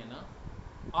பண்ணுறீங்கன்னா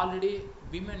ஆல்ரெடி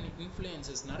விமன்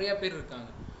இன்ஃப்ளூயன்சர்ஸ் நிறைய பேர் இருக்காங்க.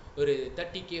 ஒரு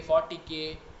 30K 40K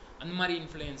அந்த மாதிரி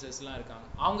இன்ஃப்ளூயன்சர்ஸ்லாம் இருக்காங்க.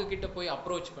 அவங்கக்கிட்ட போய்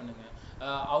அப்ரோச் பண்ணுங்கள்.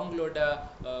 அவங்களோட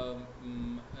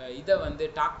இதை வந்து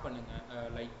டேக் பண்ணுங்கள்,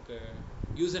 லைக்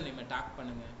யூசர் நேமை டேக்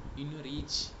பண்ணுங்கள். இன்னும்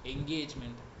ரீச்,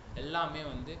 என்கேஜ்மெண்ட் எல்லாமே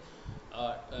வந்து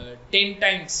 10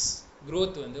 times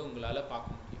growth வந்து உங்களால்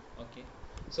பார்க்க முடியும். ஓகே,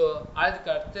 ஸோ அதுக்கு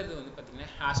அடுத்தது வந்து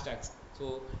பார்த்திங்கன்னா ஹேஷ்டேக்ஸ். ஸோ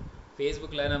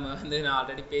ஃபேஸ்புக்கில் நம்ம வந்து நான்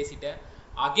ஆல்ரெடி பேசிட்டேன்.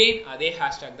 அகெயின் அதே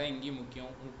ஹேஷ்டேக் தான் இங்கேயும் முக்கியம்.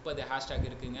 30 ஹேஷ்டேக்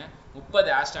இருக்குங்க.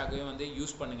 30 ஹேஷ்டேக்கையும் வந்து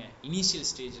யூஸ் பண்ணுங்கள் இனிஷியல்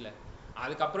ஸ்டேஜில்.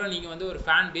 அதுக்கப்புறம் நீங்கள் வந்து ஒரு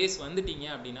ஃபேன் பேஸ் வந்துட்டீங்க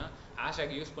அப்படின்னா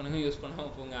ஹேஷ்டேக் யூஸ்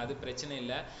பண்ணாமல் போங்க, அது பிரச்சனை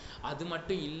இல்லை. அது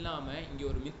மட்டும் இல்லாமல் இங்கே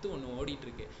ஒரு மித்து ஒன்று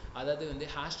ஓடிட்டுருக்கு. அதாவது வந்து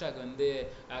ஹேஷ்டேக் வந்து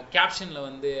கேப்ஷனில்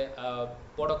வந்து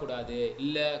போடக்கூடாது,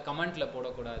 இல்லை கமெண்ட்டில்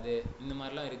போடக்கூடாது, இந்த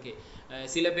மாதிரிலாம் இருக்குது.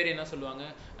 சில பேர் என்ன சொல்லுவாங்க,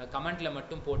 கமெண்ட்டில்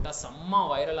மட்டும் போட்டால் செம்ம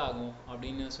வைரல் ஆகும்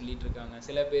அப்படின்னு சொல்லிட்டு இருக்காங்க.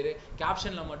 சில பேர்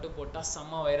கேப்ஷனில் மட்டும் போட்டால்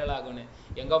செம்ம வைரல் ஆகும்னு.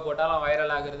 எங்கே போட்டாலும்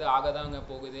வைரல் ஆகுறது ஆகதாங்க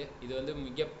போகுது. இது வந்து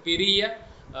மிகப்பெரிய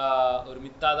ஒரு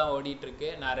மித்தாக தான் ஓடிட்டுருக்கு.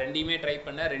 நான் ரெண்டையுமே ட்ரை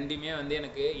பண்ணேன். ரெண்டுமே வந்து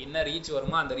எனக்கு என்ன ரீச்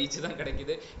வருமோ அந்த ரீச் தான்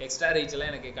கிடைக்குது. எக்ஸ்ட்ரா ரீச்லாம்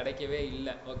எனக்கு கிடைக்கவே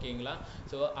இல்லை. ஓகேங்களா?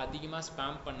 ஸோ அதிகமாக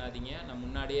ஸ்பேம் பண்ணாதீங்க.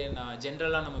 நான்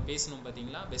ஜென்ரலாக நம்ம பேசணும்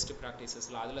பார்த்தீங்களா பெஸ்ட்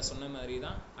ப்ராக்டிசஸில், அதில் சொன்ன மாதிரி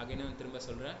தான் அகைனும் திரும்ப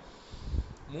சொல்கிறேன்.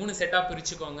 3 செட்டாக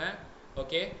பிரிச்சுக்கோங்க.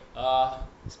 ஓகே,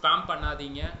 ஸ்பேம்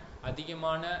பண்ணாதீங்க.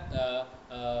 அதிகமான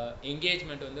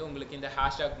என்கேஜ்மெண்ட் வந்து உங்களுக்கு இந்த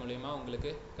ஹேஷ்டேக் மூலயமா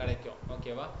உங்களுக்கு கிடைக்கும்.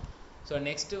 ஓகேவா? ஸோ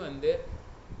நெக்ஸ்ட்டு வந்து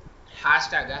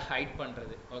ஹேஷ்டேக்கை ஹைட்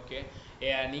பண்ணுறது. ஓகே,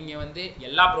 நீங்கள் வந்து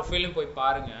எல்லா ப்ரொஃபைலும் போய்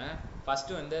பாருங்கள்.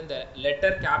 ஃபஸ்ட்டு வந்து அந்த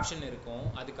லெட்டர் கேப்ஷன் இருக்கும்,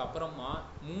 அதுக்கப்புறமா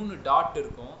 3 டாட்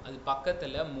இருக்கும், அது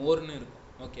பக்கத்தில் மோர்னு இருக்கும்.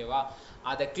 ஓகேவா?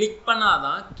 அதை கிளிக்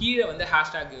பண்ணாதான் கீழே வந்து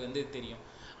ஹேஷ்டேக் வந்து தெரியும்.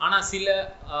 ஆனால் சில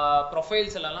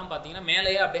ப்ரொஃபைல்ஸ் எல்லாம் பார்த்தீங்கன்னா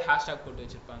மேலேயே அப்படியே ஹேஷ்டேக் போட்டு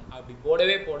வச்சுருப்பாங்க. அப்படி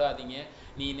போடவே போடாதீங்க.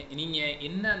 நீங்கள்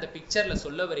என்ன அந்த பிக்சரில்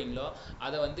சொல்ல வரீங்களோ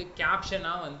அதை வந்து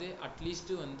கேப்ஷனாக வந்து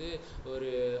அட்லீஸ்ட்டு வந்து ஒரு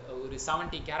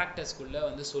 70 கேரக்டர்ஸ்குள்ளே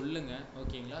வந்து சொல்லுங்கள்.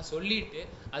 ஓகேங்களா? சொல்லிவிட்டு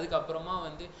அதுக்கப்புறமா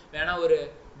வந்து வேணா ஒரு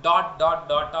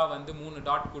டாட்டாக வந்து 3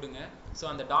 டாட் கொடுங்க. ஸோ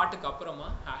அந்த டாட்டுக்கு அப்புறமா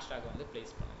ஹேஷ்டேக் வந்து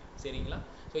பிளேஸ் பண்ணுங்கள். சரிங்களா?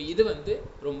 ஸோ இது வந்து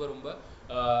ரொம்ப ரொம்ப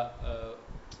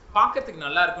பார்க்கறதுக்கு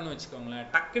நல்லா இருக்குன்னு வச்சுக்கோங்களேன்.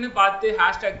 டக்குன்னு பார்த்து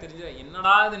ஹேஷ்டேக் தெரிஞ்சு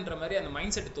என்னடாதுன்ற மாதிரி அந்த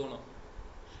மைண்ட் செட் தோணும்.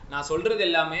 நான் சொல்கிறது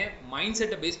எல்லாமே மைண்ட்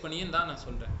செட்டை பேஸ் பண்ணியும் தான் நான்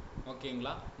சொல்கிறேன்.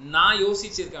 ஓகேங்களா? நான்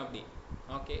யோசிச்சிருக்கேன் அப்படி.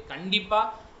 ஓகே, கண்டிப்பாக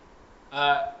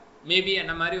மேபி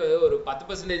என்ன மாதிரி ஒரு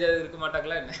 10% இருக்க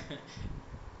மாட்டாங்களா என்ன,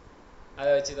 அதை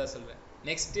வச்சு தான் சொல்கிறேன்.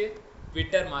 Next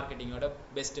Twitter மார்க்கெட்டிங்கோட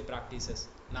best practices.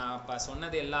 நான் இப்போ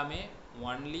சொன்னது எல்லாமே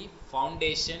ஒன்லி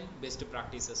ஃபவுண்டேஷன் பெஸ்ட்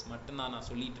ப்ராக்டிசஸ் மட்டும்தான் நான்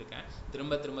சொல்லிகிட்டு இருக்கேன்.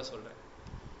 திரும்ப சொல்கிறேன்.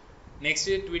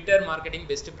 Next Twitter marketing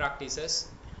best practices.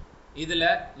 இதில்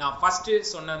நான் ஃபஸ்ட்டு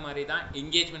சொன்ன மாதிரி தான்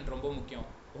என்கேஜ்மெண்ட் ரொம்ப முக்கியம்.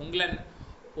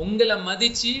 உங்களை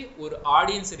மதித்து ஒரு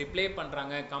ஆடியன்ஸ் ரிப்ளை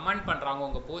பண்ணுறாங்க, கமெண்ட் பண்ணுறாங்க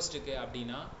உங்கள் போஸ்ட்டுக்கு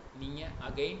அப்படின்னா நீங்கள்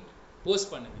அகைன்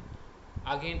போஸ்ட் பண்ணுங்கள்,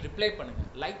 அகைன் ரிப்ளை பண்ணுங்கள்,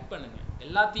 லைக் பண்ணுங்கள்,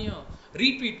 எல்லாத்தையும்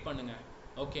ரீட்வீட் பண்ணுங்கள்.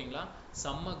 ஓகேங்களா?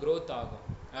 செம்ம க்ரோத் ஆகும்.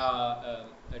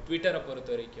 ட்விட்டரை பொறுத்த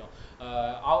வரைக்கும்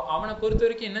அவனை பொறுத்த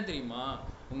வரைக்கும் என்ன தெரியுமா,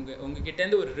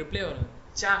 உங்ககிட்டேருந்து ஒரு ரிப்ளை வரும்,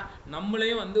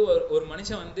 நம்மளையும் வந்து ஒரு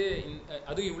மனுஷன் வந்து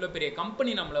அதுவும் இவ்வளோ பெரிய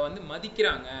கம்பெனி நம்மளை வந்து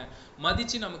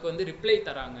மதித்து நமக்கு வந்து ரிப்ளை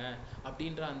தராங்க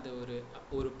அப்படின்ற அந்த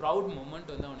ஒரு ப்ரவுட்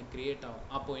மூமெண்ட் வந்து அவனுக்கு கிரியேட் ஆகும்.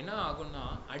 அப்போ என்ன ஆகும்னா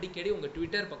அடிக்கடி உங்கள்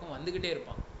ட்விட்டர் பக்கம் வந்துக்கிட்டே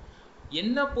இருப்பான்.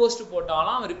 என்ன போஸ்ட்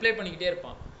போட்டாலும் அவன் ரிப்ளை பண்ணிக்கிட்டே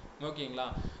இருப்பான். ஓகேங்களா?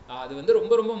 அது வந்து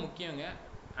ரொம்ப ரொம்ப முக்கியங்க.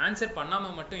 ஆன்சர்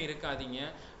பண்ணாமல் மட்டும் இருக்காதீங்க.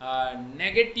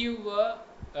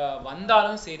 நெகட்டிவாக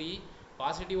வந்தாலும் சரி,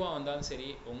 பாசிட்டிவாக வந்தாலும் சரி,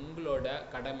 உங்களோட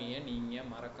கடமையை நீங்கள்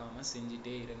மறக்காமல்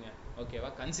செஞ்சுட்டே இருங்க. ஓகேவா?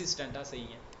 கன்சிஸ்டண்ட்டாக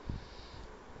செய்யுங்க.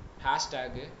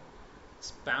 ஹேஷ்டேகு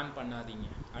ஸ்பேம் பண்ணாதீங்க.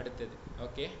 அடுத்தது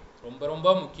ஓகே, ரொம்ப ரொம்ப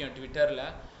முக்கியம். ட்விட்டரில்,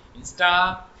 இன்ஸ்டா,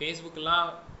 ஃபேஸ்புக்கெலாம்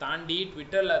தாண்டி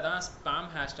ட்விட்டரில் தான் ஸ்பேம்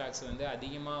ஹேஷ்டேக்ஸ் வந்து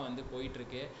அதிகமாக வந்து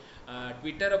போயிட்டுருக்கு.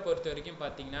 ட்விட்டரை பொறுத்த வரைக்கும்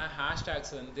பார்த்தீங்கன்னா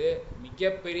ஹேஷ்டேக்ஸ் வந்து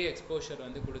மிகப்பெரிய எக்ஸ்போஷர்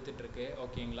வந்து கொடுத்துட்ருக்கு.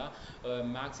 ஓகேங்களா?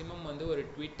 மேக்ஸிமம் வந்து ஒரு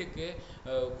ட்விட்டுக்கு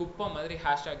குப்பை மாதிரி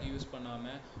ஹேஷ்டேக் யூஸ்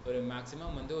பண்ணாமல் ஒரு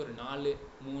மேக்ஸிமம் வந்து ஒரு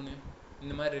 4-3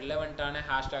 இந்த மாதிரி ரிலவெண்ட்டான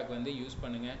ஹேஷ்டேக் வந்து யூஸ்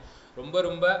பண்ணுங்கள். ரொம்ப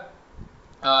ரொம்ப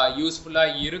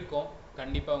யூஸ்ஃபுல்லாக இருக்கும்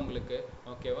கண்டிப்பாக உங்களுக்கு.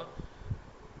 ஓகேவா?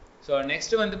 ஸோ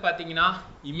நெக்ஸ்ட் வந்து பார்த்தீங்கன்னா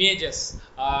இமேஜஸ்.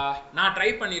 நான் ட்ரை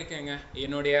பண்ணியிருக்கேங்க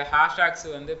என்னுடைய ஹேஷ்டாக்ஸ்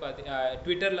வந்து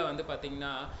ட்விட்டரில் வந்து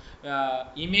பார்த்தீங்கன்னா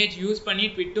இமேஜ் யூஸ் பண்ணி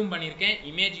ட்விட்டும் பண்ணியிருக்கேன்,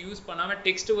 இமேஜ் யூஸ் பண்ணாமல்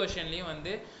டெக்ஸ்ட் வெர்ஷன்லேயும்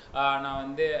வந்து நான்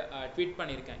வந்து ட்வீட்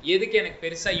பண்ணியிருக்கேன். எதுக்கு எனக்கு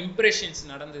பெருசாக இம்ப்ரெஷன்ஸ்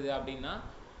நடந்தது அப்படின்னா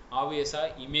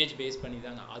ஆப்வியஸாக இமேஜ் பேஸ் பண்ணி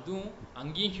தாங்க. அதுவும்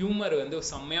அங்கேயும் ஹியூமர் வந்து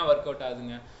செம்மையாக ஒர்க் அவுட்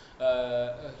ஆகுதுங்க.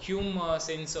 ஹியூமர்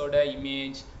சென்ஸோட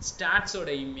இமேஜ்,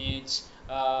 ஸ்டாட்ஸோட இமேஜ்,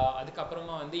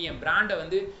 அதுக்கப்புறமா வந்து என் பிராண்டை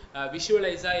வந்து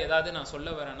விஷுவலைஸாக ஏதாவது நான் சொல்ல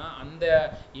வரேன்னா அந்த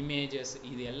இமேஜஸ்,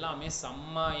 இது எல்லாமே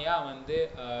செம்மையாக வந்து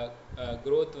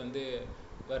க்ரோத் வந்து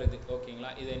வருது. ஓகேங்களா,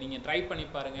 இதை நீங்கள் ட்ரை பண்ணி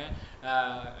பாருங்கள்.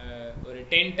 ஒரு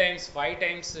 10 times 5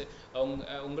 times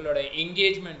உங்களோட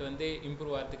என்கேஜ்மெண்ட் வந்து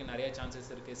இம்ப்ரூவ் ஆகிறதுக்கு நிறைய சான்சஸ்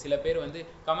இருக்குது. சில பேர் வந்து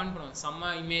கமெண்ட் பண்ணுவாங்க,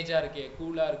 செம்ம இமேஜாக இருக்கே,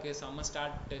 கூலாக இருக்குது, செம்ம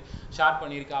ஷேர்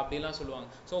பண்ணியிருக்கா அப்படிலாம் சொல்லுவாங்க.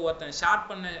 ஸோ ஒருத்தன்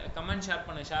கமெண்ட்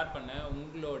ஷேர் பண்ண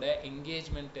உங்களோட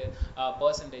என்கேஜ்மெண்ட்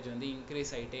பர்சன்டேஜ் வந்து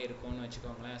இன்க்ரீஸ் ஆகிட்டே இருக்கும்னு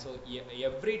வச்சுக்கோங்களேன். ஸோ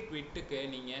எவ்ரி ட்விட்டுக்கு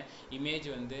நீங்கள் இமேஜ்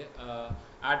வந்து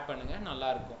ஆட் பண்ணுங்கள்,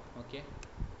 நல்லாயிருக்கும். ஓகே,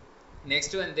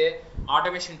 நெக்ஸ்ட் வந்து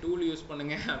ஆட்டோமேஷன் டூல் யூஸ்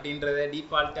பண்ணுங்க அப்படின்றத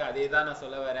டிஃபால்ட்டு அதே தான் நான்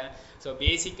சொல்ல வரேன். ஸோ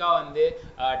பேசிக்காக வந்து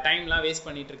டைம்லாம் வேஸ்ட்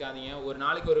பண்ணிட்டு இருக்காதீங்க. ஒரு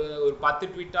நாளைக்கு ஒரு 10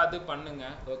 ட்வீட்டாவது பண்ணுங்க.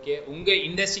 ஓகே, உங்கள்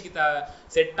இண்டஸ்ட்ரிக்கு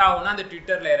செட் ஆகும்னா அந்த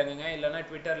ட்விட்டரில் இறங்குங்க, இல்லைன்னா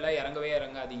ட்விட்டரில்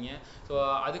இறங்காதீங்க. ஸோ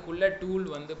அதுக்குள்ள டூல்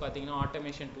வந்து பார்த்தீங்கன்னா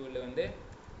ஆட்டோமேஷன் டூல் வந்து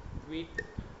ட்வீட்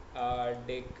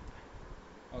டெக்.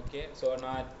 ஓகே, ஸோ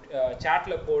நான்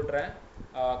சாட்டில் போடுறேன்,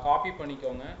 காப்பி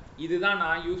பண்ணிக்கோங்க. இதுதான்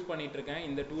நான் யூஸ் பண்ணிகிட்ருக்கேன்,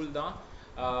 இந்த டூல் தான்.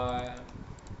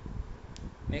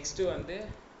 நெக்ஸ்ட்டு வந்து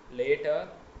லேட்டர்,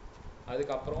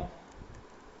 அதுக்கப்புறம்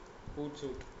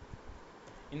ஹூட்சூட்.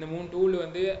 இந்த 3 டூல்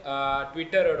வந்து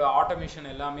ட்விட்டரோட ஆட்டோமேஷன்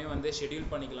எல்லாமே வந்து ஷெட்யூல்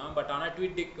பண்ணிக்கலாம். பட் ஆனால்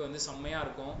ட்வீட் டெக் வந்து செம்மையாக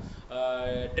இருக்கும்.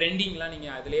 ட்ரெண்டிங்லாம்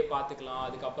நீங்கள் அதிலே பார்த்துக்கலாம்.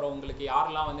 அதுக்கப்புறம் உங்களுக்கு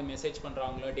யாரெல்லாம் வந்து மெசேஜ்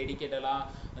பண்ணுறாங்களோ டெடிக்கேட்டடாக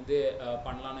வந்து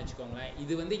பண்ணலான்னு வச்சுக்கோங்களேன்.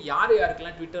 இது வந்து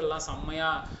யாருக்கெல்லாம் ட்விட்டர்லாம்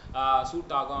செம்மையாக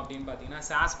சூட் ஆகும் அப்படின்னு பார்த்தீங்கன்னா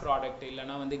சாஸ் ப்ராடக்ட்,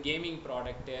 இல்லைனா வந்து கேமிங்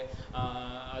ப்ராடக்ட்டு,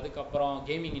 அதுக்கப்புறம்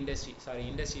கேமிங்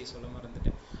இண்டஸ்ட்ரி சொல்ல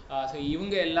மறந்துட்டேன். ஸோ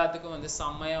இவங்க எல்லாத்துக்கும் வந்து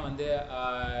செம்மையாக வந்து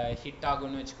ஹிட்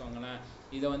ஆகும்னு வச்சுக்கோங்களேன்.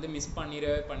 இதை வந்து மிஸ்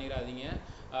பண்ணிடாதீங்க.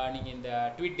 நீங்கள் இந்த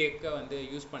ட்வீட் டெக்கை வந்து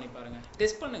யூஸ் பண்ணி பாருங்கள்,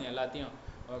 டெஸ்ட் பண்ணுங்கள் எல்லாத்தையும்.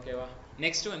 ஓகேவா,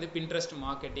 நெக்ஸ்ட் வந்து பின்ட்ரெஸ்ட்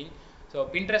மார்க்கெட்டிங். ஸோ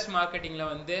பின்ட்ரெஸ்ட்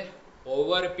மார்க்கெட்டிங்கில் வந்து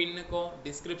ஒவ்வொரு பின்னுக்கும்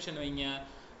டிஸ்கிரிப்ஷன் வைங்க.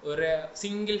 ஒரு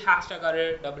single hashtag R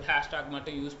double hashtag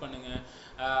மட்டும் யூஸ் பண்ணுங்கள்.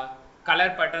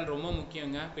 கலர் பேட்டர்ன் ரொம்ப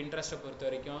முக்கியங்க பின்ட்ரெஸ்ட்டை பொறுத்த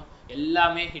வரைக்கும்.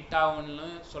 எல்லாமே ஹிட் ஆகும்னு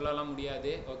சொல்லலாம்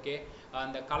முடியாது. ஓகே,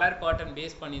 அந்த கலர் பேட்டர்ன்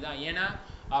பேஸ் பண்ணி தான். ஏன்னா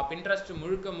பின்ட்ரெஸ்ட்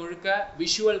முழுக்க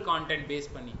விஷுவல் கான்டென்ட் பேஸ்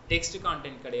பண்ணி, டெக்ஸ்ட்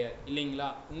கான்டென்ட் கிடையாது இல்லைங்களா.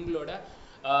 உங்களோட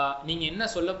நீங்கள் என்ன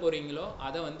சொல்ல போகிறீங்களோ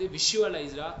அதை வந்து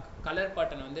விஷுவலைஸ்டாக கலர்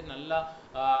பேட்டர்ன் வந்து நல்லா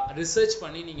ரிசர்ச்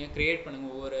பண்ணி நீங்கள் க்ரியேட்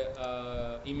பண்ணுங்கள் ஒவ்வொரு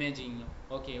இமேஜிங்கும்.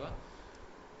 ஓகேவா,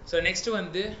 ஸோ நெக்ஸ்ட்டு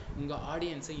வந்து உங்கள்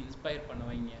ஆடியன்ஸை இன்ஸ்பயர் பண்ண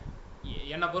வைங்க.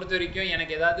 என்னை பொறுத்த வரைக்கும்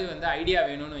எனக்கு ஏதாவது வந்து ஐடியா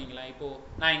வேணும்னு வைங்களேன். இப்போது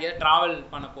நான் எங்கேயாவது ட்ராவல்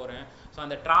பண்ண போகிறேன். ஸோ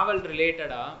அந்த ட்ராவல்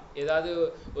ரிலேட்டடாக ஏதாவது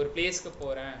ஒரு பிளேஸ்க்கு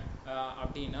போகிறேன்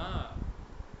அப்படின்னா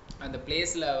அந்த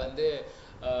பிளேஸில் வந்து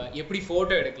எப்படி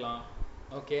ஃபோட்டோ எடுக்கலாம்,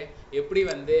 ஓகே, எப்படி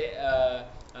வந்து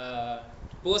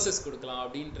போசஸ் கொடுக்கலாம்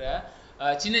அப்படின்ற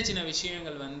சின்ன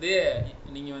விஷயங்கள் வந்து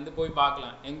நீங்கள் வந்து போய்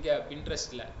பார்க்கலாம் எங்கே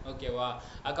பின்ட்ரெஸ்ட்டில். ஓகேவா,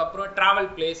 அதுக்கப்புறம் ட்ராவல்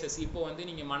பிளேசஸ். இப்போ வந்து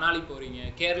நீங்கள் மணாலி போகிறீங்க,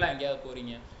 கேரளா எங்கேயாவது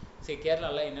போகிறீங்க. சரி,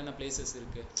 கேரளாவில் என்னென்ன பிளேசஸ்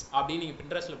இருக்குது அப்படின்னு நீங்கள்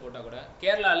பின்ட்ரெஸ்ட்டில் போட்டால் கூட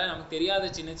கேரளாவில் நமக்கு தெரியாத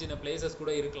சின்ன பிளேசஸ்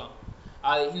கூட இருக்கலாம்,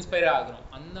 அது இன்ஸ்பயர் ஆகிறோம்.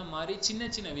 அந்த மாதிரி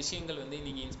சின்ன விஷயங்கள் வந்து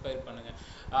நீங்கள் இன்ஸ்பயர் பண்ணுங்கள்.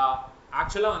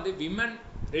 ஆக்சுவலாக வந்து விமன்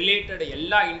ரிலேட்டட்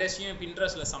எல்லா இண்டஸ்ட்ரியும்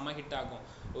பின்ட்ரெஸ்ட்டில் செம்ம ஹிட் ஆகும்.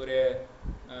 ஒரு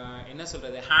என்ன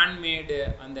சொல்கிறது, ஹேண்ட்மேடு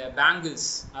அந்த பேங்கிள்ஸ்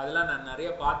அதெல்லாம் நான் நிறைய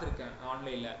பார்த்துருக்கேன்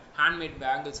ஆன்லைனில். ஹேண்ட்மேட்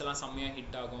பேங்கிள்ஸ் எல்லாம் செம்மையாக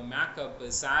ஹிட் ஆகும். மேக்கப்பு,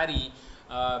 சாரீ,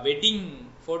 வெட்டிங்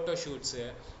ஃபோட்டோஷூட்ஸு,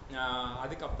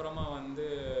 அதுக்கப்புறமா வந்து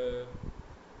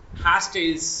ஹேர்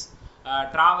ஸ்டைல்ஸ்,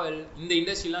 ட்ராவல், இந்த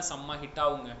இண்டஸ்ட்ரிலாம் செம்ம ஹிட்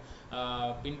ஆகுங்க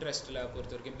பின்ட்ரெஸ்ட்டில்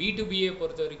பொறுத்த வரைக்கும். B2Bயை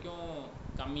பொறுத்த வரைக்கும்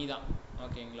கம்மி தான்.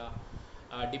 ஓகேங்களா,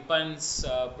 depends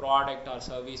product or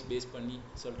service base பண்ணி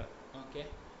சொல்கிறேன். ஓகே,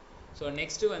 ஸோ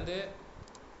நெக்ஸ்ட்டு வந்து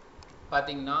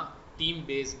பார்த்தீங்கன்னா டீம்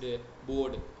பேஸ்டு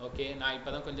போர்டு. ஓகே, நான் இப்போ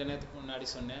தான் கொஞ்ச நேரத்துக்கு முன்னாடி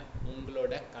சொன்னேன்,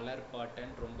 உங்களோட கலர்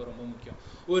பேட்டர்ன் ரொம்ப முக்கியம்.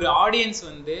 ஒரு ஆடியன்ஸ்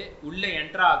வந்து உள்ளே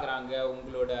என்ட்ரு ஆகுறாங்க,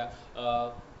 உங்களோட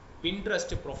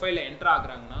பின்ட்ரெஸ்ட் ப்ரொஃபைலில் என்ட்ரு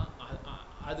ஆகுறாங்கன்னா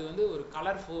அது வந்து ஒரு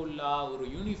கலர்ஃபுல்லாக ஒரு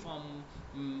யூனிஃபார்ம்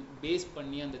பேஸ்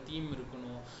பண்ணி அந்த தீம்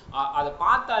இருக்கணும். அதை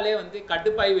பார்த்தாலே வந்து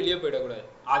கட்டுப்பாய் வெளியே போயிடக்கூடாது,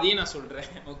 அதையும் நான் சொல்கிறேன்.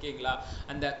 ஓகேங்களா,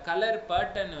 அந்த கலர்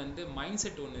பேட்டர்ன் வந்து மைண்ட்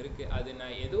செட் ஒன்று இருக்குது. அது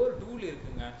நான் ஏதோ ஒரு டூல்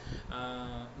இருக்குங்க,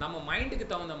 நம்ம மைண்டுக்கு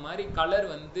தகுந்த மாதிரி கலர்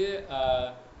வந்து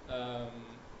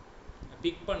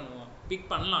பிக்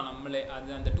பண்ணலாம் நம்மளே.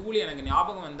 அது அந்த டூல் எனக்கு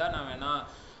ஞாபகம் வந்தால் நான் வேணால்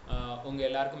உங்கள்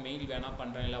எல்லாருக்கும் மெயில் வேணால்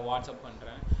பண்ணுறேன், இல்லை வாட்ஸ்அப்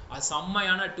பண்ணுறேன். அது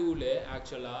செம்மையான டூலு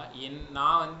ஆக்சுவலாக.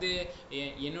 நான் வந்து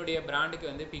என்னுடைய பிராண்டுக்கு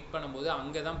வந்து பிக் பண்ணும்போது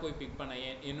அங்கே தான் போய் பிக்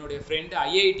பண்ணேன். என்னுடைய ஃப்ரெண்டு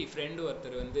ஐஐடி ஃப்ரெண்டு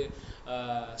ஒருத்தர் வந்து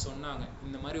சொன்னாங்க,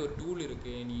 இந்த மாதிரி ஒரு டூல்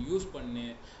இருக்குது, நீ யூஸ் பண்ணு,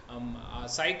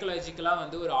 சைக்கலாஜிக்கலாக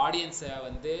வந்து ஒரு ஆடியன்ஸை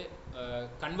வந்து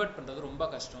கன்வெர்ட் பண்ணுறது ரொம்ப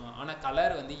கஷ்டம், ஆனால்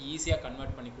கலர் வந்து ஈஸியாக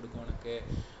கன்வெர்ட் பண்ணி கொடுக்கும் உனக்கு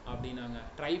அப்படின்னாங்க.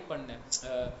 ட்ரை பண்ணேன்.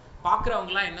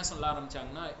 பார்க்குறவங்களாம் என்ன சொல்ல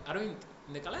ஆரம்பித்தாங்கன்னா, அரவிந்த்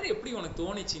இந்த கலர் எப்படி உனக்கு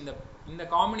தோணுச்சு இந்த இந்த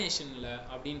காம்பினேஷனில்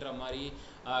அப்படின்ற மாதிரி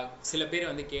சில பேர்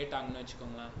வந்து கேட்டாங்கன்னு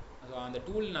வச்சுக்கோங்களேன். அந்த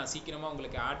டூல் நான் சீக்கிரமாக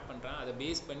உங்களுக்கு ஆட் பண்ணுறேன். அதை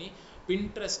பேஸ் பண்ணி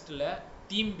பின்ட்ரெஸ்ட்டில்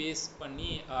தீம் பேஸ் பண்ணி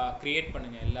க்ரியேட்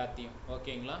பண்ணுங்கள் எல்லாத்தையும்.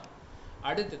 ஓகேங்களா?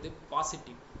 அடுத்தது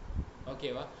பாசிட்டிவ்.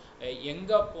 ஓகேவா?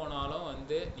 எங்கே போனாலும்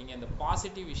வந்து நீங்கள் இந்த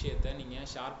பாசிட்டிவ் விஷயத்த நீங்கள்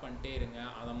ஷேர் பண்ணிட்டே இருங்க.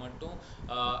 அதை மட்டும்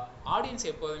ஆடியன்ஸ்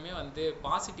எப்போதுமே வந்து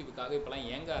பாசிட்டிவுக்காக இப்போலாம்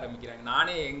ஏங்க ஆரம்பிக்கிறாங்க.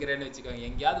 நானே ஏங்குறேன்னு வச்சுக்கோங்க.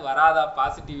 எங்கேயாவது வராதா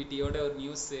பாசிட்டிவிட்டியோட ஒரு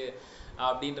நியூஸு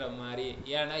அப்படின்ற மாதிரி.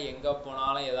 ஏன்னா எங்கே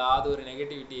போனாலும் ஏதாவது ஒரு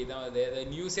நெகட்டிவிட்டி தான் வருது.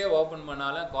 நியூஸே ஓப்பன்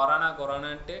பண்ணாலும்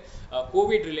கொரோனான்ட்டு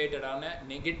கோவிட் ரிலேட்டடான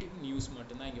நெகட்டிவ் நியூஸ்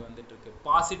மட்டும்தான் இங்கே வந்துட்டுருக்கு.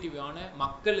 பாசிட்டிவான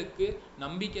மக்களுக்கு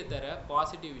நம்பிக்கை தர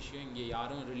பாசிட்டிவ் விஷயம் இங்கே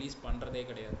யாரும் ரிலீஸ் பண்ணுறதே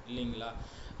கிடையாது இல்லைங்களா?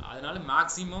 அதனால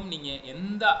மேக்ஸிமம் நீங்கள்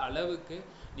எந்த அளவுக்கு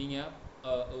நீங்கள்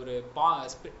ஒரு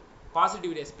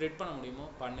பாசிட்டிவிட்டியை ஸ்ப்ரெட் பண்ண முடியுமோ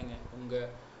பண்ணுங்கள்.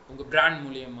 உங்கள் பிராண்ட்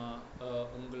மூலியமா,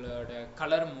 உங்களோட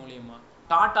கலர் மூலியமா.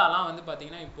 டாட்டாலாம் வந்து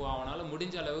பார்த்தீங்கன்னா இப்போ அவனால்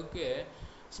முடிஞ்ச அளவுக்கு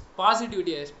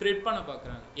பாசிட்டிவிட்டியை ஸ்ப்ரெட் பண்ண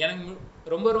பார்க்குறாங்க. எனக்கு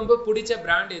ரொம்ப ரொம்ப பிடிச்ச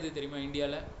பிராண்ட் எது தெரியுமா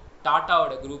இந்தியாவில்?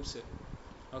 டாட்டாவோட groups.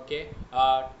 Okay,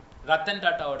 Ratan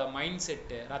டாட்டாவோட mind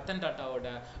set, Ratan டாட்டாவோட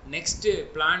next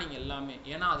planning எல்லாமே.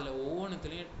 ஏன்னா அதில்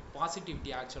ஒவ்வொன்றுத்துலேயும்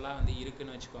பாசிட்டிவிட்டி ஆக்சுவலாக வந்து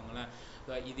இருக்குதுன்னு வச்சுக்கோங்களேன்.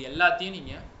 இது எல்லாத்தையும்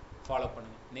நீங்கள் ஃபாலோ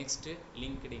பண்ணுங்கள். நெக்ஸ்ட்டு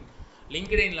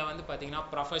லிங்க்டின்ல வந்து பார்த்தீங்கன்னா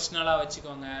ப்ரொஃபஷ்னலாக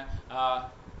வச்சுக்கோங்க.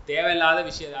 தேவையில்லாத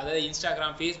விஷயம், அதாவது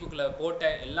இன்ஸ்டாகிராம் ஃபேஸ்புக்கில் போட்ட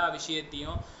எல்லா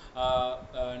விஷயத்தையும்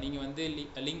நீங்கள் வந்து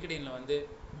லிங்க்டின்ல வந்து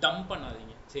டம்ப்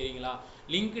பண்ணாதீங்க, சரிங்களா?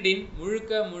 லிங்க்டின்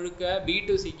முழுக்க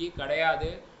B2Cக்கு கிடையாது,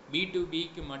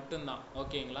 B2Bக்கு மட்டும்தான்.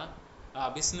 ஓகேங்களா?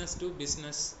 பிஸ்னஸ் டு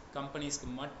பிஸ்னஸ் கம்பெனிஸ்க்கு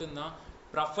மட்டும்தான்.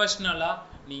 ப்ரொஃபஷ்னலாக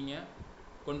நீங்கள்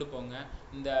கொண்டு போங்க.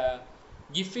 இந்த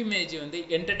கிஃப் இமேஜ் வந்து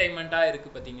என்டர்டெயின்மெண்ட்டாக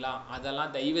இருக்குது பார்த்தீங்களா,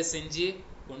 அதெல்லாம் தயவு செஞ்சு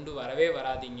கொண்டு வரவே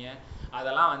வராதிங்க.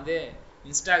 அதெல்லாம் வந்து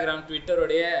இன்ஸ்டாகிராம்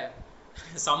ட்விட்டருடைய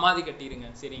சமாதி கட்டிடுங்க,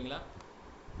 சரிங்களா?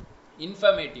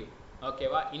 இன்ஃபர்மேட்டிவ்.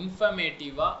 ஓகேவா?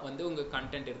 இன்ஃபர்மேட்டிவாக வந்து உங்கள்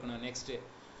கண்டென்ட் இருக்கணும். நெக்ஸ்ட்டு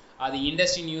அது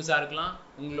இண்டஸ்ட்ரி நியூஸாக இருக்கலாம்,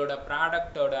 உங்களோட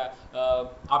ப்ராடக்டோட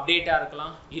அப்டேட்டாக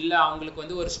இருக்கலாம், இல்லை அவங்களுக்கு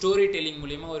வந்து ஒரு ஸ்டோரி டெல்லிங்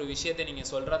மூலிமா ஒரு விஷயத்தை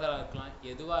நீங்கள் சொல்கிறதா இருக்கலாம்.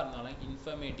 எதுவாக இருந்தாலும்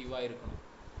இன்ஃபர்மேட்டிவாக இருக்கணும்.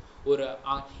 ஒரு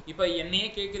இப்போ என்னையே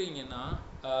கேட்குறீங்கன்னா,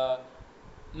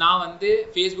 நான் வந்து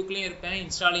ஃபேஸ்புக்லேயும் இருப்பேன்,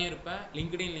 இன்ஸ்டாலையும் இருப்பேன்,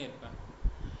 லிங்க்டின்லையும் இருப்பேன்.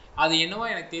 அது என்னவோ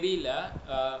எனக்கு தெரியல.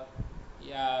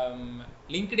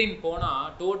 லிங்க்டின்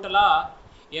போனால் டோட்டலாக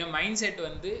என் மைண்ட் செட்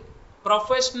வந்து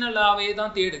ப்ரொஃபஷ்னலாகவே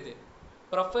தான் தேடுது.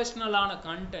 ப்ரொஃபஷ்னலான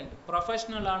கண்டென்ட்,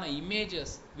 ப்ரொஃபஷ்னலான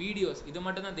இமேஜஸ், வீடியோஸ், இது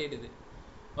மட்டும் தான் தேடுது.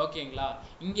 ஓகேங்களா?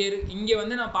 இங்கே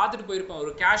வந்து நான் பார்த்துட்டு போயிருப்பேன்,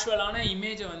 ஒரு கேஷுவலான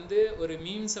இமேஜை வந்து ஒரு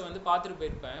மீம்ஸை வந்து பார்த்துட்டு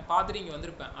போயிருப்பேன், பார்த்துட்டு இங்கே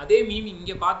வந்திருப்பேன். அதே மீம்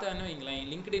இங்கே பார்த்தேன்னு வைங்களேன்,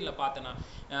 லிங்க்டின்ல பார்த்தேன்னா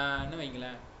என்ன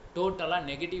வைங்களேன், டோட்டலாக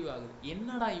நெகட்டிவ் ஆகுது.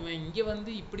 என்னடா இவன் இங்கே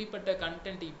வந்து இப்படிப்பட்ட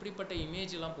கண்டென்ட், இப்படிப்பட்ட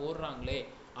இமேஜ் எல்லாம் போடுறாங்களே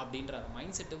அப்படின்ற அந்த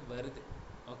மைண்ட் செட்டு வருது.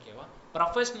 ஓகேவா?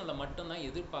 ப்ரொஃபஷ்னலை மட்டும்தான்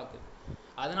எதிர்பார்க்குது.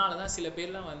 அதனால தான் சில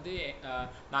பேர்லாம் வந்து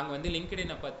நாங்கள் வந்து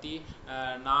லிங்க்டினை பற்றி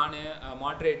நான்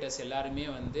மாட்ரேட்டர்ஸ் எல்லாருமே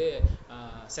வந்து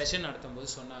செஷன் நடத்தும் போது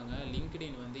சொன்னாங்க,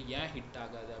 லிங்க்டின் வந்து ஏன் ஹிட்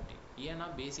ஆகாது அப்படின்னு. ஏன்னா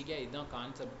பேசிக்காக இதுதான்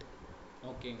கான்செப்ட்.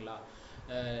 ஓகேங்களா?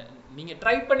 நீங்கள்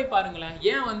ட்ரை பண்ணி பாருங்களேன்.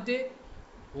 ஏன் வந்து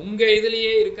உங்கள்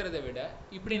இதுலேயே இருக்கிறத விட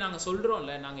இப்படி நாங்கள்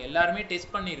சொல்கிறோம்ல, நாங்கள் எல்லாருமே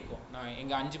டெஸ்ட் பண்ணியிருக்கோம். நான்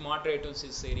எங்கள் 5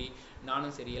 மாட்ரேட்டர்ஸும் சரி,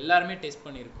 நானும் சரி, எல்லாருமே டெஸ்ட்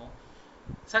பண்ணியிருக்கோம்,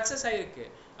 சக்ஸஸ் ஆகிருக்கு.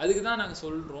 அதுக்கு தான் நாங்கள்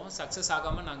சொல்கிறோம். சக்ஸஸ்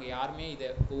ஆகாமல் நாங்கள் யாருமே இதை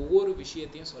ஒவ்வொரு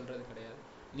விஷயத்தையும் சொல்கிறது கிடையாது.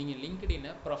 நீங்கள்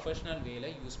லிங்க்டினை ப்ரொஃபஷ்னல் வேல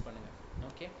யூஸ் பண்ணுங்கள்.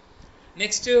 ஓகே,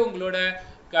 நெக்ஸ்ட்டு உங்களோட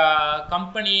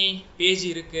கம்பெனி பேஜ்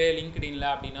இருக்குது லிங்க்டின்ல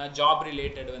அப்படின்னா ஜாப்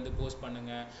ரிலேட்டட் வந்து போஸ்ட்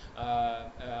பண்ணுங்கள்.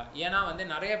 ஏன்னா வந்து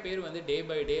நிறைய பேர் வந்து டே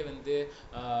பை டே வந்து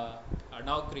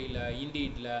நௌக்கரியில்,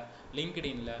 இண்டீடில்,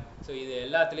 லிங்க்டின்ல, ஸோ இது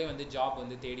எல்லாத்துலேயும் வந்து ஜாப்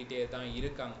வந்து தேடிட்டே தான்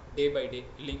இருக்காங்க டே பை டே,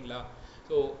 இல்லைங்களா?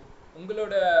 ஸோ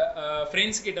உங்களோட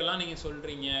ஃப்ரெண்ட்ஸ் கிட்டலாம் நீங்கள்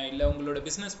சொல்கிறீங்க, இல்லை உங்களோட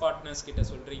பிஸ்னஸ் பார்ட்னர்ஸ் கிட்ட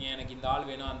சொல்கிறீங்க, எனக்கு இந்த ஆள்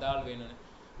வேணும் அந்த ஆள் வேணும்னு.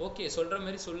 ஓகே, சொல்கிற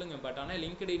மாதிரி சொல்லுங்கள். பட் ஆனால்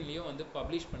லிங்க்டின்லேயும் வந்து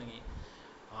பப்ளிஷ் பண்ணுங்க.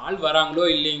 ஆள் வராங்களோ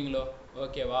இல்லைங்களோ,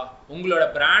 ஓகேவா, உங்களோட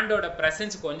பிராண்டோட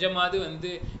ப்ரெசன்ஸ் கொஞ்சமாவது வந்து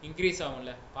இன்க்ரீஸ்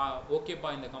ஆகும்ல. ஓகேப்பா,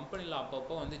 இந்த கம்பெனியில்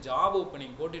அப்பப்போ வந்து ஜாப்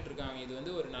ஓப்பனிங் போட்டுட்ருக்காங்க, இது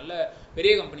வந்து ஒரு நல்ல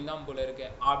பெரிய கம்பெனி தான் போல இருக்கு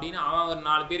அப்படின்னு அவன் ஒரு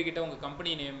 4 பேர்கிட்ட உங்கள்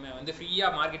கம்பெனி நேம் வந்து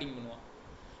ஃப்ரீயாக மார்க்கெட்டிங் பண்ணுவான்.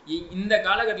 இந்த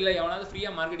காலகட்டத்தில் எவனாவது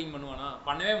ஃப்ரீயாக மார்க்கெட்டிங் பண்ணுவானா?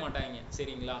 பண்ணவே மாட்டாங்க,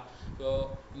 சரிங்களா? ஸோ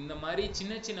இந்த மாதிரி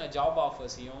சின்ன சின்ன ஜாப்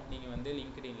ஆஃபர்ஸையும் நீங்கள் வந்து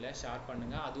லிங்க்டின்ல ஷேர்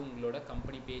பண்ணுங்கள். அது உங்களோட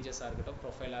கம்பெனி பேஜஸாக இருக்கட்டும்,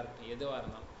 ப்ரொஃபைலாக இருக்கட்டும், எதுவாக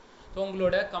இருந்தாலும். ஸோ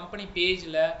உங்களோட கம்பெனி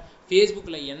பேஜில்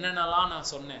ஃபேஸ்புக்கில் என்னென்னலாம்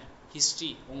நான் சொன்னேன் ஹிஸ்ட்ரி,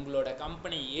 உங்களோட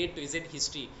company A to Z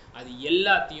history, அது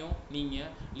எல்லாத்தையும் நீங்கள்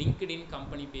லிங்க்டின்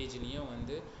கம்பெனி பேஜ்லேயும்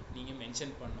வந்து நீங்கள்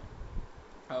மென்ஷன் பண்ணணும்.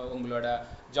 உங்களோட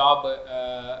ஜாப்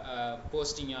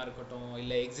போஸ்டிங்காக இருக்கட்டும்,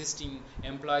 இல்லை எக்ஸிஸ்டிங்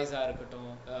எம்ப்ளாயீஸாக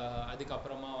இருக்கட்டும்,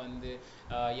 அதுக்கப்புறமா வந்து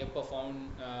எப்போ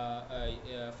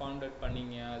ஃபவுண்டட்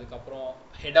பண்ணீங்க, அதுக்கப்புறம்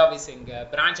ஹெட் ஆஃபீஸ் எங்கே,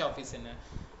 பிரான்ச் ஆஃபீஸ் என்ன,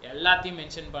 எல்லாத்தையும்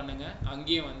மென்ஷன் பண்ணுங்கள்.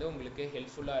 அங்கேயும் வந்து உங்களுக்கு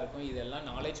ஹெல்ப்ஃபுல்லாக இருக்கும். இதெல்லாம்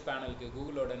நாலேஜ் பேனலுக்கு,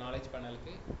 கூகுளோட நாலேஜ்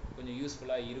பேனலுக்கு கொஞ்சம்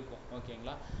யூஸ்ஃபுல்லாக இருக்கும்.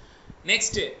 ஓகேங்களா?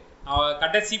 நெக்ஸ்ட்டு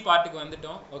கடைசி பார்ட்டுக்கு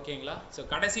வந்துட்டோம். ஓகேங்களா? ஸோ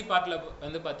கடைசி பார்ட்டில்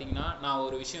வந்து பார்த்தீங்கன்னா நான்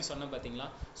ஒரு விஷயம் சொன்னேன் பார்த்தீங்களா,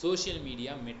 சோஷியல்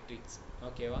மீடியா மெட்ரிக்ஸ்.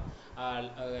 ஓகேவா?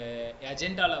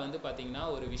 அஜெண்டாவில் வந்து பார்த்தீங்கன்னா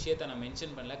ஒரு விஷயத்தை நான்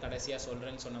மென்ஷன் பண்ணல, கடைசியாக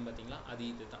சொல்கிறேன்னு சொன்னேன் பார்த்தீங்களா, அது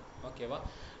இது தான். ஓகேவா?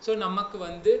 ஸோ நமக்கு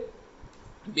வந்து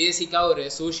பேசிக்காக ஒரு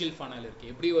சோஷியல் ஃபனல் இருக்குது.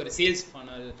 எப்படி ஒரு சேல்ஸ்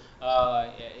ஃபனல்,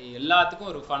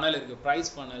 எல்லாத்துக்கும் ஒரு ஃபனல் இருக்குது.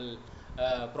 ப்ரைஸ் ஃபனல்,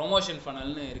 ப்ரொமோஷன்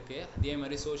ஃபனல்னு இருக்குது. அதே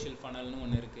மாதிரி சோஷியல் ஃபனல்னு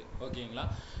ஒன்று இருக்குது. ஓகேங்களா?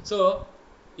 ஸோ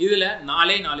இதில்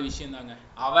 4 விஷயம் தாங்க.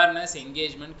 அவேர்னஸ்,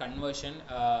 என்கேஜ்மெண்ட், கன்வர்ஷன்,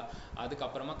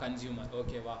 அதுக்கப்புறமா கன்சியூமர்.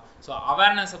 ஓகேவா? ஸோ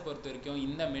அவேர்னஸை பொறுத்த வரைக்கும்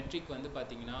இந்த மெட்ரிக் வந்து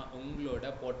பார்த்தீங்கன்னா உங்களோட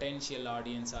பொட்டென்ஷியல்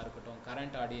ஆடியன்ஸாக இருக்கட்டும்,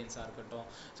 கரண்ட் ஆடியன்ஸாக இருக்கட்டும்,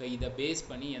 ஸோ இதை பேஸ்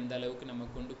பண்ணி எந்த அளவுக்கு நம்ம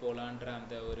கொண்டு போகலான்ற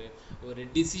அந்த ஒரு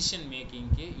டிசிஷன்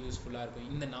மேக்கிங்க்கு யூஸ்ஃபுல்லாக இருக்கும்.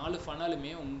 இந்த 4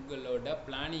 ஃபனலுமே உங்களோட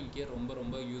பிளானிங்க்கு ரொம்ப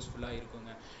ரொம்ப யூஸ்ஃபுல்லாக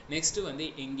இருக்குங்க. நெக்ஸ்ட்டு வந்து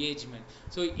என்கேஜ்மெண்ட்.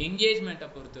 ஸோ என்கேஜ்மெண்ட்டை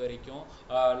பொறுத்த வரைக்கும்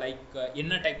லைக்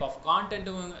என்ன டைப் ஆஃப்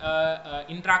கான்டென்ட்டும்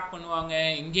இன்ட்ராக்ட் பண்ணுவாங்க,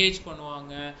 என்கேஜ்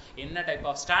பண்ணுவாங்க, என்ன டைப்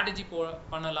ஆஃப் ஸ்ட்ராட்டஜி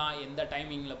பண்ணலாம், எந்த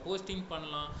டைமிங்கில் போஸ்டிங்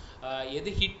பண்ணலாம், எது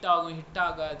ஹிட் ஆகும் ஹிட்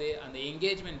ஆகாது, அந்த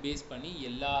என்கேஜ்மெண்ட் பேஸ் பண்ணி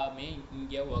எல்லாமே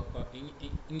இங்கே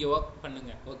ஒர்க்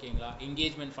பண்ணுங்க. ஓகேங்களா?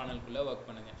 என்கேஜ்மெண்ட் ஃபனலுக்குள்ளே ஒர்க்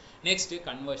பண்ணுங்க. Next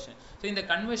conversion. ஸோ இந்த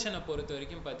கன்வர்ஷனை பொறுத்த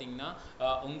வரைக்கும் பார்த்தீங்கன்னா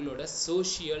உங்களோட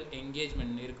சோஷியல்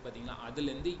என்கேஜ்மெண்ட் இருக்குது பார்த்தீங்களா,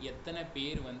 அதுலேருந்து எத்தனை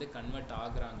பேர் வந்து கன்வெர்ட்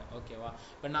ஆகுறாங்க. ஓகேவா?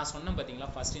 இப்போ நான் சொன்னேன்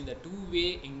பார்த்தீங்களா, ஃபஸ்ட்டு இந்த 2-வே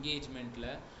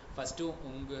என்கேஜ்மெண்ட்டில் ஃபஸ்ட்டு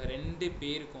உங்கள் 2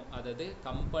 பேருக்கும், அதாவது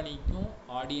கம்பெனிக்கும்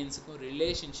ஆடியன்ஸுக்கும்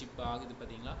ரிலேஷன்ஷிப் ஆகுது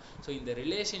பார்த்தீங்களா. ஸோ இந்த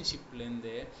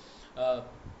ரிலேஷன்ஷிப்லேருந்து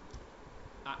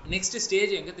நெக்ஸ்ட்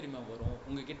ஸ்டேஜ் எங்கே தெரியுமா வரும்,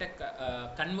 உங்ககிட்ட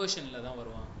கன்வர்ஷனில் தான்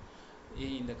வருவாங்க.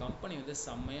 இந்த கம்பெனி வந்து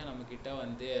செம்மையாக நம்மக்கிட்ட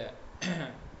வந்து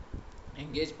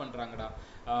என்கேஜ் பண்ணுறாங்கடா,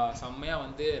 செம்மையாக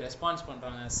வந்து ரெஸ்பான்ஸ்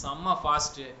பண்ணுறாங்க, செம்ம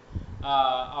ஃபாஸ்ட்டு,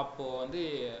 அப்போது வந்து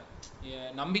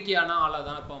நம்பிக்கையான ஆளாக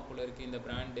தான் இருப்பான் போல இருக்குது இந்த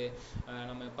பிராண்டு,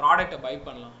 நம்ம ப்ராடக்டை பை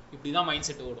பண்ணலாம், இப்படி தான் மைண்ட்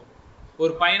செட் ஓடும்.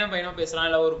 ஒரு பையனும் பேசுகிறான்,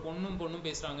 இல்லை ஒரு பொண்ணும்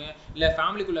பேசுகிறாங்க, இல்லை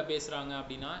ஃபேமிலிக்குள்ளே பேசுகிறாங்க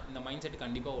அப்படின்னா இந்த மைண்ட் செட்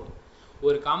கண்டிப்பாக ஓடும்.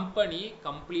 ஒரு கம்பெனி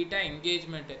கம்ப்ளீட்டாக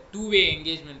என்கேஜ்மெண்ட் 2-வே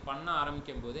என்கேஜ்மெண்ட் பண்ண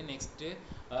ஆரம்பிக்கும் போது நெக்ஸ்ட்டு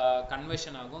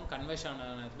கன்வர்ஷன் ஆகும். கன்வர்ஷன்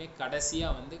ஆனதுமே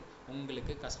கடைசியாக வந்து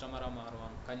உங்களுக்கு கஸ்டமராக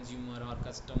மாறுவாங்க. கன்சியூமர் ஆர்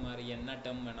கஸ்டமர், என்ன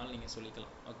டேர்ம் வேணாலும் நீங்கள்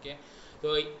சொல்லிக்கலாம். ஓகே? ஸோ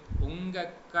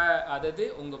அதாவது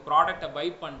உங்கள் ப்ராடக்டை பை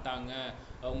பண்ணிட்டாங்க,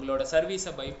 உங்களோட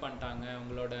சர்வீஸை பை பண்ணிட்டாங்க,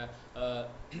 உங்களோட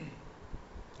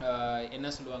என்ன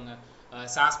சொல்லுவாங்க,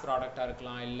 சாஸ் ப்ராடக்டாக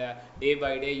இருக்கலாம், இல்லை டே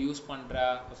பை டே யூஸ் பண்ணுற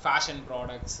fashion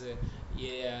products,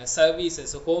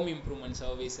 services, home improvement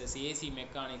services, AC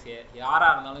mechanics,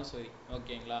 யாராக இருந்தாலும் சரி.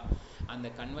 ஓகேங்களா? அந்த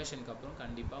கன்வர்ஷனுக்கு அப்புறம்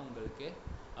கண்டிப்பாக உங்களுக்கு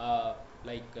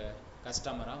லைக்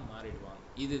கஸ்டமராக மாறிடுவாங்க.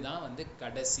 இதுதான் வந்து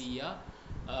கடைசியாக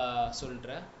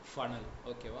சொல்கிற ஃபனல்.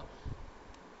 ஓகேவா?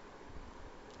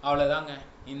 அவ்வளோதாங்க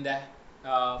இந்த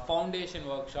ஃபவுண்டேஷன்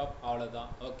ஒர்க் ஷாப்.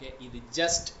 அவ்வளோதான். ஓகே, இது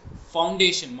ஜஸ்ட்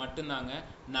ஃபவுண்டேஷன் மட்டும்தாங்க.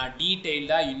 நான்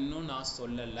டீட்டெயில்டாக இன்னும் நான்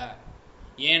சொல்லலை.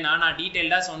 ஏன்னா நான்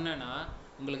டீட்டெயில்டாக சொன்னேன்னா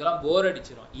உங்களுக்கெல்லாம் போர்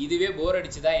அடிச்சிடும். இதுவே போர்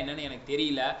அடிச்சுதா என்னன்னு எனக்கு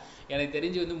தெரியல. எனக்கு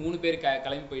தெரிஞ்சு வந்து 3 பேர்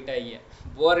கிளம்பி போயிட்டாங்க,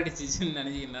 போர் அடிச்சிச்சுன்னு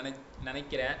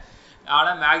நினைக்கிறேன்.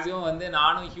 ஆனால் மேக்ஸிமம் வந்து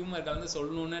நானும் ஹியூமர் கலந்து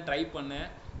சொல்லணுன்னு ட்ரை பண்ணேன்.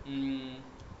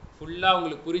 ஃபுல்லாக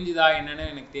உங்களுக்கு புரிஞ்சுதா என்னன்னு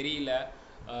எனக்கு தெரியல.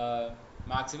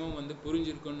 மேக்ஸிமம் வந்து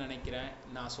புரிஞ்சிருக்குன்னு நினைக்கிறேன்.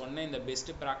 நான் சொன்ன இந்த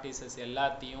பெஸ்ட் ப்ராக்டிசஸ்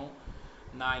எல்லாத்தையும்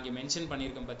நான் இங்கே மென்ஷன்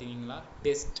பண்ணியிருக்கேன் பார்த்தீங்களா.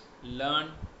 டெஸ்ட்,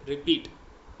 லேர்ன், ரிப்பீட்,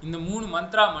 இந்த 3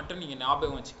 மந்த்ரா மட்டும் நீங்கள்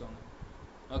ஞாபகம் வச்சுக்கோங்க.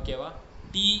 ஓகேவா?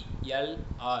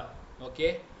 TLR. ஓகே,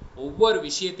 ஒவ்வொரு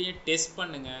விஷயத்தையும் டெஸ்ட்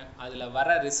பண்ணுங்கள், அதில் வர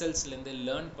ரிசல்ட்ஸ்லேருந்து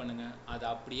லேர்ன் பண்ணுங்கள், அதை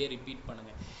அப்படியே ரிப்பீட்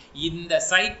பண்ணுங்கள். இந்த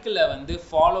சைக்கிளை வந்து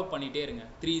ஃபாலோ பண்ணிகிட்டே இருங்க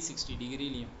 360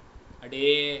 டிகிரிலையும்.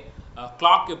 அப்படியே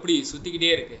கிளாக் எப்படி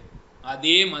சுற்றிக்கிட்டே இருக்குது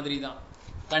அதே மாதிரி தான்.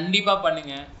 கண்டிப்பாக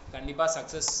பண்ணுங்கள், கண்டிப்பாக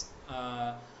சக்ஸஸ்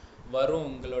வரும்.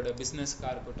 உங்களோட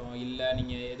பிஸ்னஸ்க்காக இருக்கட்டும், இல்லை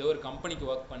நீங்கள் ஏதோ ஒரு கம்பெனிக்கு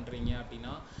ஒர்க் பண்ணுறீங்க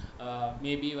அப்படின்னா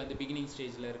மேபி வந்து பிகினிங்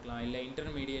ஸ்டேஜில் இருக்கலாம், இல்லை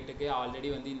இன்டர்மீடியேட்டுக்கு ஆல்ரெடி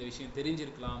வந்து இந்த விஷயம்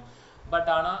தெரிஞ்சிருக்கலாம். பட்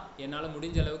ஆனால் என்னால்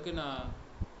முடிஞ்ச அளவுக்கு நான்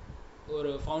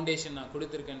ஒரு ஃபவுண்டேஷன் நான்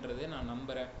கொடுத்துருக்கேன்றது நான்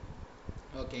நம்புகிறேன்.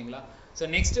 ஓகேங்களா? ஸோ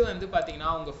நெக்ஸ்ட்டு வந்து பார்த்தீங்கன்னா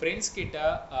உங்கள் ஃப்ரெண்ட்ஸ் கிட்ட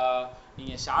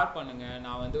நீங்கள் ஷேர் பண்ணுங்கள்.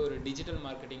 நான் வந்து ஒரு டிஜிட்டல்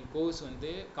மார்க்கெட்டிங் கோர்ஸ்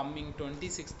வந்து கம்மிங்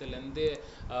 26th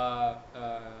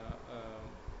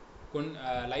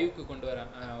லைவுக்கு கொண்டு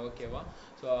வரேன், ஓகேவா?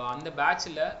 ஸோ அந்த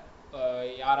பேட்சில்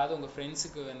யாராவது உங்கள்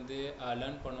ஃப்ரெண்ட்ஸுக்கு வந்து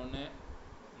லேர்ன் பண்ணணுன்னு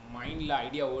மைண்டில்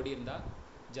ஐடியா ஓடி இருந்தால்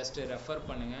ஜஸ்ட்டு ரெஃபர்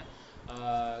பண்ணுங்கள்.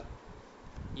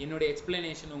 என்னுடைய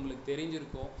எக்ஸ்பிளனேஷன் உங்களுக்கு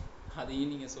தெரிஞ்சிருக்கும்,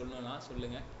 அதையும் நீங்கள் சொல்லணும்னா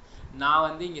சொல்லுங்கள். நான்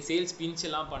வந்து இங்கே சேல்ஸ்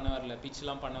பிச்செல்லாம் பண்ண வரல,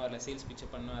 சேல்ஸ் பிச்சை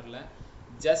பண்ண வரல.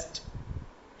 ஜஸ்ட்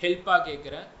ஹெல்ப்பாக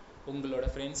கேட்குறேன், உங்களோட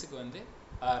ஃப்ரெண்ட்ஸுக்கு வந்து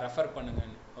ரெஃபர்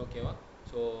பண்ணுங்கன்னு, ஓகேவா?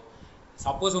 ஸோ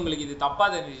சப்போஸ் உங்களுக்கு இது தப்பாக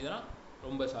தெரிஞ்சிச்சுன்னா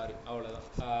ரொம்ப சாரி, அவ்வளோதான்.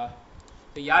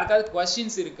 ஸோ யாருக்காவது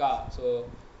கொஸ்டின்ஸ் இருக்கா? ஸோ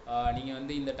நீங்கள்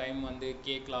வந்து இந்த டைம் வந்து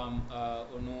கேட்கலாம்.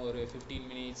 இன்னும் ஒரு 15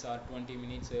 மினிட்ஸ் ஆர் 20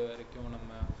 மினிட்ஸ் வரைக்கும்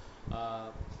நம்ம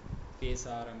பேச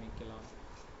ஆரம்பிக்கலாம்.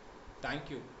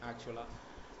 தேங்க்யூ. ஆக்சுவலாக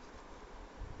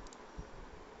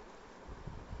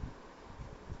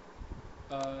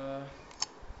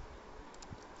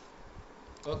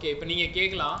ஓகே, இப்போ நீங்கள்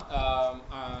கேட்கலாம்.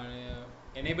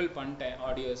 எனேபிள் பண்ணிட்டேன்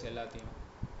ஆடியோஸ் எல்லாத்தையும்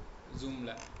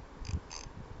ஜூமில்.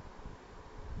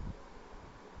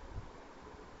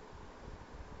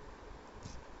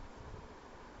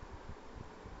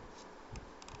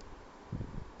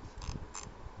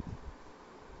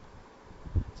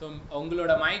 ஸோ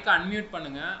உங்களோட மைக்கை அன்மியூட்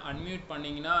பண்ணுங்கள். அன்மியூட்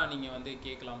பண்ணிங்கன்னா நீங்கள் வந்து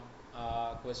கேட்கலாம்,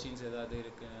 கொஸ்டின்ஸ் ஏதாவது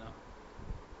இருக்குன்னா.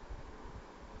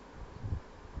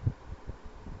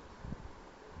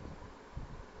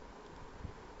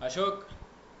 அசோக்,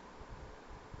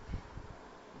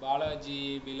 பாலாஜி,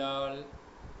 பிலால்,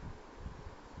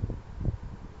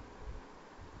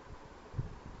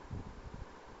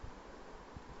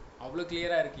 அவ்வளோ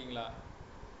கிளியராக இருக்கீங்களா?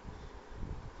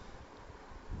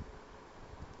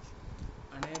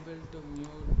 unable to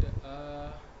mute.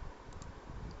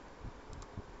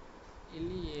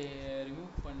 இல்லையே,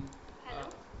 ரிமூவ் பண்ணிட்டு.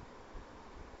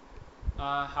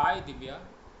 ஹாய் திவ்யா.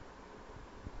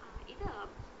 இது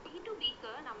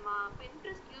B2Bக்கு நம்ம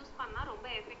Pinterest யூஸ் பண்ணா ரொம்ப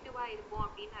எஃபெக்டிவா இருக்கும்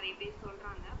அப்படின்னு நிறைய பேர்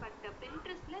சொல்றாங்க. பட்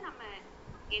Pinterestல நம்ம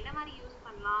என்ன மாதிரி யூஸ்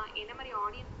பண்ணலாம், என்ன மாதிரி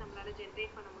ஆடியன்ஸ் நம்மளால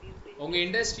ஜெனரேட் பண்ண முடியும்? உங்க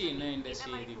இண்டஸ்ட்ரி என்ன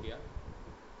industry Divya?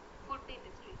 Food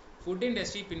industry. Food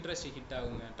industry Pinterest hit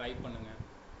ஆகுங்க, ட்ரை பண்ணுங்க.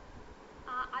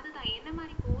 அதுதான், என்ன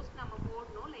மாதிரி போஸ்ட் நம்ம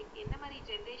போடணும், லைக் என்ன மாதிரி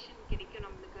ஜெனரேஷன் கிடைக்கும்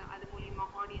நம்மளுக்கு அது மூலமா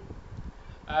ஆடியன்ஸ்?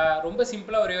 ரொம்ப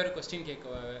சிம்பிளாக ஒரே ஒரு கொஸ்டின் கேட்க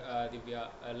திவ்யா.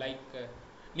 லைக்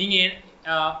நீங்கள்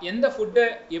எந்த ஃபுட்டை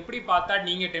எப்படி பார்த்தா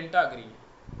நீங்கள் டெம்ப்ட் ஆகுறீங்க?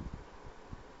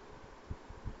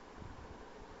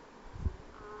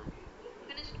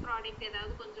 ஃபினிஷ்ட் ப்ராடக்ட்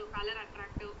ஏதாவது கொஞ்சம் கலர்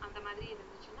அட்ராக்டிவ் அந்த மாதிரி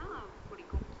இருந்துச்சுன்னா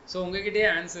பிடிக்கும். ஸோ உங்ககிட்டயே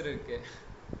ஆன்சர் இருக்கு,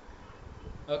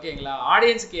 ஓகேங்களா?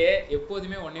 ஆடியன்ஸ்க்கு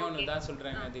எப்போதுமே ஒன்று தான்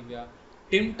சொல்கிறாங்க திவ்யா,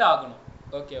 டெம்ப்ட் ஆகணும்,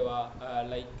 ஓகேவா?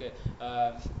 லைக்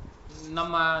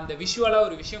நம்ம அந்த விஷுவலாக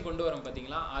ஒரு விஷயம் கொண்டு வரோம்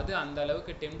பார்த்தீங்களா, அது அந்த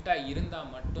அளவுக்கு டெம்ப்டாக இருந்தால்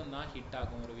மட்டும்தான் ஹிட்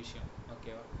ஆகும் ஒரு விஷயம்,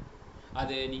 ஓகேவா?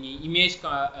 அது நீங்கள் இமேஜ்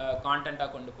கான்டென்ட்டாக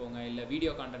கொண்டு போங்க, இல்லை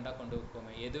வீடியோ கான்டென்ட்டாக கொண்டு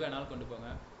போங்க, எது வேணாலும் கொண்டு போங்க.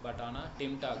 பட் ஆனால்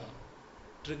டெம்ப்ட் ஆகணும்,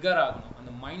 ட்ரிகர் ஆகணும்,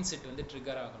 அந்த மைண்ட் செட் வந்து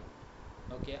ட்ரிகர் ஆகணும்,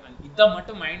 ஓகே? இதை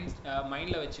மட்டும்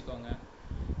மைண்டில் வச்சுக்கோங்க.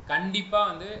 கண்டிப்பாக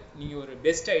வந்து நீங்கள் ஒரு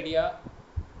பெஸ்ட் ஐடியா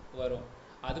வரும்.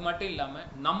 அது மட்டும் இல்லாமல்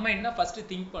நம்ம என்ன ஃபஸ்ட்டு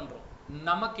திங்க் பண்ணுறோம்,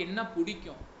 நமக்கு என்ன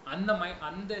பிடிக்கும்,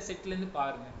 அந்த செட்லேருந்து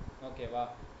பாருங்கள், ஓகேவா?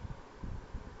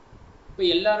 இப்போ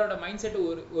எல்லாரோட மைண்ட் செட்டு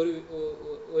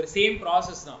ஒரு சேம்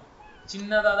ப்ராசஸ் தான்,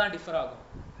 சின்னதாக தான் டிஃபர் ஆகும்,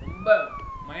 ரொம்ப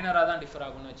மைனராக தான் டிஃபர்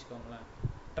ஆகும்னு வச்சுக்கோங்களேன்.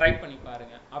 ட்ரை பண்ணி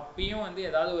பாருங்கள். அப்பயும் வந்து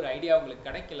ஏதாவது ஒரு ஐடியா உங்களுக்கு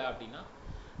கிடைக்கல அப்படின்னா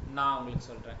நான் உங்களுக்கு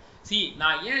சொல்கிறேன்.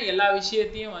 நான் ஏன் எல்லா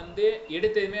விஷயத்தையும் வந்து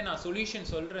எடுத்ததுமே நான்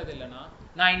சொல்யூஷன் சொல்கிறது இல்லைன்னா,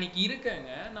 நான் இன்னைக்கு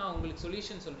இருக்கேங்க, நான் உங்களுக்கு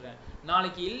சொல்யூஷன் சொல்கிறேன்.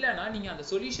 நாளைக்கு இல்லைன்னா நீங்கள் அந்த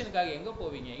சொல்யூஷனுக்காக எங்கே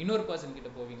போவீங்க? இன்னொரு பர்சன் கிட்ட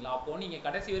போவீங்களா? அப்போது நீங்கள்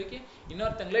கடைசி வரைக்கும்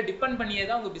இன்னொருத்தங்களை டிபெண்ட் பண்ணியே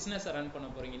தான் உங்கள் பிஸ்னஸை ரன் பண்ண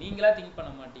போகிறீங்க, நீங்களா திங்க்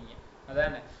பண்ண மாட்டீங்க,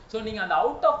 அதானே? ஸோ நீங்கள் அந்த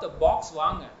அவுட் ஆஃப் த பாக்ஸ்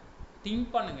வாங்க, திங்க்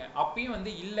பண்ணுங்க. அப்பயும்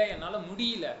வந்து இல்லை என்னால்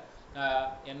முடியல,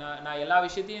 நான் எல்லா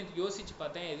விஷயத்தையும் யோசிச்சு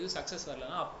பார்த்தேன், எதுவும் சக்ஸஸ்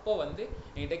வரலன்னா அப்போ வந்து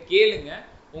என்கிட்ட கேளுங்க.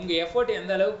 உங்கள் எஃபர்ட்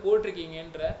எந்த அளவுக்கு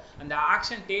போட்டிருக்கீங்கன்ற அந்த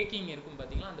ஆக்ஷன் டேக்கிங் இருக்கும்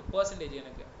பார்த்தீங்களா, அந்த பர்சன்டேஜ்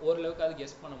எனக்கு ஓரளவுக்கு அது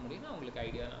கெஸ் பண்ண முடியும். நான் உங்களுக்கு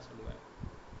ஐடியா நான் சொல்லுவேன்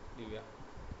திவ்யா.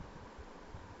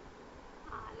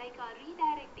 லைக்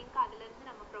ரீடைரக்டிங்க்கு அதுலேருந்து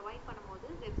நம்ம ப்ரொவைட் பண்ணும்போது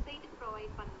வெப்சைட்டுக்கு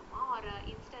ப்ரொவைட் பண்ணணுமா, ஒரு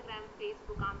இன்ஸ்டாகிராம்,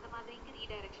 ஃபேஸ்புக் அந்த மாதிரிக்கு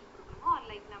ரீடைரக்ஷன் கொடுக்கணுமா, ஆர்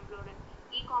லைக் நம்மளோட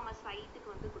இ-காமர்ஸ் சைட்டுக்கு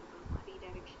வந்து கொடுக்கணுமா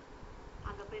ரீடைரக்ஷன்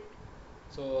அங்கே பிரிண்ட்?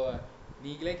 ஸோ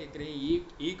நீங்களே கேட்குறீங்க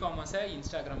இ-காமர்ஸை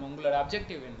இன்ஸ்டாகிராம், உங்களோட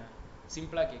அப்ஜெக்டிவ் என்ன?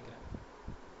 சிம்பிளாக கேட்குறேன்.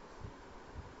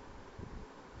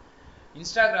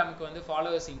 இன்ஸ்டாகிராமுக்கு வந்து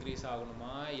ஃபாலோவர்ஸ் இன்க்ரீஸ்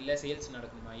ஆகணுமா, இல்லை சேல்ஸ்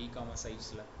நடக்கணுமா? இ-காமர்ஸ்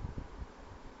சைட்ஸில்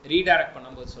ரீடைரக்ட்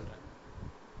பண்ணும்போது சொல்கிறேன்.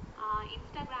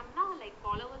 இன்ஸ்டாகிராம்னா லைக்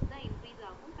ஃபாலோவர்ஸ் தான் இன்க்ரீஸ்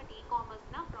ஆகும், பட்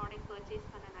இ-காமர்ஸ்னா ப்ராடக்ட் பர்ச்சேஸ்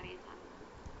பண்ண நிறைய சான்ஸ்.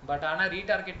 பட் ஆனால்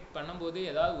ரீடார்கெட் பண்ணும்போது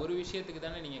ஏதாவது ஒரு விஷயத்துக்கு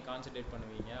தானே நீங்கள் கான்சென்ட்ரேட்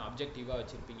பண்ணுவீங்க, அப்ஜெக்டிவாக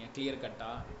வச்சுருப்பீங்க, கிளியர்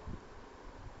கட்டாக.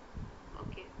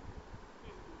 ஓகே,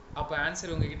 அப்போ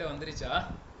ஆன்சர் உங்ககிட்ட வந்துருச்சா?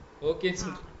 ஓகேன்னு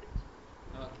சொல்கிறேன்.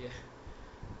 Okay,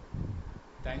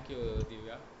 thank you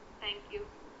Divya. Thank you.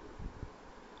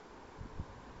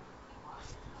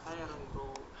 Hi Arun bro.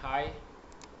 Hi.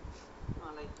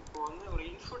 Like இப்போ வந்து ஒரு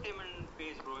இன்ஃபோடெயின்மெண்ட்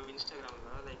பேஜ் ப்ரோ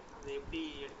இன்ஸ்டாகிராம்ல, லைக் அது எப்படி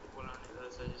எடுத்து போகலான்னு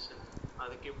ஏதாவது சஜஷன்,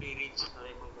 அதுக்கு எப்படி ரீச்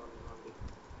நிறைய கொண்டு வரணும் அப்படி.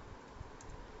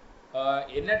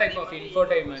 என்ன டைப் ஆஃப்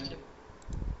இன்ஃபோடெயின்மெண்ட்?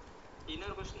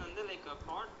 இன்னொரு கொஸ்டின் வந்து லைக்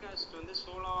பாட்காஸ்ட் வந்து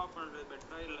சோலோவா பண்றது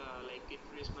பெட்டரா இல்ல லைக்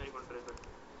இன்ஃப்ளூயன்ஸ் மாதிரி பண்றது பெட்டரா?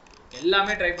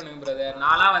 எல்லாமே ட்ரை பண்ணுங்க பிரதர்.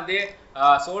 நான்லாம் வந்து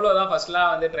சோலோ தான்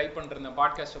ஃபர்ஸ்ட்லாம் வந்து ட்ரை பண்ணிருந்தேன்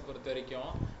பாட்காஸ்ட்டை பொறுத்த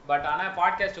வரைக்கும். பட் ஆனால்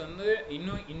பாட்காஸ்ட் வந்து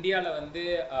இன்னும் இந்தியாவில் வந்து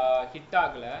ஹிட்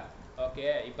ஆகலை. ஓகே,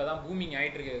 இப்போ தான் பூமிங்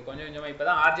ஆகிட்டு இருக்கு கொஞ்சம் கொஞ்சமாக. இப்போ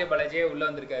தான் ஆர்ஜே பாலாஜியே உள்ளே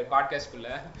வந்திருக்காரு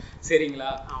பாட்காஸ்ட்குள்ளே. சரிங்களா?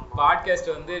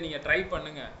 பாட்காஸ்ட் வந்து நீங்கள் ட்ரை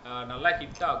பண்ணுங்க, நல்லா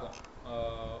ஹிட் ஆகும்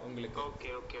உங்களுக்கு.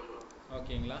 Okay okay bro.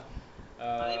 ஓகேங்களா?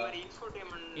 அதே மாதிரி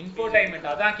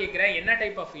இன்ஃபோடெயின்மெண்ட் அதான் கேட்குறேன், என்ன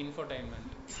type of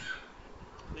infotainment?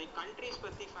 Like countries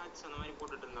பத்தி ஃபேக்ட்ஸ் அந்த மாதிரி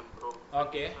போட்டுட்டு இருந்தேன் ப்ரோ.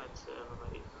 ஓகே, ஃபேக்ட்ஸ் அந்த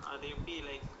மாதிரி. அது எப்படி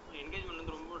லைக் என்கேஜ்மென்ட்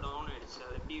வந்து ரொம்ப டவுன் ஆயிடுச்சு.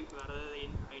 அது எப்படி வேற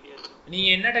ஐடியாஸ்? நீங்க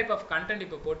என்ன டைப் ஆஃப் கண்டென்ட்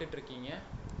இப்போ போட்டுட்டு இருக்கீங்க?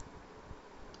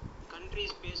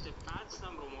 கண்ட்ரீஸ் பேஸ்ட் ஃபேக்ட்ஸ்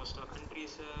தான் ப்ரோ மோஸ்டா.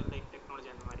 கண்ட்ரீஸ் லைக் டெக்னாலஜி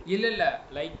அந்த மாதிரி. இல்ல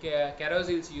லைக்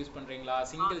கெரோசில்ஸ் யூஸ் பண்றீங்களா?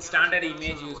 சிங்கிள் ஸ்டாண்டர்ட்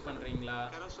இமேஜ் யூஸ் பண்றீங்களா?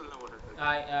 கெரோசில் தான் போட்டுட்டு.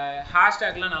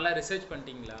 ஹேஷ்டேக்லாம் நல்லா ரிசர்ச்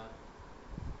பண்ணிட்டீங்களா?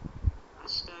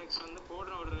 ஹேஷ்டேக்ஸ் வந்து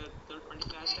போடுற ஒரு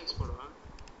 20 ஹேஷ்டேக்ஸ் போடுவேன்.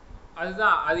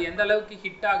 அதுதான், அது எந்த அளவுக்கு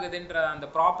ஹிட் ஆகுதுன்ற அந்த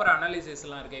ப்ராப்பர்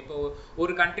அனாலிசிஸ்லாம் இருக்குது. இப்போ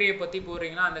ஒரு கண்ட்ரியை பற்றி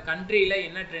போடுறீங்கன்னா அந்த கண்ட்ரியில்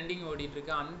என்ன ட்ரெண்டிங் ஓடிட்டு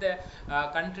இருக்கு, அந்த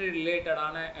கண்ட்ரி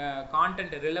ரிலேட்டடான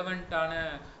கான்டென்ட் ரிலவெண்ட்டான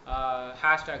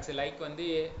ஹேஷ்டாக்ஸ். லைக் வந்து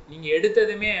நீங்கள்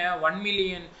எடுத்ததுமே 1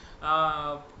 மில்லியன்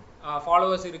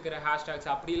ஃபாலோவர்ஸ் இருக்கிற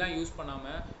ஹேஷ்டாக்ஸ் அப்படிலாம் யூஸ்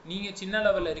பண்ணாமல் நீங்கள் சின்ன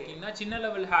லெவலில் இருக்கீங்கன்னா சின்ன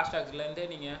லெவல் ஹேஷ்டாக்ஸ்லேருந்தே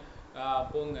நீங்கள்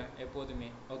போங்க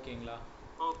எப்போதுமே. ஓகேங்களா?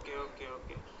 Okay okay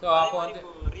okay. ஸோ அப்போ வந்து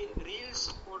ரீல்ஸ்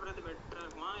போடுறது பெட்டரா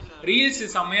இருக்குமா இல்ல? ரீல்ஸ்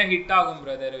செம்மையா ஹிட் ஆகும்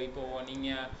பிரதர்.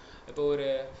 இப்போ ஒரு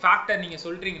ஃபேக்டர் நீங்க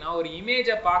சொல்றீங்கன்னா ஒரு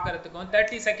இமேஜை பார்க்கறதுக்கும்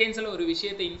 30 செகண்ட்ஸ்ல ஒரு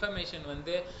விஷயத்தை இன்ஃபர்மேஷன்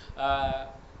வந்து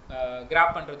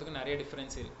கிராப் பண்றதுக்கு நிறைய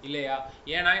டிஃபரன்ஸ் இல்லையா?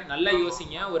 ஏன்னா நல்லா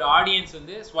யோசிங்க, ஒரு ஆடியன்ஸ்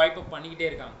வந்து ஸ்வைப் அப் பண்ணிக்கிட்டே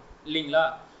இருக்காங்க இல்லைங்களா?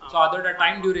 ஸோ அதோட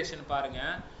டைம் டியூரேஷன் பாருங்க.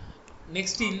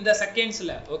 நெக்ஸ்ட் இந்த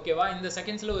செகண்ட்ஸ்ல, ஓகேவா, இந்த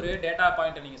செகண்ட்ஸ்ல ஒரு டேட்டா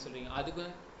பாயிண்ட் நீங்க சொல்றீங்க, அதுக்கு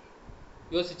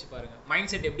யோசிச்சு பாருங்க, மைண்ட்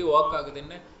செட் எப்படி ஒர்க்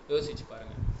ஆகுதுன்னு யோசிச்சு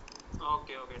பாருங்க.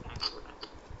 Okay okay, thanks bro.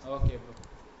 Okay bro.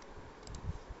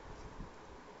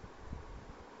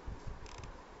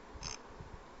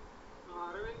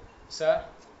 Aravind sir.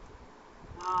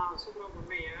 சூப்பரா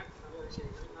பண்ணீங்க, நல்ல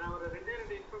விஷயங்கள். நான் ஒரு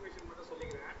ரெண்டு இன்ஃபர்மேஷன் மட்டும்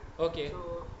சொல்லிக்கிறேன். ஓகே. ஸோ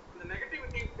இந்த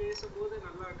நெகட்டிவிட்டி பேசும்போது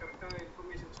நல்லா கரெக்டாக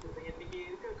இன்ஃபர்மேஷன்ஸ் கொடுத்தீங்க. இன்னைக்கு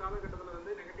இருக்கிற காலகட்டத்தில்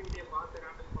வந்து நெகட்டிவிட்டியை பார்த்து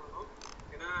ஹேண்டில் பண்ணணும்.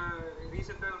 ஏன்னா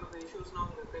ரீசெண்டாக நடந்த இஷ்யூஸ்லாம்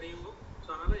உங்களுக்கு தெரியும். ஸோ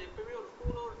அதனால் எப்பவுமே ஒரு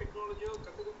டூலோ ஒரு டெக்னாலஜியோ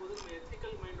கற்றுக்கும் போது நம்ம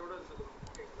எத்திக்கல் மைண்டோட இருந்துக்கணும்.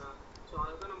 ஓகேங்களா? ஸோ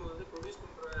அதுதான் நம்ம வந்து ப்ரொடியூஸ்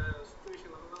பண்ணுற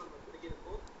சுச்சுவேஷன் வந்து தான் நம்ம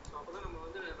பிடிக்கிருக்கோம். ஸோ அப்போ தான் நம்ம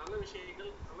வந்து நல்ல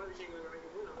விஷயங்கள்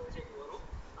நினைக்கும் போது நல்ல விஷயங்கள் வரும்.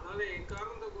 அதனால்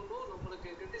எக்காரணத்தை கொண்டும் நம்மளுக்கு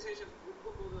கிரிட்டிசைசேஷன்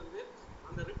கொடுக்கும்போது வந்து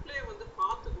அந்த ரிப்ளையை வந்து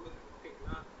பார்த்து கொடுங்க.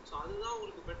 ஓகேங்களா? ஸோ அதுதான்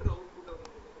உங்களுக்கு பெட்டர் அவுட்புட்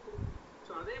உங்களுக்கு கொடுக்கும்.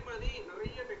 ஸோ அதே மாதிரி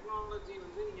நிறைய டெக்னாலஜி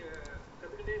வந்து நீங்கள்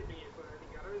கற்றுக்கிட்டே இருப்பீங்க. இப்போ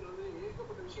நீங்கள் அரவிந்த் வந்து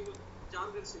ஏகப்பட்ட விஷயங்கள்,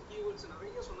 ஜார்கன்ஸ், கீவேர்ட்ஸ்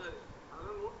நிறைய சொன்னார்.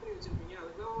 அதெல்லாம் நோட் பண்ணி வச்சுருப்பீங்க.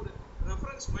 அதுதான் ஒரு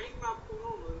ரெஃபரன்ஸ் மைண்ட் மேப்னு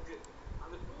ஒன்று இருக்குது.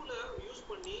 அந்த டூலை யூஸ்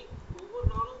பண்ணி ஒவ்வொரு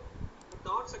நாளும்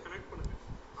டாட்ஸை கனெக்ட் பண்ணுங்க.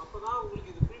 அப்போ தான்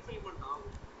உங்களுக்கு இது ஃபுல்ஃபில்மெண்ட்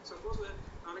ஆகும். சப்போஸ்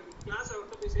நாளைக்கு கிளாஸ்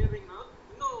அவர்கிட்ட போய் சேர்றீங்கன்னா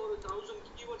இன்னும் ஒரு 1000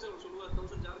 கீவேர்ட்ஸ் அவர் சொல்லுவார்,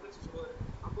 1000 ஜார்கன்ஸ் சொல்லுவார்.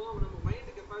 அப்போ நம்ம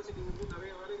மைண்ட் கெப்பாசிட்டி வந்து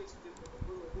நிறைய வேலைகள் செஞ்சுட்டு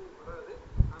இருக்கும்போது வந்து வராது.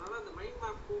 அதனால அந்த மைண்ட்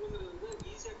மேப் டூலுங்கிறது வந்து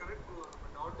ஈஸியாக கனெக்ட் பண்ணுவாங்க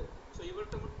நம்ம டாட்டு. ஸோ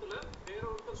இவர்கிட்ட மட்டும் இல்லை, வேற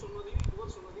ஒருத்தர் சொன்னதையும்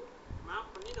இவர் சொன்னதையும்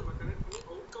மேப் பண்ணி நம்ம கனெக்ட் பண்ணி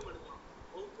அவுட்கம் எடுக்கலாம்.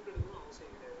 அவுட்புட் எடுக்கணும்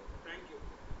அவசியம் கிடையாது. Thank you.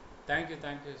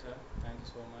 Thank you sir. Thank you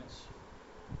so much.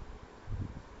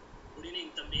 Good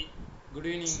evening தம்பி. Good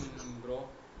evening bro.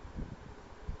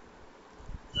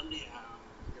 தம்பி,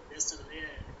 நீங்கள் பேசுறதுலேயே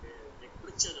எனக்கு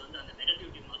பிடிச்சது வந்து அந்த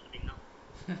நெகட்டிவிட்டி மார்க்கெட்டிங் தான்.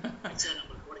 ஆக்சுவலாக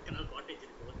நம்மளுக்கு கொடைக்கானல் காட்டேஜ்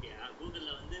இருக்குது, ஓகேயா?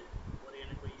 கூகுளில் வந்து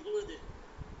எனக்கு 20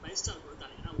 5 ஸ்டார்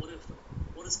கொடுத்தாங்கன்னா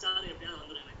ஒரு ஸ்டார் எப்படியாவது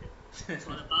வந்துடும் எனக்கு. ஸோ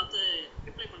அதை பார்த்து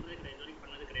ரிப்ளை பண்ணுறதே கிடையாது, இது வரைக்கும்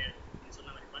பண்ணது கிடையாது. நீங்கள்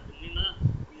சொன்ன மாதிரி பார்த்து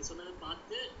நீங்கள் சொன்னதை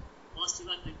பார்த்து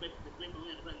பாசிட்டிவாக ரிப்ளை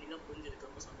பண்ணணும். எனக்கு அன்றைக்கி தான் புரிஞ்சிருக்கு.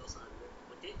 ரொம்ப சந்தோஷம் ஆகுது.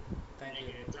 ஓகே,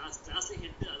 கிளாஸ்ல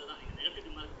ஹெட் அதுதான். நீங்கள்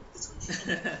நெகட்டிவ் மார்க்கெட்டிங்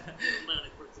சொன்னீங்க, ரொம்ப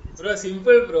எனக்கு பிடிச்சிருந்துச்சு ப்ரோ.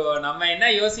 சிம்பிள் ப்ரோ, நம்ம என்ன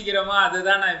யோசிக்கிறோமோ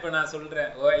அதுதான் நான்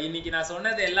சொல்றேன். இன்னைக்கு நான்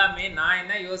சொன்னது எல்லாமே நான்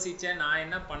என்ன யோசிச்சேன், நான்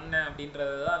என்ன பண்ணேன்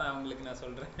அப்படின்றத தான் நான் உங்களுக்கு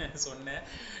சொன்னேன்.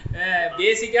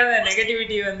 பேசிக்கா அந்த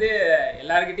நெகட்டிவிட்டி வந்து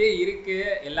எல்லாருக்கிட்டையும் இருக்கு,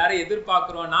 எல்லாரும்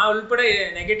எதிர்பார்க்குறோம். நான் உள்பட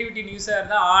நெகட்டிவிட்டி நியூஸா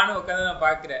இருந்தா ஆன்னு உட்காந்து நான்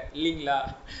பாக்குறேன் இல்லைங்களா?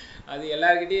 அது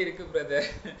எல்லாருக்கிட்டையும் இருக்கு பிரதர்.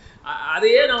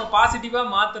 அதையே நம்ம பாசிட்டிவா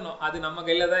மாத்தணும், அது நம்ம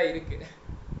கையில தான் இருக்கு.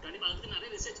 கண்டிப்பா அதுக்கு நிறைய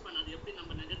ரிசர்ச் பண்ண, அது எப்படி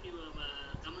நம்ம நெகட்டிவ்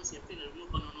கமெண்ட்ஸ் எப்படி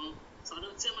ரிமூவ் பண்ணணும். ஸோ அதை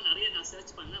வச்சு நம்ம நிறைய நான்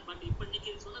சர்ச் பண்ணேன். பட் இப்போ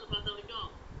இன்னைக்கு சொன்னது பார்த்த வரைக்கும்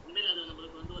உண்மையில அது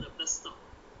நம்மளுக்கு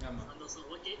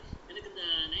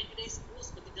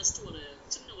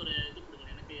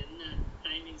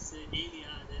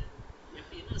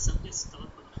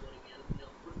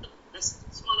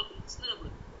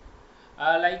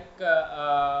லைக்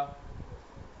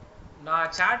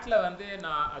நான் சாட்ல வந்து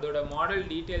நான் அதோட மாடல்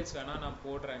டீட்டெயில்ஸ் வேணா நான்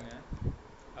போடுறேங்க.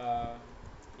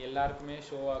 எல்லாருக்குமே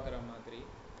ஷோ ஆகுற மாதிரி.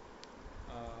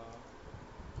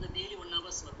 டெய்லி 1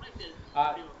 hours வருமா?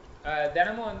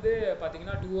 தினமும் வந்து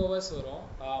பார்த்தீங்கன்னா 2 hours வரும்.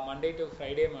 மண்டே டு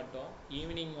ஃப்ரைடே மட்டும்.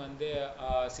 ஈவினிங் வந்து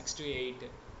 6 to 8.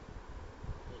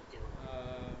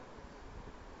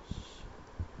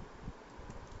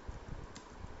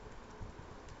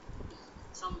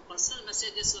 some personal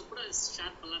messages கூட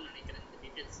ஷேர் பண்ணலாம்னு நினைக்கிறேன் இந்த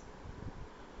டீடைல்ஸ்.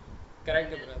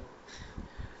 Correct brother.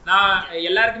 நான்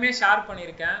எல்லாருக்குமே ஷேர்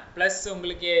பண்ணியிருக்கேன். ப்ளஸ்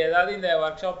உங்களுக்கு ஏதாவது இந்த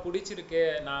ஒர்க் ஷாப் பிடிச்சிருக்கு,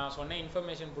 நான் சொன்ன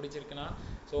இன்ஃபர்மேஷன் பிடிச்சிருக்குன்னா,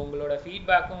 ஸோ உங்களோட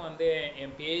ஃபீட்பேக்கும் வந்து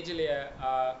என் பேஜில்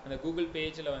அந்த கூகுள்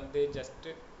பேஜில் வந்து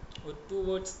ஜஸ்ட்டு ஒரு 2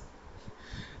 words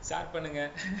ஷேர் பண்ணுங்க.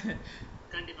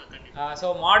 ஸோ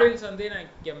மாடல்ஸ் வந்து நான்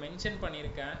இங்கே மென்ஷன்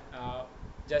பண்ணியிருக்கேன்.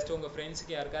 ஜஸ்ட் உங்கள்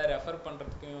ஃப்ரெண்ட்ஸுக்கு யாருக்காவது ரெஃபர்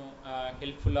பண்ணுறதுக்கும்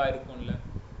ஹெல்ப்ஃபுல்லாக இருக்கும்ல.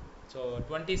 ஸோ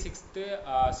 26th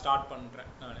ஸ்டார்ட் பண்ணுறேன்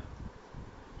நான்.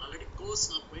 ஆல்ரெடி கோர்ஸ்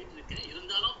நான் போயிட்டு இருக்கேன்.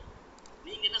 இருந்தாலும்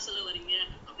நீங்க என்ன சொல்ல வரீங்க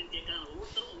அப்படின்னு கேட்கறாங்க.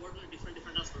 ஒவ்வொருத்தரும்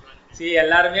டிஃபரெண்டா சொல்றாங்க. சரி,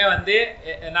 எல்லாருமே வந்து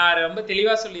நான் ரொம்ப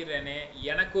தெளிவா சொல்லிடுறேனே,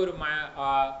 எனக்கு ஒரு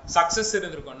சக்சஸ்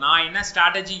இருந்திருக்கும். நான் என்ன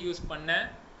ஸ்ட்ராட்டஜி யூஸ் பண்ணேன்,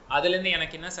 அதுலேருந்து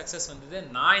எனக்கு என்ன சக்ஸஸ் வந்தது,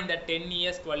 நான் இந்த 10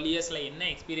 years 12 yearsல என்ன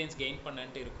எக்ஸ்பீரியன்ஸ் கெயின்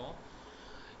பண்ணன்ட்டு இருக்கும்.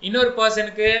 இன்னொரு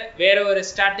பர்சனுக்கு வேற ஒரு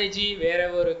ஸ்ட்ராட்டஜி, வேற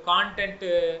ஒரு கான்டென்ட்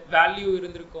வேல்யூ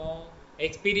இருந்திருக்கும்,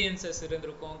 எக்ஸ்பீரியன்சஸ்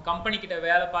இருந்திருக்கும், கம்பெனி கிட்ட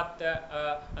வேலை பார்த்த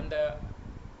அந்த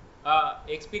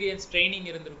எக்ஸ்பீரியன்ஸ் ட்ரைனிங்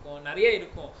இருந்திருக்கும், நிறைய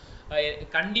இருக்கும்.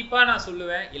 கண்டிப்பாக நான்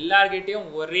சொல்லுவேன், எல்லார்கிட்டையும்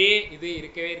ஒரே இது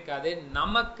இருக்கவே இருக்காது.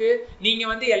 நமக்கு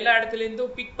நீங்கள் வந்து எல்லா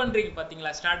இடத்துலேருந்தும் பிக் பண்ணுறீங்க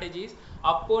பார்த்தீங்களா ஸ்ட்ராட்டஜிஸ்,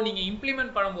 அப்போது நீங்கள்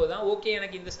இம்ப்ளிமெண்ட் பண்ணும்போது தான் ஓகே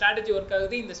எனக்கு இந்த ஸ்ட்ராட்டஜி ஒர்க்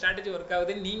ஆகுது, இந்த ஸ்ட்ராட்டஜி ஒர்க்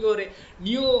ஆகுதுன்னு நீங்கள் ஒரு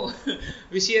நியூ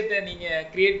விஷயத்தை நீங்கள்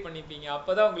க்ரியேட் பண்ணிப்பீங்க.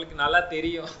 அப்போ தான் உங்களுக்கு நல்லா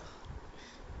தெரியும்.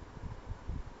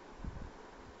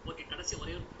 ஓகே, கடைசி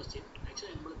ஒரே ஒரு क्वेश्चन.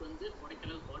 एक्चुअली உங்களுக்கு வந்து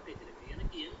கொடைக்கானல் காட்டேஜ் இருக்கு.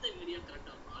 எனக்கு எந்த மீடியா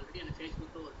கரெக்ட்டா இருக்கும்? ஆல்ரெடி நான்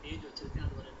Facebookல ஒரு பேஜ் வச்சிருக்கேன்.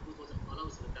 அது ஒரு 2000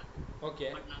 ஃபாலோவர்ஸ் இருக்காங்க. ஓகே.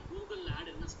 பட் நான் Google ஆட்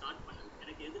இன்னும் ஸ்டார்ட் பண்ணல.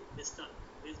 எனக்கு எது பெஸ்டா இருக்கும்?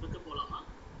 Facebook போலாமா?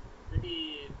 இல்லாட்டி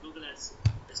Google Ads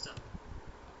பெஸ்டா?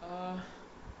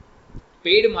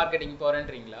 Paid marketing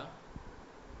போறேன்றீங்களா?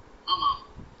 ஆமா.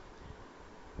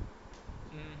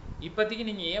 இப்போதைக்கு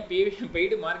நீங்கள் ஏன்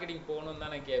பெய்டு மார்க்கெட்டிங் போகணும்னு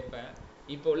தான் நான் கேட்பேன்.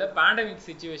 இப்போ உள்ள பேண்டமிக்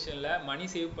சுச்சுவேஷனில் மணி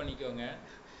சேவ் பண்ணிக்கோங்க.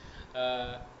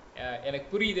 எனக்கு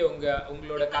புரியுது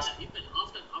உங்களோட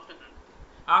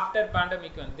ஆஃப்டர்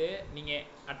பேண்டமிக் வந்து நீங்கள்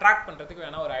அட்ராக்ட் பண்ணுறதுக்கு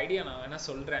வேணால் ஒரு ஐடியா நான் வேணால்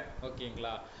சொல்கிறேன்.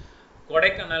 ஓகேங்களா?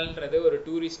 கொடைக்கானல்ன்றது ஒரு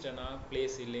டூரிஸ்டான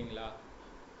பிளேஸ் இல்லைங்களா?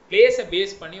 பிளேஸை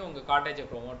பேஸ் பண்ணி உங்கள் காட்டேஜை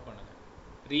ப்ரொமோட் பண்ணுங்கள்.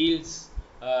 Reels,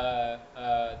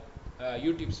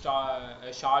 YouTube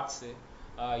shorts,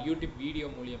 YouTube video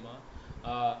மூலியமாக.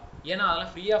 ஏன்னா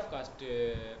அதெல்லாம் ஃப்ரீ ஆஃப் காஸ்ட்டு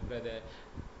பிரதர்.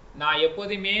 நான்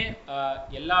எப்போதுமே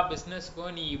எல்லா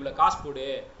பிஸ்னஸுக்கும் நீ இவ்வளோ காசு போடு,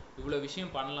 இவ்வளோ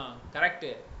விஷயம் பண்ணலாம், கரெக்டு.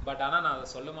 பட் ஆனால் நான் அதை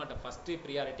சொல்ல மாட்டேன். ஃபஸ்ட்டு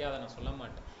ப்ரியாரிட்டியாக அதை நான் சொல்ல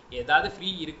மாட்டேன். ஏதாவது ஃப்ரீ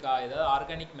இருக்கா, ஏதாவது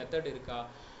ஆர்கானிக் மெத்தட் இருக்கா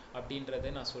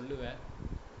அப்படின்றத நான் சொல்லுவேன்.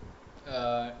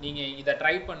 நீங்கள் இதை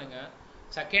ட்ரை பண்ணுங்கள்.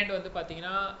 செகண்ட் வந்து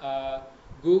பார்த்தீங்கன்னா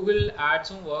கூகுள்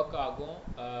ஆட்ஸும் ஒர்க் ஆகும்,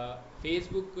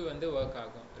 ஃபேஸ்புக்கு வந்து ஒர்க்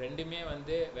ஆகும். ரெண்டுமே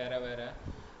வந்து வேறு வேறு.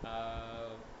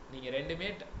 நீங்கள் ரெண்டுமே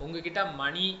உங்ககிட்ட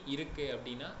மணி இருக்குது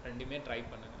அப்படின்னா ரெண்டுமே ட்ரை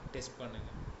பண்ணுங்கள், டெஸ்ட்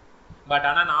பண்ணுங்கள். பட்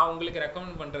ஆனால் நான் உங்களுக்கு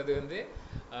ரெக்கமெண்ட் பண்ணுறது வந்து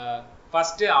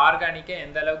ஃபஸ்ட்டு ஆர்கானிக்காக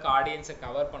எந்த அளவுக்கு ஆடியன்ஸை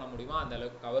கவர் பண்ண முடியுமோ அந்த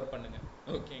அளவுக்கு கவர் பண்ணுங்கள்.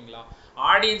 ஓகேங்களா?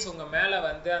 ஆடியன்ஸ் உங்கள் மேலே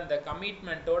வந்து அந்த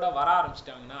கமிட்மெண்ட்டோட வர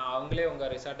ஆரம்பிச்சிட்டாங்கன்னா அவங்களே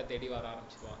உங்கள் ரிசார்ட்டை தேடி வர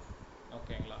ஆரம்பிச்சிடுவாங்க.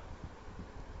 ஓகேங்களா?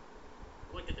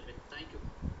 ஓகே தம்பி, thank you.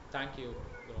 Thank you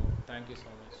bro, thank you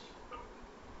so much.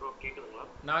 Bro கேட்குதுங்களா?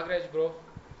 Nagaraj bro,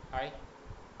 hi.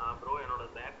 ப்ரோ என்னோட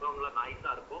பேக்ரவுண்டில்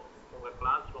நாய்ஸாக இருக்கும். உங்கள்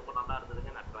கிளாஸ் ரொம்ப நல்லா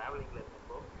இருந்ததுங்க. நான் ட்ராவலிங்கில் இருக்கேன்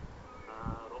ப்ரோ.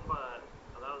 ரொம்ப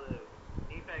அதாவது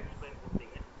நீட்டாக எக்ஸ்பிளைன்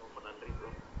கொடுத்தீங்க. ரொம்ப நன்றி bro.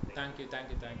 Thank you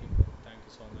thank you thank you bro,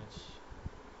 thank you so much.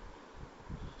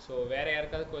 So வேறு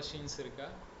யாருக்காவது கொஸ்டின்ஸ் இருக்கா?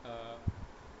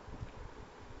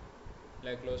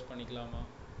 இல்லை க்ளோஸ் பண்ணிக்கலாமா?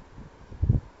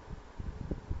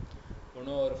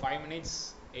 இன்னும் ஒரு 5 minutes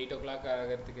 8 o'clock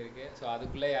ஆகிறதுக்கு இருக்குது. ஸோ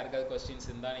அதுக்குள்ளே யாருக்காவது கொஸ்டின்ஸ்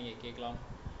இருந்தால் நீங்கள் கேட்கலாம்.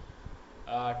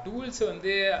 டூல்ஸ்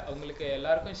வந்து உங்களுக்கு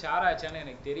எல்லாருக்கும் ஷேர் ஆச்சான்னு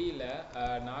எனக்கு தெரியல.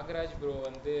 நாகராஜ் ப்ரோ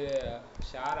வந்து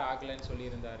ஷேர் ஆகலைன்னு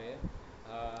சொல்லியிருந்தார்.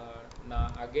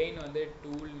 நான் அகெயின் வந்து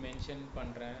டூல் மென்ஷன்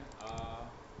பண்ணுறேன்.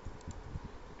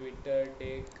 ட்விட்டர்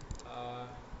டேக்,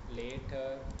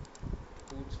 லேட்டர்,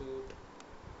 ஹூட்சூட்,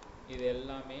 இது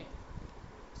எல்லாமே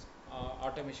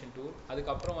ஆட்டோமேஷன் டூல்.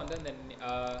 அதுக்கப்புறம் வந்து அந்த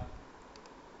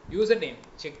யூசர் நேம்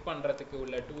செக் பண்ணுறதுக்கு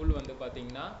உள்ள டூல் வந்து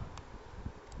பார்த்தீங்கன்னா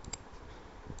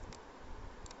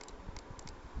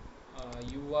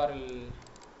URL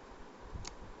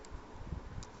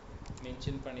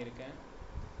மென்ஷன் பண்ணியிருக்கேன்.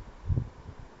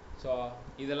 ஸோ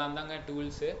இதெல்லாம் தாங்க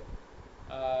டூல்ஸு.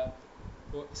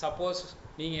 சப்போஸ்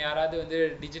நீங்கள் யாராவது வந்து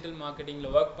டிஜிட்டல்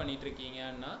மார்க்கெட்டிங்கில் ஒர்க்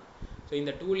பண்ணிகிட்ருக்கீங்கன்னா ஸோ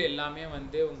இந்த டூல் எல்லாமே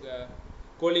வந்து உங்கள்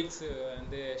கோலீக்ஸ்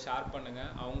வந்து ஷேர்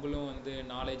பண்ணுங்கள், அவங்களும் வந்து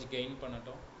நாலேஜ் கெயின்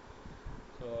பண்ணட்டும்.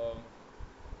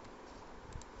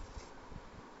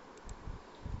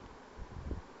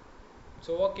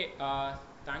 So okay,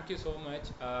 thank you so much.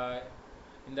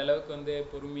 இந்த அளவுக்கு வந்து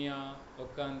பொறுமையாக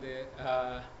உட்காந்து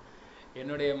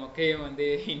என்னுடைய மொக்கையும் வந்து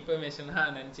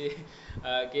இன்ஃபர்மேஷனாக நினச்சி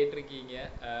கேட்டிருக்கீங்க.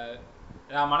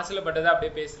 நான் மனசில் பட்டதை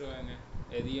அப்படியே பேசிடுவேங்க,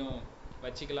 எதையும்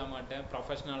வச்சிக்கலாம் மாட்டேன்,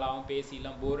 ப்ரொஃபஷ்னலாகவும்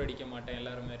பேசிலாம் போர் அடிக்க மாட்டேன்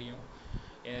எல்லாரும் மாதிரியும்.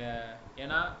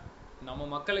 ஏன்னா நம்ம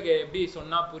மக்களுக்கு எப்படி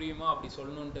சொன்னால் புரியுமோ அப்படி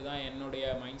சொல்லணுன்ட்டு தான் என்னுடைய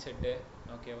மைண்ட் செட்டு.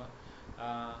 ஓகேவா?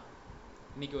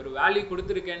 இன்றைக்கி ஒரு வேல்யூ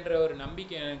கொடுத்துருக்கேன்ற ஒரு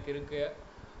நம்பிக்கை எனக்கு இருக்குது.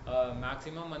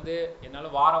 மேக்ஸிமம் வந்து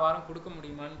என்னால் வாரம் கொடுக்க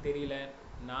முடியுமான்னு தெரியல,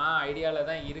 நான் ஐடியாவில்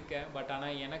தான் இருக்கேன். பட்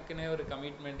ஆனால் எனக்குன்னு ஒரு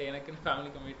கமிட்மெண்ட், எனக்குன்னு ஃபேமிலி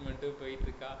கமிட்மெண்ட்டு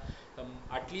போயிட்டுருக்கா.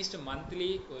 அட்லீஸ்ட்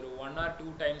மந்த்லி ஒரு 1 or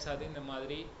 2 times அது இந்த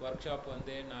மாதிரி ஒர்க் ஷாப்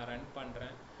வந்து நான் ரன்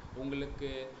பண்ணுறேன்.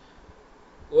 உங்களுக்கு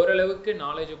ஓரளவுக்கு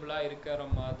நாலேஜபிளாக இருக்கிற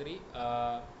மாதிரி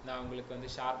நான் உங்களுக்கு வந்து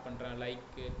ஷேர் பண்ணுறேன்.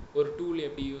 லைக் ஒரு டூல்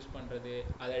எப்படி யூஸ் பண்ணுறது,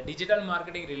 அதை டிஜிட்டல்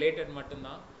மார்க்கெட்டிங் ரிலேட்டட்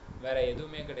மட்டும்தான், வேறு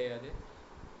எதுவுமே கிடையாது.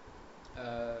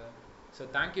 So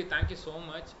thank you so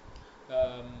much.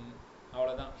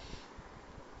 அவ்வளோதான்.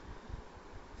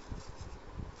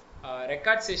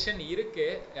 ரெக்கார்ட் செஷன்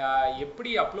இருக்குது,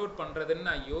 எப்படி அப்லோட் பண்ணுறதுன்னு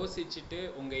நான் யோசிச்சுட்டு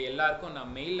உங்கள் எல்லாருக்கும்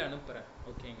நான் மெயில் அனுப்புகிறேன்.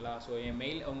 ஓகேங்களா? ஸோ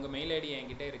உங்கள் மெயில் ஐடி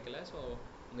என்கிட்ட இருக்குல்ல, ஸோ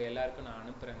உங்கள் எல்லாருக்கும் நான்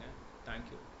அனுப்புகிறேங்க.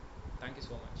 Thank you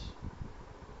so much.